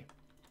 Okay.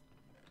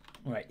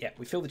 Right, yeah,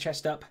 we fill the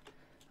chest up.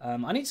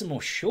 I need some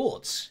more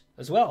shorts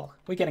as well.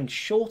 We're getting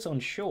short on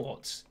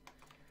shorts.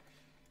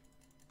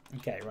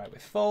 Okay, right, we're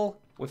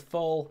full. We're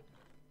full.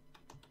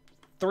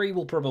 3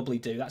 will probably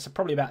do. That's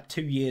probably about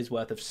 2 years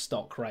worth of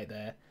stock right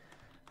there.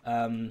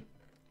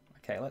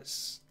 Okay,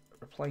 let's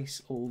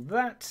replace all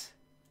that.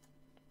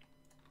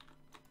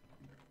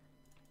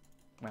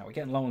 Wow, we're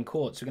getting low on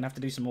quartz. We're going to have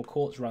to do some more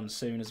quartz runs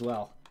soon as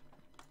well.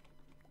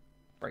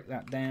 Break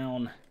that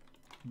down.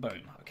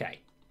 Boom. Okay.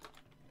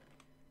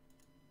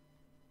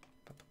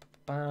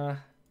 Can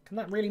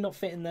that really not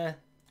fit in there?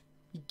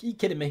 You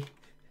kidding me?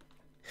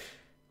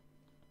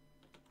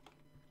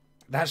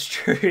 That's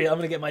true. I'm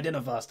going to get my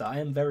dinner faster. I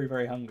am very,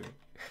 very hungry.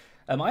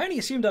 I only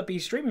assumed I'd be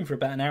streaming for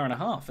about an hour and a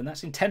half, and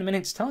that's in 10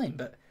 minutes time.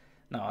 But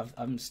no,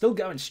 I'm still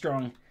going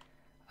strong.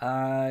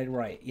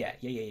 Right.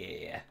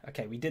 Yeah.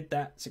 Okay, we did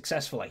that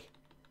successfully.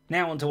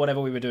 Now on to whatever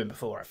we were doing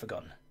before. I've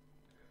forgotten.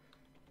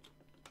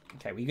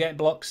 Okay, we get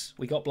blocks.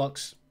 We got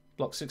blocks.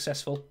 Blocks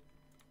successful.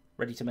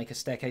 Ready to make a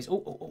staircase.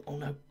 Oh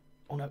no.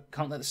 Oh no,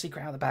 can't let the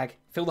secret out of the bag.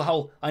 Fill the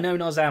hole. I know,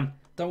 Nozam.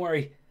 Don't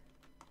worry.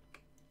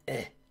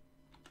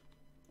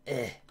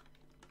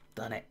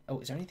 Done it.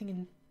 Oh, is there anything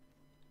in...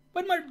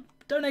 Where'd my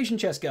donation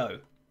chest go?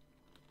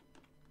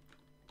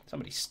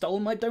 Somebody stole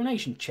my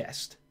donation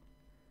chest.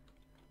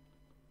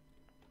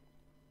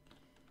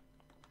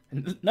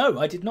 No,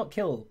 I did not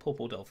kill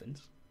poor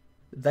dolphins.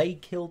 They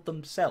killed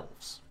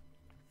themselves.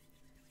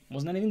 It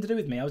wasn't anything to do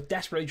with me. I was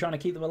desperately trying to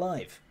keep them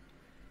alive.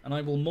 And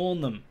I will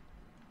mourn them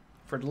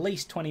for at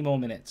least 20 more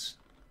minutes.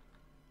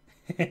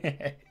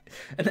 An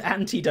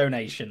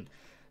anti-donation.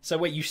 So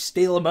wait, you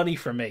steal money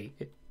from me?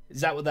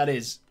 Is that what that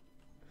is?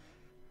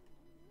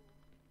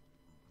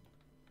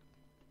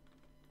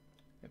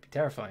 That'd be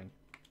terrifying.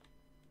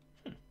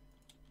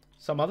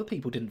 Some other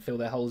people didn't fill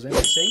their holes in,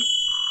 see?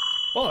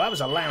 Oh, that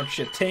was a loud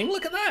shitting.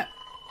 Look at that.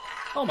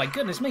 Oh my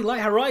goodness me.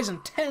 Light Horizon,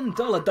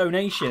 $10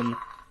 donation.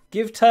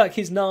 Give Turk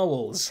his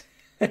narwhals.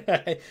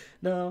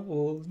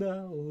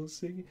 Narwhals,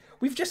 sing.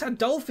 We've just had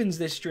dolphins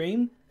this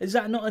stream. Is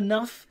that not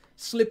enough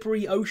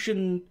slippery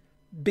ocean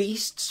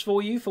beasts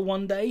for you for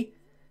one day?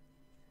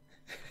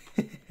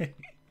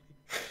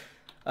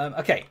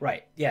 Okay,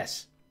 right,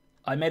 yes.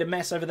 I made a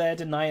mess over there,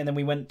 didn't I? And then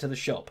we went to the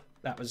shop.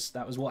 That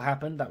was what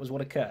happened. That was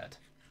what occurred.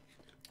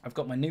 I've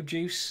got my noob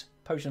juice,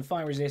 potion of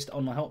fire resist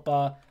on my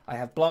hotbar. I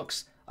have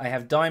blocks. I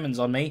have diamonds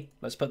on me.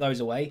 Let's put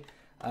those away.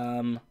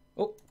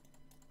 Oh,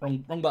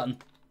 wrong button.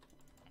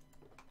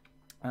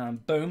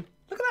 Boom.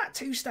 Look at that.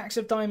 2 stacks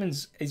of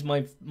diamonds is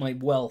my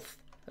wealth.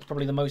 That's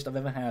probably the most I've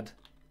ever had.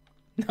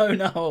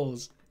 No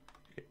holes.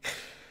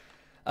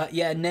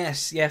 Yeah,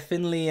 Ness. Yeah,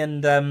 Finley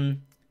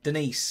and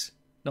Denise.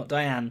 Not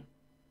Diane.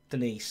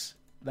 Denise.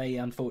 They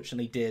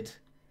unfortunately did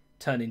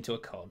turn into a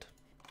cod.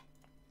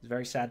 It was a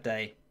very sad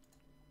day.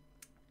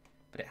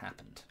 But it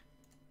happened.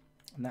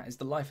 And that is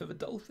the life of a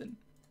dolphin.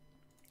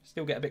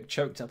 Still get a bit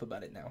choked up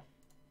about it now.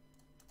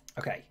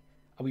 Okay.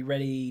 Are we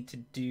ready to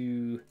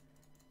do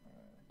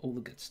all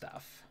the good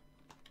stuff?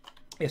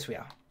 Yes, we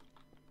are.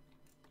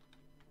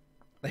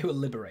 They were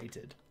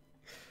liberated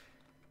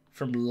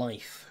from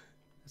life.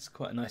 That's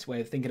quite a nice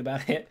way of thinking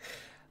about it.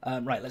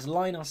 Right, let's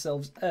line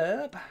ourselves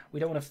up. We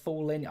don't want to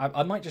fall in.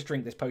 I might just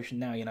drink this potion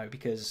now, you know,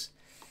 because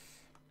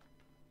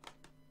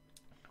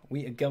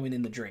we are going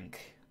in the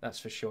drink. That's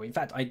for sure. In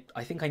fact,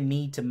 I think I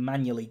need to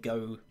manually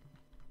go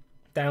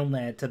down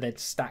there to then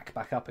stack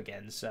back up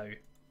again. So,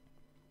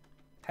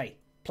 hey,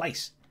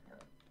 place,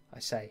 I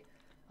say.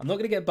 I'm not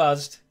going to get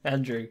buzzed,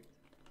 Andrew.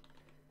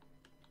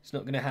 It's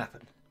not going to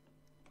happen.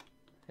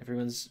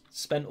 Everyone's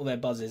spent all their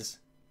buzzes.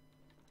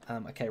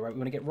 Okay, right, we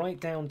want to get right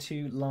down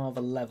to lava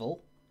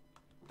level.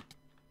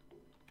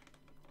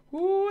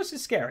 Ooh, this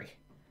is scary.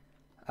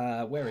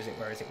 Where is it?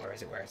 Where is it? Where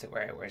is it? Where is it?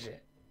 Where is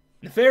it?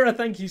 Nefira,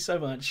 thank you so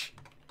much.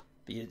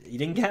 But you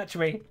didn't catch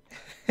me.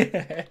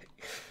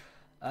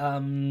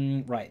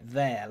 Right,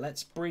 there.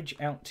 Let's bridge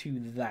out to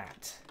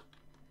that.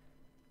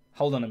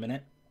 Hold on a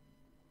minute.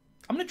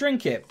 I'm going to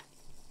drink it.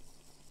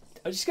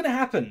 It's just going to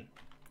happen.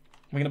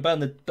 We're going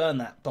to burn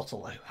that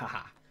bottle, though.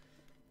 Haha.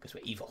 Because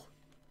we're evil.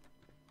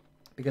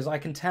 Because I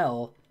can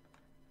tell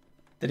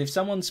that if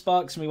someone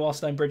sparks me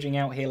whilst I'm bridging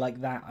out here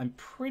like that, I'm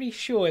pretty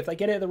sure if they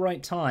get it at the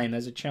right time,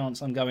 there's a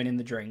chance I'm going in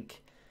the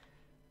drink.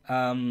 Where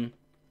am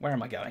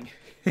I going?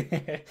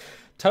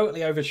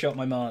 Totally overshot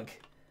my mark.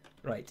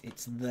 Right,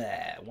 it's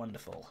there.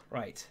 Wonderful.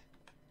 Right.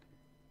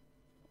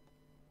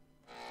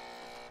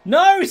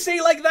 No!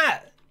 See, like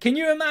that! Can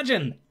you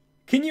imagine?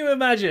 Can you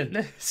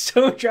imagine?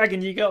 Storm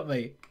Dragon, you got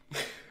me.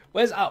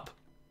 Where's up?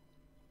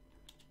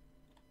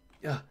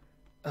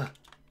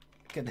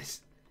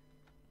 Goodness.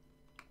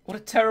 What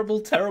a terrible,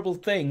 terrible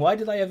thing. Why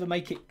did I ever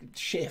make it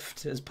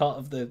shift as part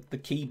of the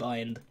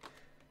keybind?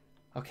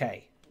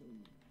 Okay.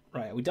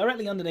 Right, are we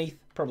directly underneath?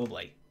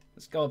 Probably.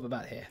 Let's go up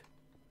about here.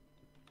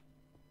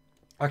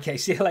 Okay,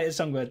 see you later,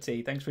 Songbird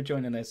T. Thanks for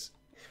joining us.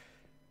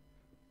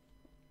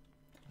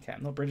 Okay,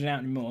 I'm not bridging out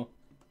anymore.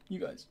 You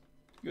guys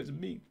are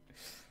mean.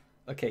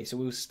 Okay, so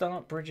we'll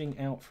start bridging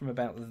out from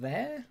about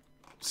there.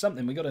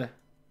 Something, we've got a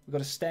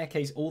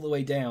staircase all the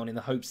way down in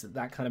the hopes that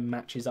that kind of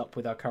matches up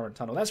with our current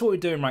tunnel. That's what we're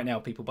doing right now,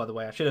 people, by the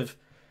way. I should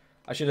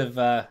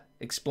have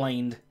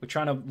explained. We're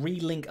trying to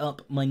re-link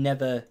up my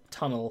nether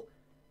tunnel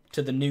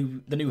to the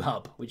new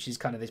hub, which is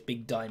kind of this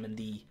big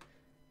diamondy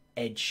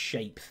edge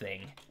shape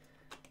thing.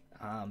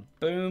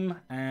 Boom,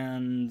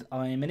 and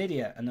I'm an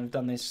idiot, and I've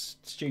done this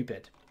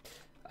stupid.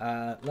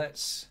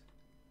 Let's...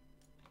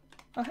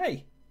 Oh,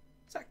 hey.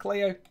 Is that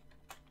Cleo?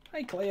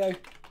 Hey, Cleo.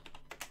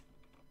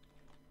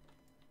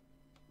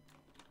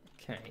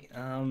 Okay,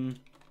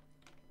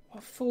 what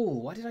a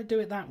fool. Why did I do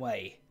it that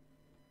way?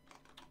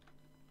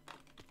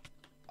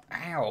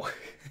 Ow.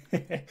 Oh,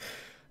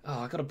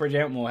 I've got to bridge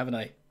out more, haven't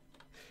I?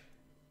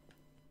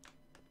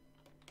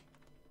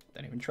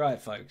 Don't even try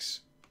it, folks.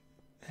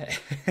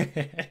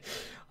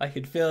 I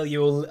could feel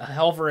you all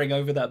hovering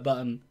over that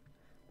button.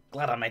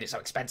 Glad I made it so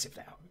expensive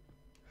now.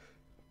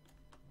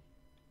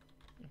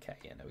 Okay,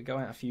 yeah, no, we go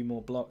out a few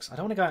more blocks. I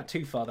don't want to go out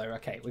too far, though.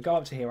 Okay, we go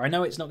up to here. I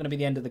know it's not going to be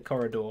the end of the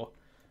corridor,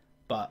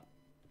 but...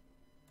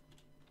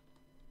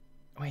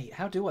 Wait,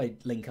 how do I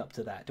link up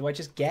to that? Do I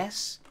just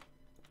guess?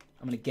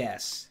 I'm going to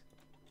guess.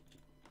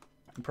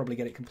 And probably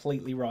get it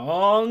completely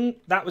wrong.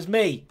 That was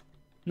me.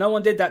 No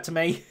one did that to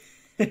me.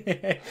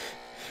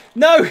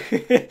 No!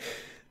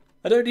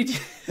 I don't need you.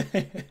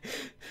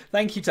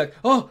 Thank you, Tuck.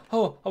 Oh,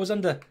 I was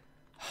under.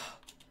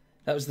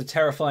 That was the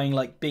terrifying,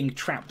 like, being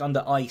trapped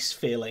under ice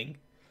feeling.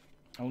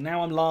 Oh,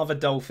 now I'm lava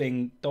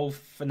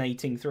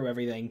dolphinating through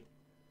everything.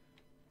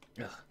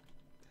 Ugh.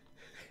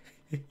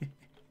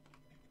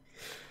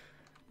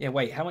 Yeah,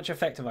 wait, how much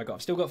effect have I got?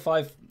 I've still got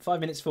 5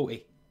 minutes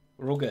 40.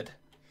 We're all good.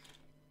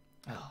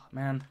 Oh,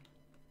 man.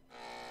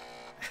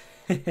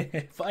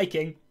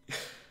 Viking.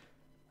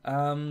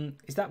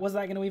 Was that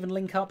going to even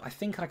link up? I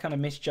think I kind of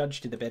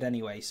misjudged it a bit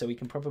anyway, so we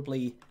can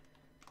probably...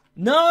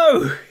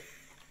 No!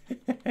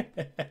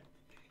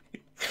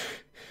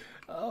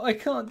 Oh, I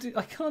can't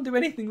do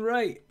anything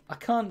right. I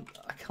can't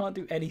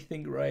do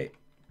anything right.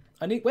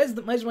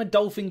 Where's my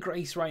dolphin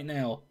grace right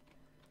now?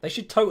 They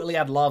should totally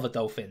add lava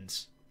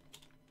dolphins.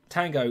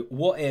 Tango,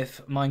 what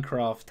if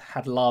Minecraft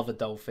had lava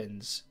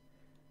dolphins?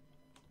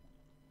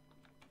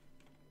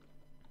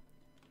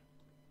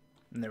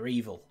 And they're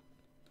evil.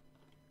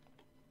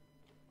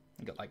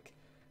 You got, like,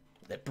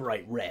 they're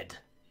bright red.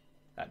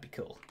 That'd be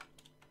cool.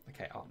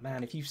 Okay, oh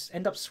man, if you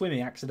end up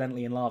swimming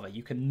accidentally in lava,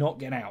 you cannot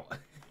get out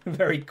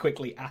very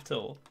quickly at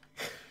all.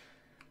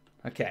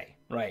 Okay,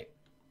 right.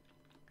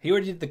 He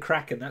already did the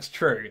Kraken, that's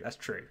true. That's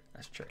true.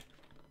 That's true.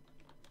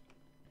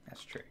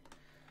 That's true.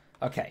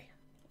 Okay,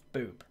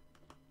 boom.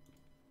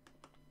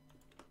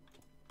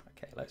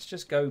 Okay, let's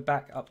just go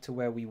back up to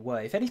where we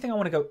were. If anything, I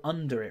want to go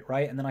under it,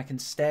 right? And then I can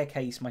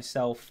staircase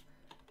myself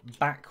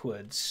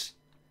backwards.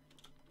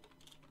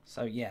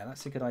 So yeah,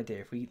 that's a good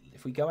idea.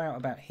 If we go out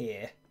about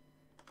here,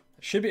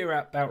 it should be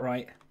about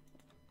right.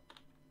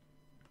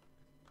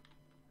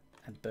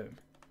 And boom.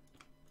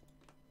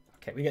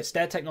 Okay, we get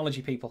stair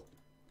technology, people.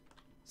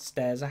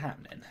 Stairs are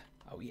happening.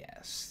 Oh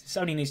yes. This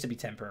only needs to be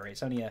temporary.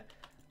 It's only a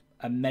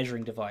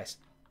measuring device.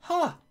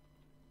 Huh!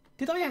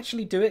 Did I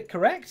actually do it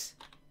correct?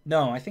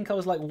 No, I think I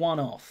was like one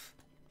off.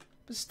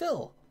 But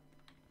still,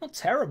 not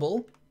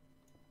terrible.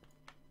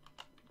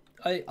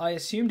 I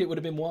assumed it would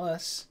have been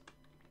worse.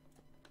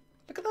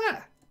 Look at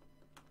that.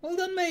 Well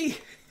done, me.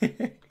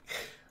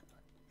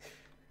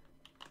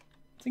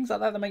 Things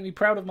like that make me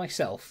proud of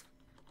myself.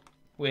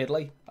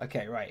 Weirdly.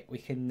 Okay, right. We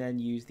can then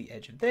use the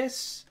edge of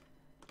this.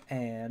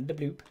 And a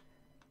bloop.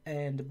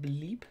 And a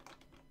bleep.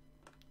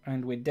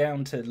 And we're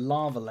down to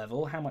lava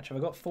level. How much have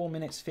I got? 4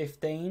 minutes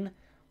 15.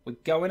 We're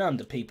going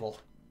under, people.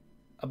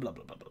 A blub,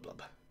 blub, blub, blub,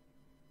 blub.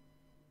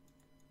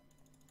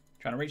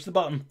 Trying to reach the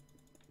bottom.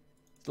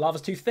 The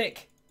lava's too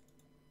thick.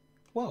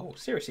 Whoa,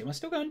 seriously, am I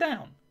still going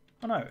down?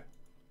 Oh no.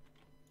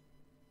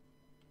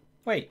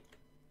 Wait.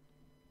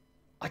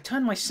 I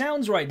turned my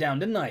sounds right down,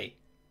 didn't I?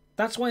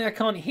 That's why I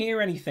can't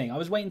hear anything. I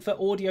was waiting for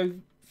audio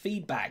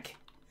feedback.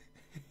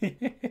 No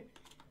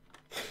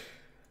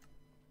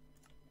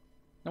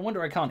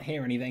wonder I can't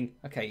hear anything.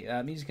 Okay,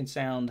 music and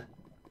sound.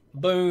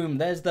 Boom,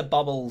 there's the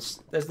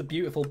bubbles. There's the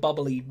beautiful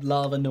bubbly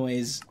lava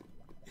noise.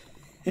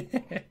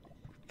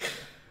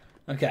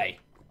 Okay.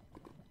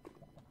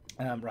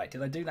 Right,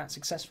 did I do that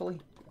successfully?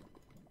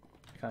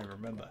 I can't even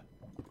remember.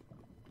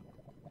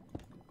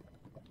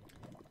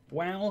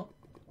 Wow.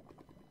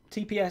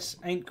 TPS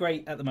ain't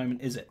great at the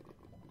moment, is it?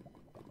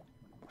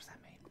 What does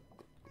that mean?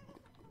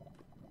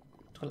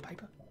 Toilet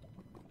paper?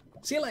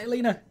 See you later,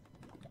 Lena.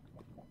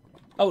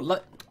 Oh,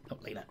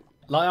 Lena.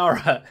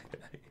 Lyara.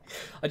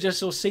 I just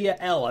saw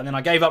C-L and then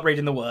I gave up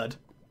reading the word.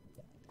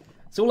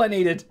 That's all I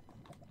needed.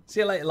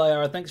 See you later,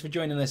 Lyara. Thanks for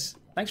joining us.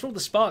 Thanks for all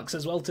the sparks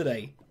as well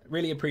today.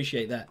 Really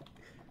appreciate that.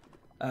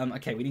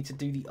 Okay, we need to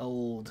do the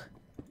old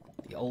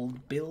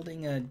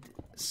building a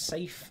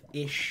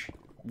safe-ish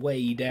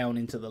way down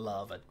into the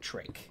lava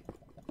trick.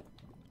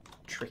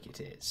 Trick it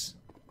is.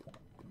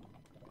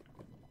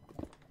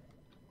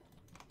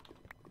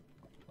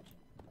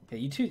 Okay,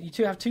 you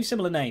two have two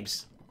similar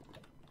names.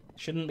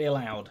 Shouldn't be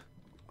allowed.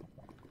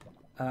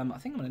 I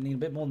think I'm going to need a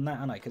bit more than that,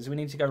 aren't I? Because we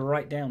need to go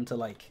right down to,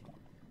 like...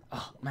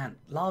 Oh, man.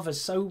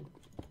 Lava's so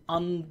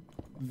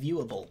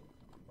unviewable.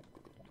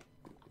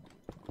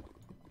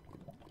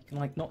 You can,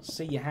 like, not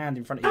see your hand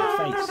in front of your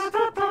face.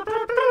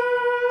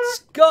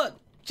 Scott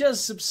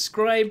just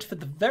subscribed for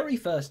the very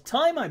first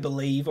time, I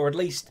believe. Or at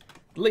least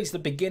the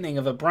beginning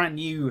of a brand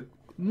new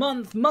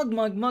month. Mug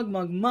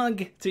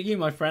to you,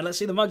 my friend. Let's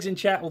see the mugs in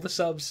chat, all the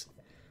subs.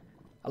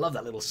 I love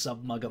that little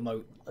sub mug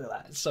emote. Look at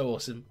that. It's so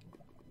awesome.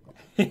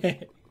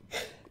 I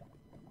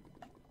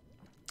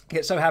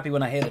get so happy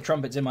when I hear the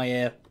trumpets in my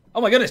ear. Oh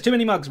my goodness, too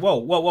many mugs. Whoa,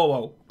 whoa, whoa,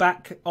 whoa.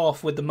 Back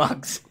off with the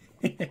mugs.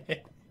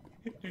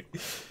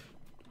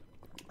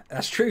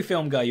 That's true,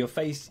 film guy. Your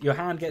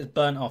hand gets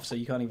burnt off so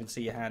you can't even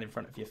see your hand in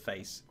front of your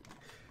face.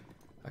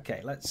 Okay,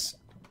 let's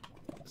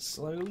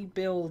slowly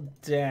build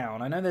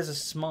down. I know there's a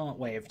smart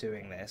way of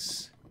doing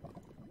this.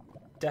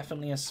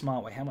 Definitely a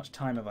smart way. How much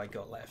time have I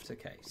got left?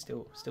 Okay,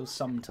 still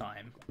some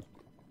time.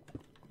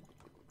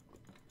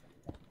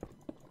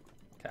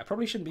 Okay, I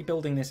probably shouldn't be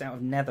building this out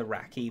of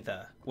netherrack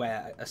either,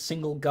 where a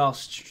single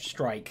ghast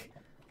strike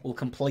will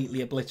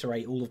completely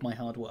obliterate all of my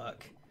hard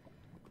work.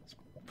 It's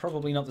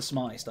probably not the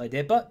smartest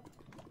idea, but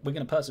we're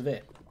going to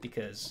persevere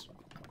because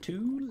I'm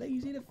too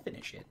lazy to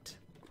finish it.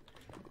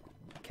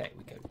 Okay,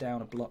 we go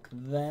down a block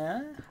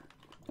there.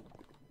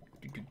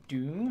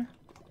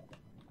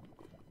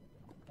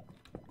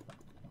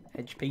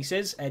 Edge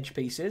pieces, edge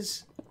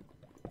pieces.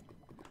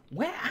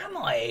 Where am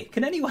I?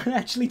 Can anyone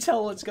actually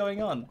tell what's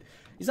going on?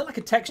 Is that like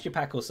a texture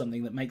pack or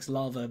something that makes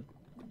lava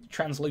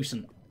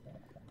translucent?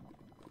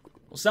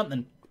 Or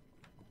something.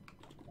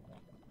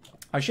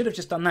 I should have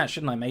just done that,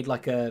 shouldn't I? Made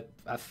like a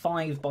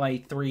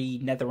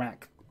 5x3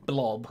 netherrack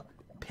blob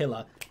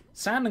pillar.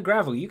 Sand and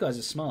gravel, you guys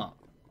are smart.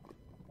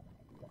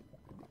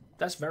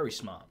 That's very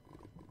smart.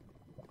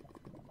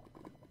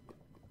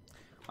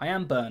 I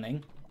am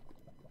burning.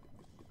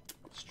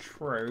 It's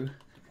true.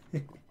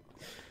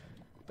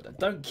 But I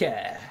don't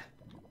care.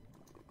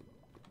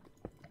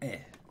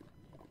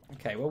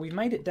 Okay, well we've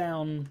made it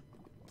down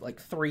like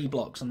 3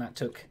 blocks and that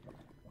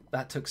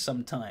took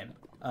some time.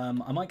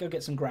 I might go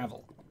get some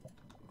gravel.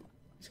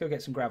 Let's go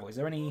get some gravel. Is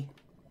there any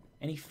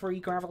free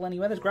gravel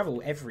anywhere? There's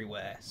gravel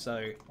everywhere,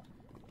 so...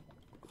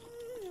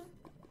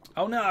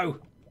 Oh no!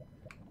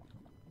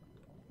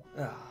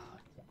 Ah,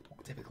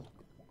 typical.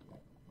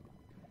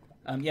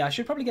 Yeah, I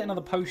should probably get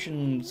another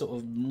potion sort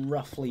of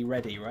roughly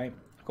ready, right?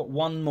 I've got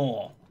one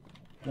more.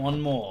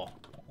 One more.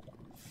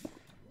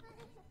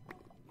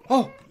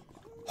 Oh!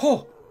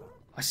 Oh!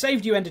 I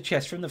saved you, Ender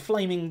Chest, from the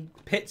flaming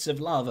pits of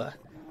lava.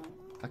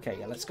 Okay,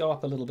 yeah, let's go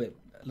up a little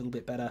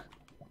bit better.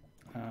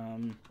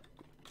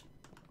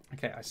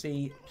 Okay, I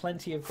see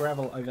plenty of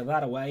gravel over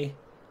that away.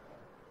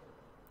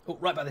 Oh,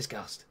 right by this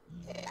ghast.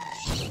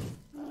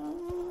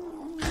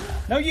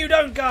 No, you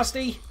don't,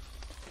 Ghasty!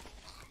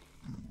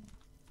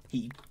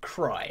 He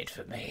cried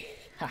for me.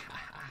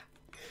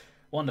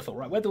 Wonderful.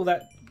 Right, where'd all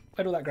that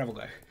gravel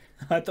go?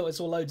 I thought I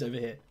saw loads over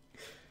here.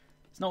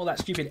 It's not all that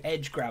stupid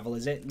edge gravel,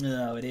 is it?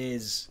 No, it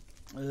is.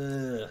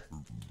 Ugh.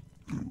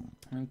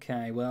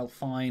 Okay, well,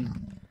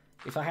 fine.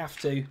 If I have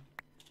to.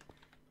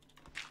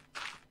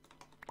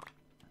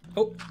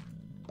 Oh,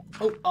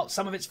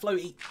 some of it's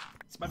floaty.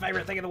 It's my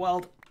favourite thing in the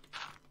world.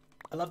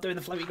 I love doing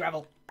the floaty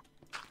gravel.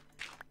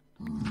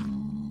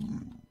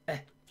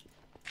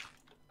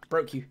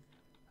 Broke you.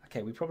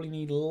 Okay, we probably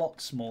need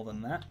lots more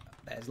than that.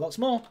 There's lots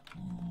more.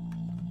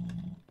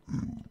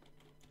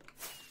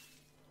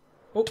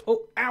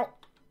 Oh, ow!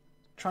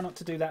 Try not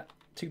to do that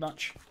too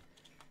much.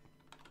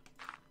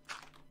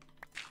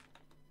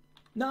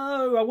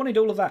 No, I wanted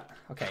all of that.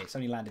 Okay, it's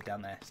only landed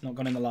down there. It's not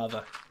gone in the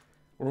lava.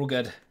 We're all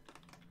good.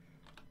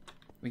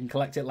 We can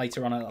collect it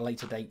later on at a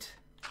later date.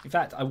 In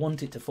fact, I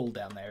want it to fall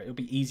down there. It'll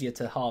be easier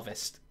to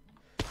harvest.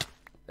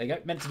 There you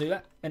go. Meant to do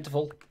that. Meant to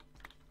fall.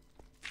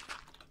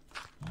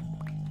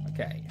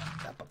 Okay.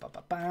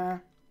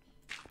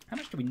 How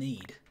much do we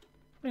need?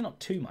 Probably not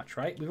too much,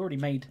 right? We've already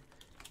made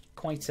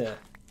quite a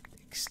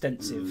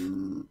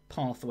extensive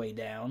pathway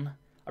down.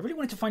 I really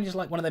wanted to find just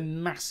like one of the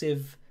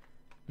massive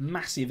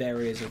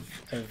areas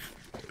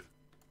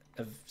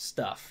of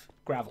stuff.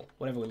 Gravel.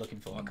 Whatever we're looking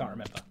for. I can't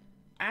remember.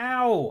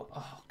 Ow!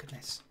 Oh,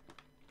 goodness.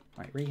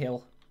 Right,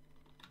 re-heal.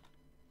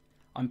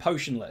 I'm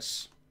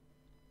potionless.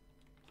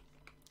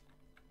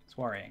 It's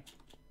worrying.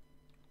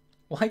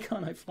 Why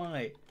can't I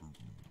fly?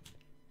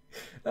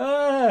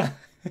 Ah!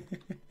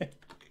 It's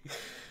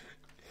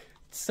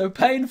so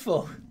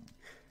painful.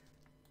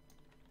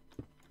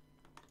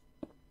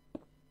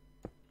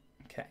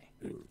 Okay.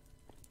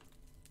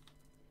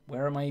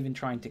 Where am I even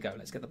trying to go?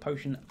 Let's get the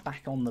potion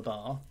back on the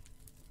bar.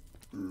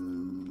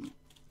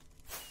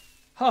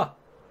 Ha!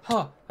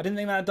 Ha! I didn't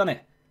think that had done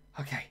it.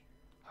 Okay.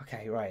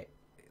 Okay, right.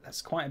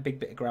 That's quite a big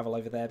bit of gravel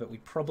over there, but we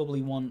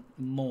probably want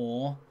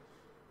more.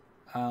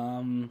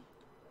 I'm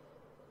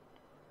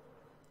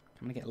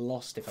going to get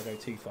lost if I go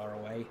too far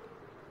away.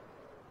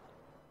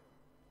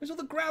 Where's all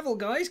the gravel,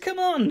 guys? Come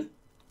on!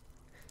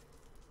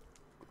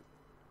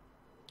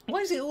 Why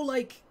is it all,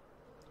 like,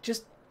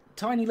 just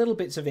tiny little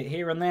bits of it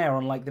here and there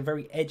on, like, the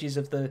very edges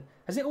of the...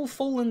 Has it all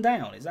fallen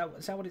down? Is that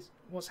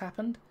what's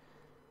happened?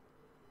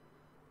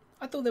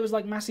 I thought there was,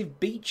 like, massive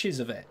beaches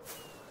of it.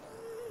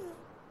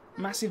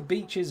 Massive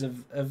beaches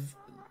of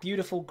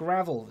beautiful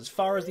gravel as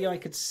far as the eye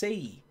could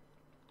see.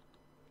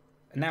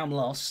 And now I'm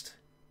lost.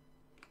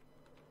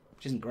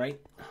 Which isn't great.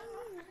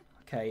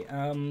 Okay,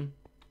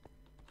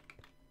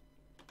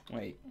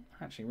 wait,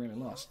 actually really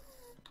lost.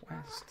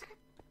 West.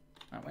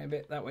 That way a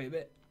bit, that way a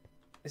bit.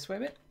 This way a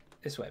bit,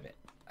 this way a bit,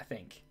 I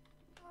think.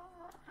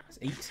 Let's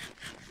eat.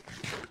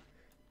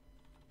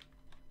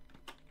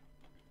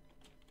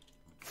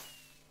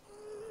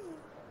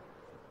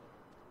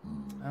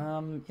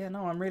 Yeah,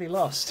 no, I'm really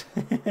lost.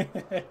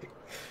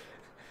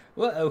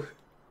 Whoa.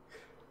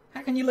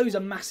 How can you lose a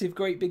massive,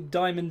 great big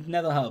diamond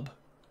nether hub?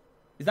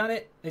 Is that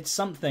it? It's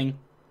something.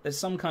 There's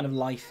some kind of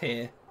life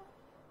here.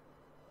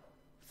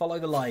 Follow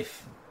the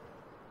life.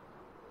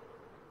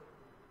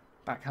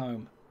 Back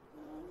home.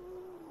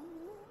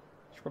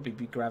 Should probably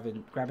be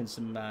grabbing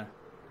some...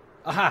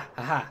 Aha!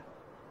 Aha!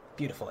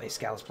 Beautiful. It's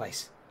Scal's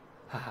place.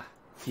 Haha.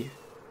 Phew.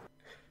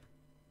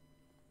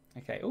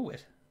 Okay. Oh,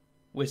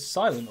 we're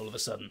silent all of a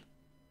sudden.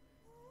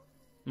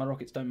 My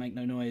rockets don't make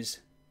no noise.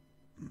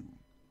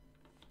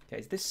 Okay,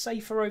 is this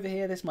safer over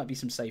here? This might be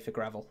some safer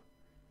gravel.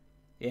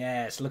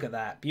 Yes, look at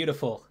that.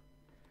 Beautiful.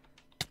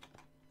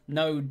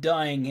 No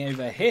dying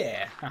over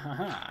here. Ha ha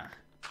ha.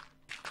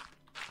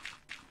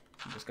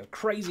 I'll just go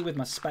crazy with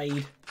my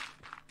spade.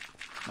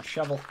 My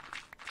shovel.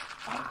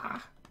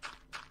 Ah.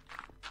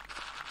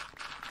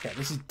 Okay,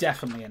 this is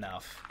definitely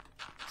enough.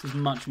 This is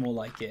much more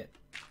like it.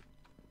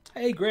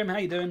 Hey, Grim, how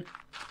you doing?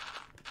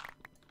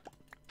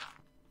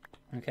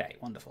 Okay,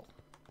 wonderful.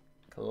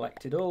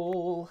 Collect it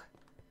all.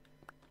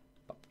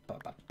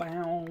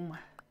 Ba-ba-ba-bow.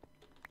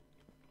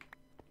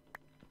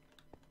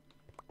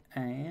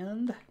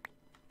 And...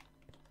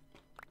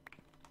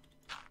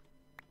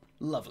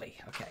 Lovely.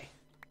 Okay.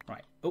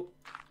 Right. Oh,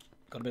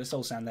 got a bit of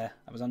soul sand there.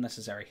 That was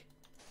unnecessary.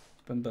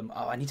 Boom, boom.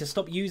 Oh, I need to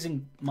stop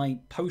using my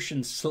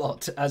potion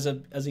slot as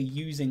a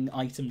using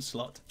item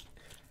slot.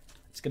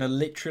 It's going to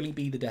literally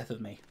be the death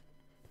of me.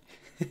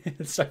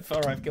 So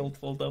far, I've killed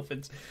 4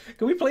 dolphins.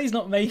 Can we please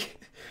not make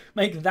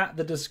that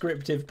the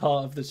descriptive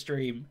part of the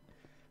stream?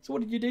 So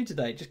what did you do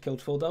today? Just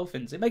killed 4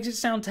 dolphins. It makes it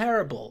sound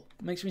terrible.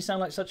 It makes me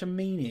sound like such a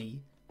meanie.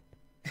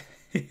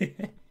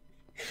 I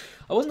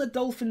wasn't a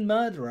dolphin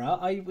murderer.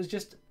 I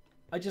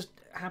just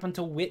happened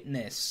to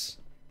witness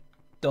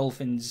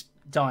dolphins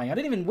dying. I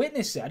didn't even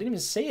witness it. I didn't even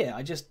see it.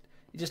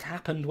 It just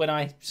happened when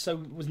I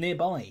was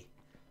nearby.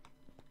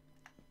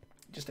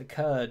 It just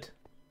occurred.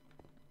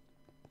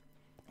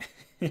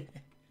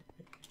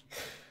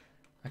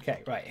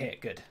 Okay, right here.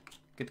 Good.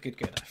 Good, good,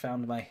 good. I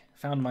found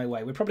my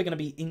way. We're probably going to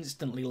be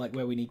instantly like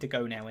where we need to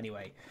go now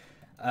anyway.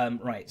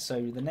 Right, so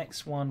the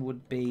next one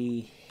would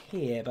be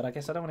here, but I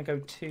guess I don't want to go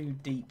too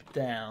deep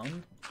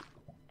down.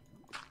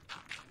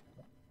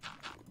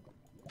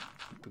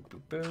 Boom,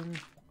 boom, boom.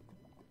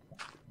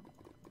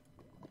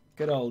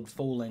 Good old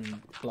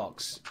falling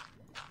blocks.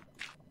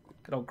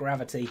 Good old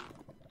gravity.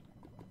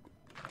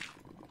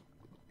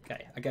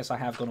 Okay, I guess I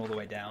have gone all the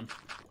way down.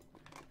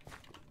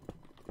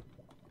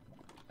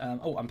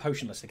 Oh, I'm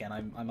potionless again.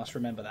 I must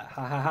remember that.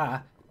 Ha ha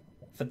ha.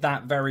 For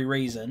that very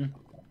reason.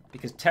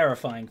 Because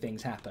terrifying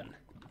things happen.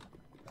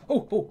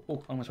 Oh, oh,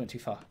 oh, I almost went too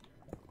far.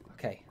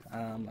 Okay,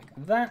 like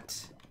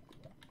that.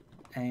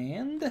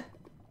 And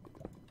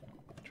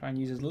try and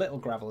use as little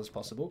gravel as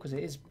possible, because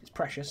it's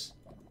precious.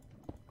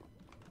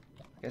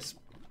 I guess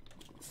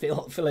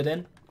fill it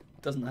in.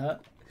 Doesn't hurt.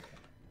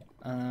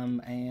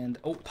 And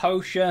oh,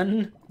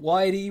 potion.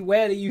 Where do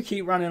you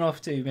keep running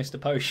off to,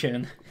 Mr.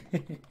 Potion?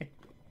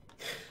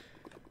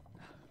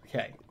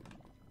 Okay.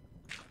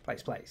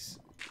 Place.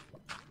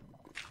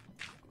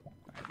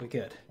 Right, we're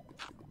good.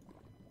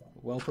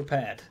 Well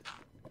prepared.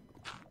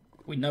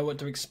 We know what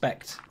to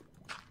expect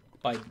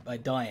by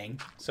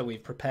dying, so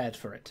we've prepared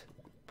for it.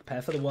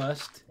 Prepare for the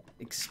worst.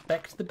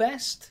 Expect the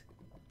best.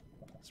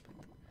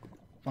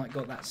 Might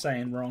got that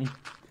saying wrong.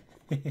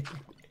 I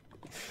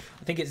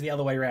think it's the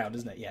other way around,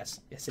 isn't it? Yes.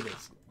 Yes, it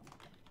is.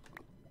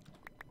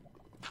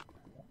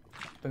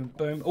 Boom,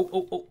 boom. Oh,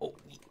 oh, oh, oh.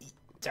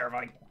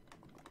 Terrifying.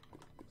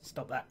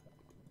 Stop that.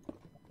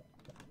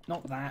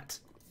 Not that.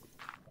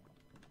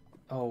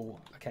 Oh,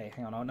 okay,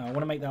 hang on. No, I want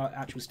to make the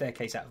actual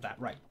staircase out of that.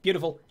 Right,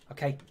 beautiful.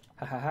 Okay,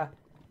 ha ha ha.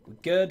 We're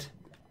good.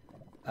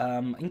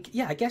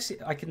 Yeah, I guess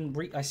I can.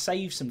 I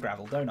save some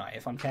gravel, don't I?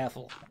 If I'm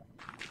careful.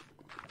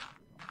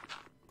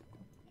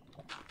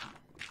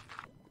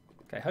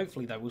 Okay,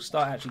 hopefully though we'll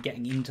start actually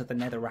getting into the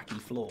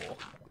netherracky floor,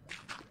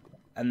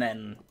 and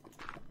then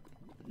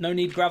no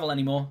need gravel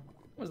anymore.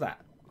 What was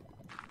that?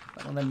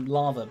 That one of them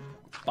lava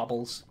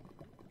bubbles.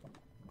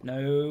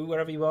 No,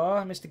 wherever you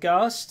are, Mr.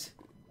 Ghast.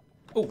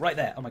 Oh, right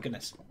there. Oh, my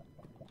goodness.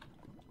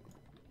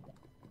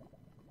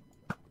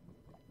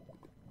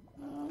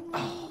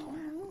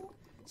 Oh,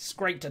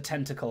 scraped a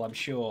tentacle, I'm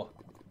sure.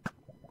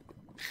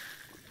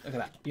 Look at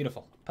that.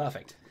 Beautiful.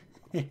 Perfect.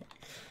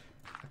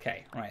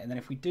 Okay, right. And then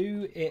if we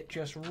do it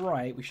just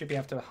right, we should be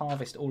able to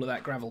harvest all of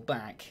that gravel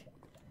back.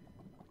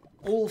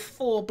 All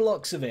 4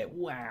 blocks of it.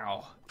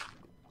 Wow.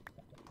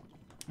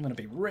 I'm going to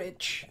be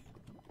rich.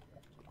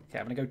 Okay,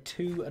 I'm going to go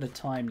 2 at a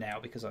time now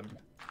because I'm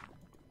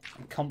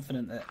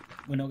confident that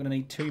we're not going to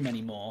need too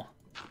many more.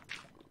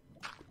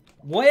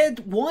 Why?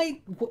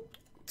 What?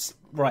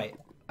 Right,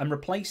 I'm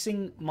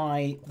replacing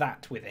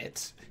that with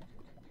it.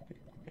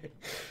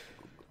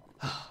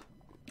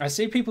 I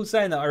see people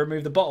saying that I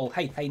removed the bottle.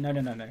 Hey, no.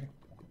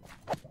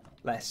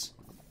 Less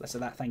of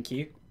that, thank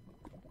you.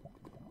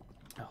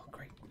 Oh,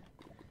 great.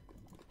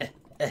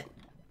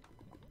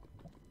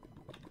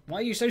 Why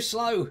are you so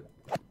slow?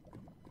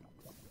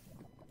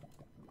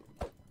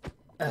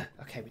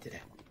 Okay, we did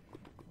it.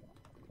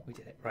 We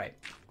did it. Right.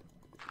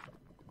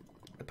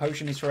 The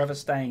potion is forever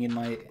staying in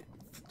my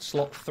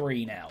slot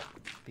 3 now,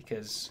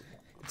 because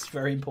it's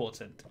very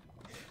important.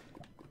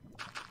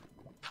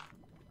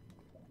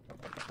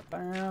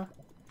 Okay,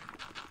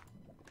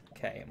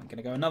 I'm going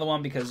to go another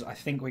one because I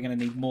think we're going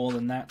to need more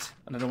than that,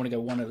 and I don't want to go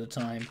one at a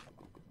time.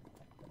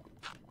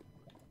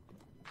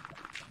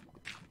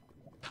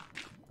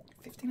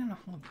 15.5.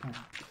 I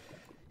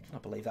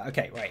can't believe that.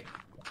 Okay, right.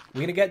 We're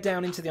going to get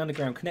down into the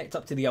underground, connect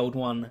up to the old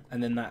one,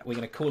 and then we're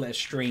going to call it a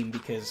stream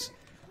because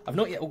I've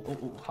not yet...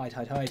 Oh, hide.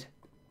 I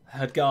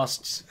heard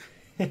ghasts.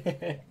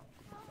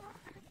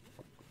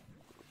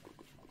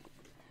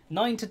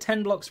 9 to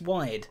 10 blocks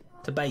wide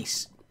to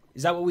base.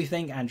 Is that what we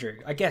think, Andrew?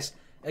 I guess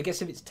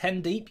if it's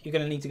 10 deep, you're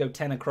going to need to go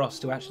 10 across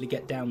to actually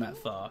get down that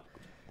far.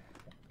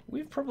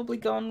 We've probably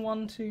gone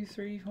 1, 2,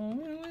 3, 4...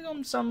 We've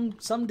gone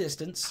some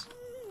distance.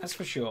 That's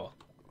for sure.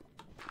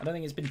 I don't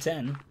think it's been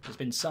 10. It's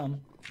been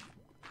some.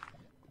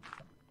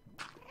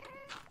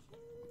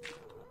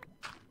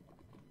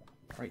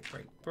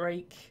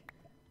 Break.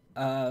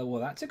 Well,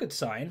 that's a good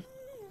sign.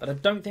 But I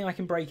don't think I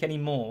can break any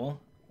more.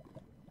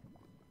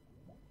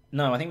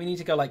 No, I think we need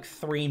to go like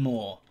 3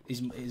 more.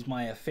 Is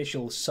my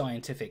official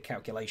scientific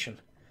calculation.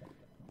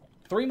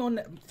 3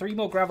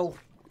 more gravel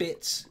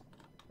bits,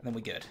 and then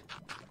we're good.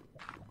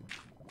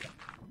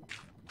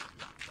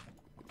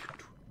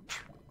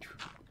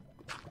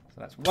 So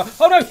that's one.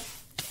 Oh no!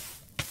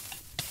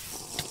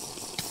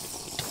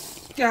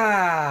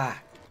 Gah!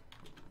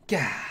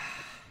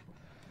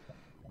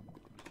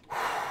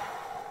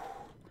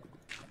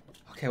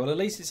 Okay, well at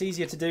least it's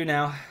easier to do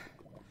now.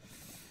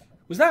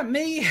 Was that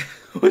me?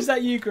 Or was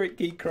that you,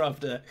 Geek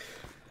Crafter?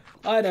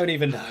 I don't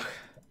even know.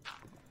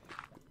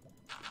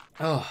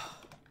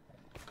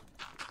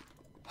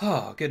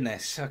 Oh,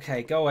 goodness.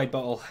 Okay, go away,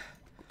 bottle.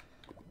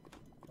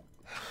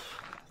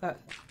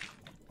 That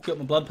got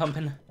my blood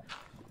pumping.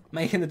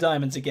 Making the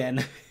diamonds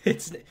again.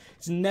 It's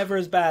never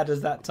as bad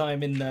as that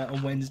time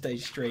on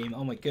Wednesday's stream.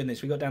 Oh my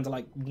goodness, we got down to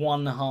like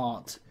 1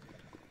 heart.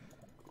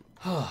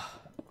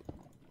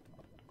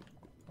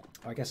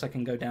 I guess I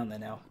can go down there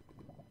now.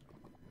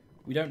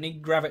 We don't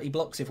need gravity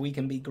blocks if we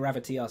can be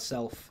gravity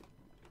ourselves.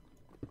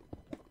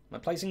 Am I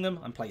placing them?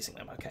 I'm placing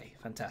them. Okay,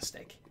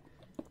 fantastic.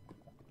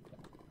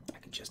 I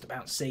can just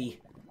about see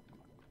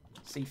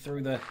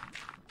through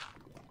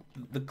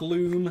the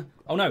gloom.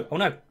 Oh no, oh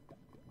no.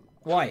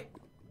 Why?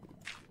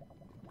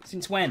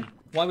 Since when?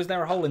 Why was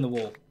there a hole in the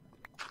wall?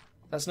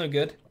 That's no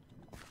good.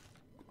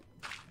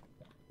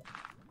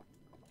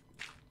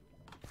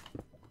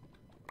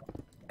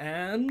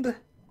 And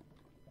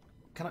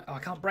I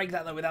can't break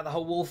that though without the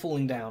whole wall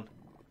falling down.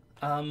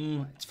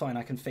 It's fine,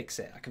 I can fix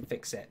it. I can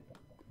fix it.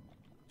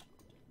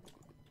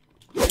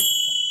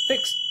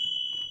 Fix.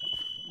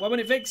 Why won't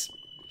it fix?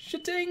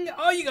 Shitting.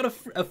 Oh, you got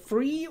a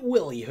Free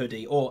Willy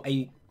hoodie, or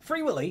a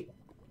Free Willy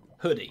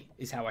hoodie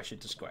is how I should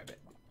describe it.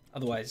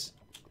 Otherwise,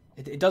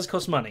 it does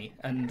cost money,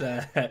 and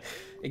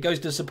it goes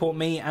to support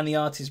me and the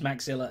artist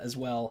Maxilla as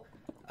well.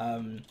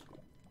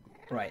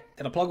 Right,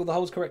 did I plug all the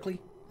holes correctly?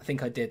 I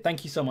think I did.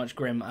 Thank you so much,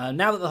 Grim.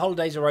 Now that the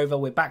holidays are over,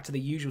 we're back to the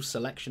usual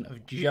selection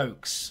of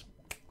jokes.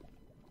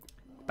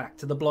 Back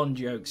to the blonde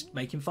jokes,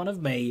 making fun of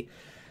me.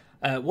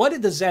 Why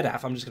did the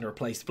Zedaph, I'm just going to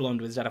replace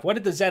blonde with Zedaph. Why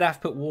did the Zedaph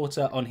put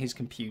water on his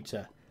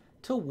computer?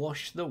 To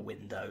wash the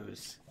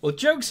windows. Well,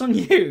 joke's on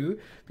you,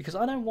 because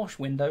I don't wash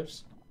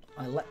windows.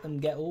 I let them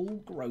get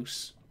all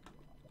gross.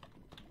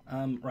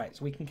 Right,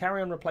 so we can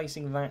carry on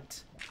replacing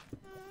that.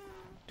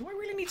 Do I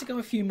really need to go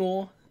a few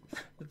more?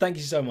 Thank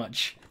you so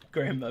much,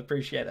 Grim. I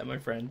appreciate that, my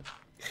friend.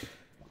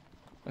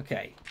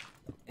 Okay.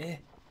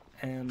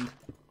 And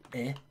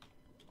I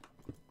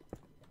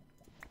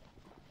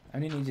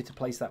only needed to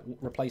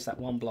replace that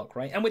one block,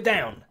 right? And we're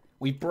down.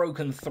 We've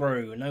broken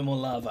through. No more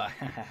lava.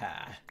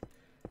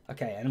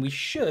 Okay, and we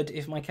should,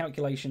 if my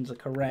calculations are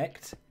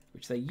correct,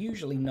 which they're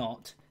usually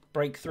not,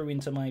 break through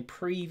into my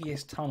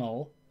previous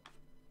tunnel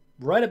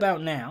right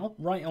about now,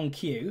 right on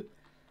cue.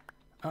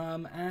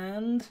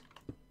 And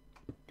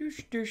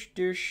doosh, doosh,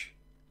 doosh.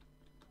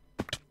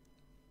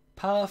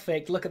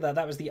 Perfect. Look at that.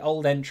 That was the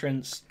old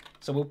entrance.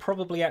 So we'll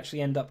probably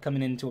actually end up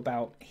coming into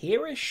about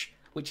here-ish,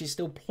 which is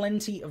still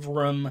plenty of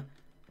room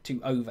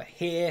to over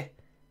here.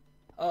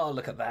 Oh,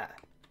 look at that.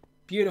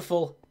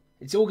 Beautiful.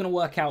 It's all going to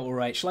work out all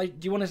right. Do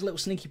you want a little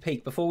sneaky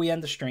peek before we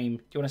end the stream?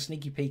 Do you want a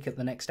sneaky peek at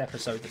the next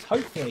episode that's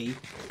hopefully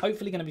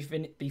going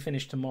to be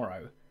finished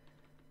tomorrow?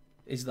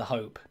 Is the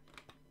hope.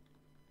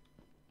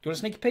 Do you want a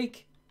sneaky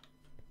peek?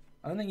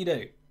 I don't think you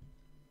do.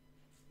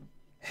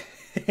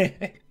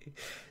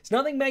 It's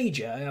nothing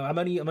major. I'm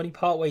only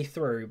part way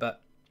through,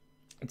 but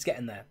it's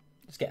getting there.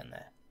 It's getting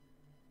there.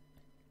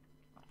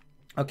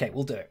 Okay,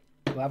 we'll do it.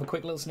 We'll have a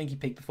quick little sneaky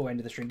peek before the end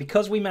of the stream.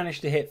 Because we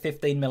managed to hit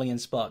 15 million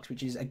sparks,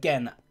 which is,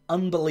 again,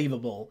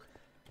 unbelievable.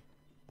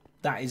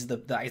 That is the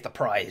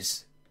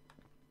prize.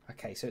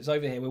 Okay, so it's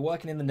over here. We're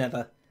working in the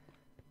nether.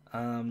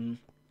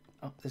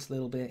 Up this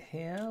little bit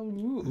here.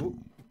 Ooh.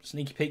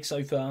 Sneaky peek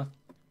so far.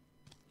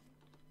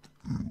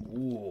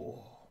 Ooh.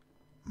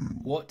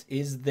 What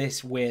is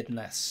this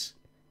weirdness?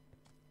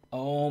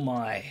 Oh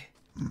my.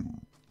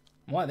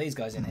 Why are these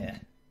guys in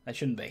here? They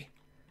shouldn't be.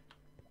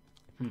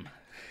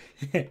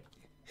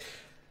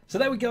 So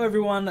there we go,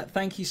 everyone.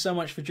 Thank you so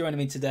much for joining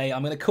me today.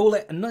 I'm going to call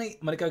it a night.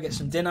 I'm going to go get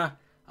some dinner.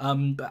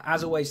 But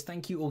as always,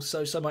 thank you all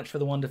so much for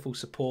the wonderful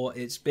support.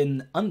 It's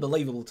been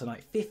unbelievable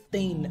tonight.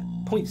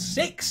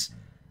 15.6.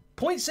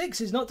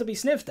 0.6 is not to be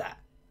sniffed at.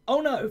 Oh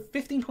no,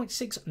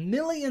 15.6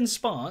 million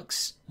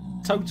sparks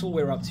total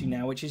we're up to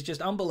now, which is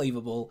just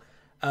unbelievable.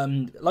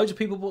 Loads of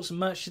people bought some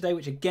merch today,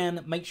 which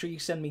again, make sure you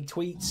send me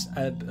tweets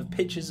of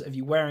pictures of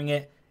you wearing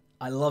it.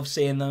 I love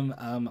seeing them.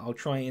 I'll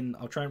try and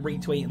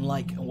retweet and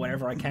like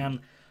wherever I can.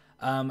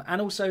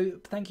 And also,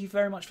 thank you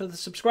very much for the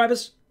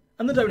subscribers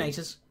and the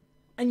donators,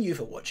 and you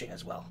for watching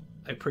as well.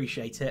 I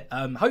appreciate it.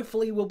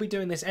 Hopefully, we'll be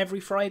doing this every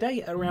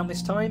Friday around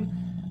this time.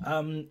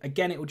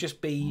 Again, it will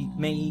just be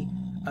me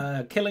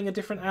killing a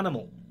different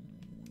animal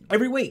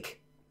every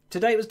week.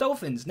 Today it was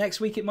dolphins. Next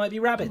week it might be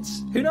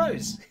rabbits. Who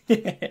knows?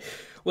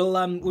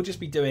 We'll just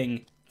be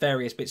doing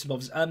various bits and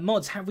bobs.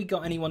 Mods, have we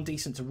got anyone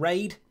decent to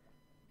raid?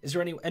 Is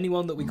there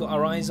anyone that we got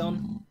our eyes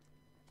on?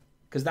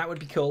 Because that would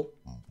be cool.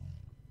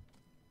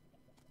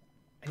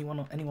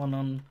 Anyone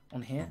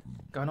on here?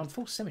 Going on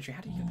full symmetry.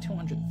 How do you get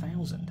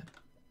 200,000?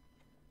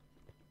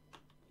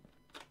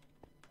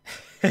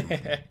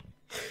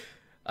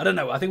 I don't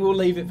know. I think we'll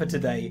leave it for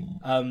today.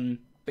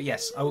 But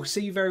yes, I will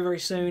see you very, very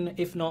soon.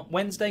 If not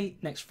Wednesday,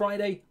 next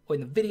Friday, or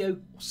in the video,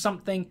 or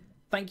something.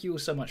 Thank you all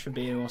so much for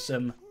being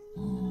awesome.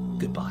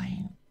 Goodbye.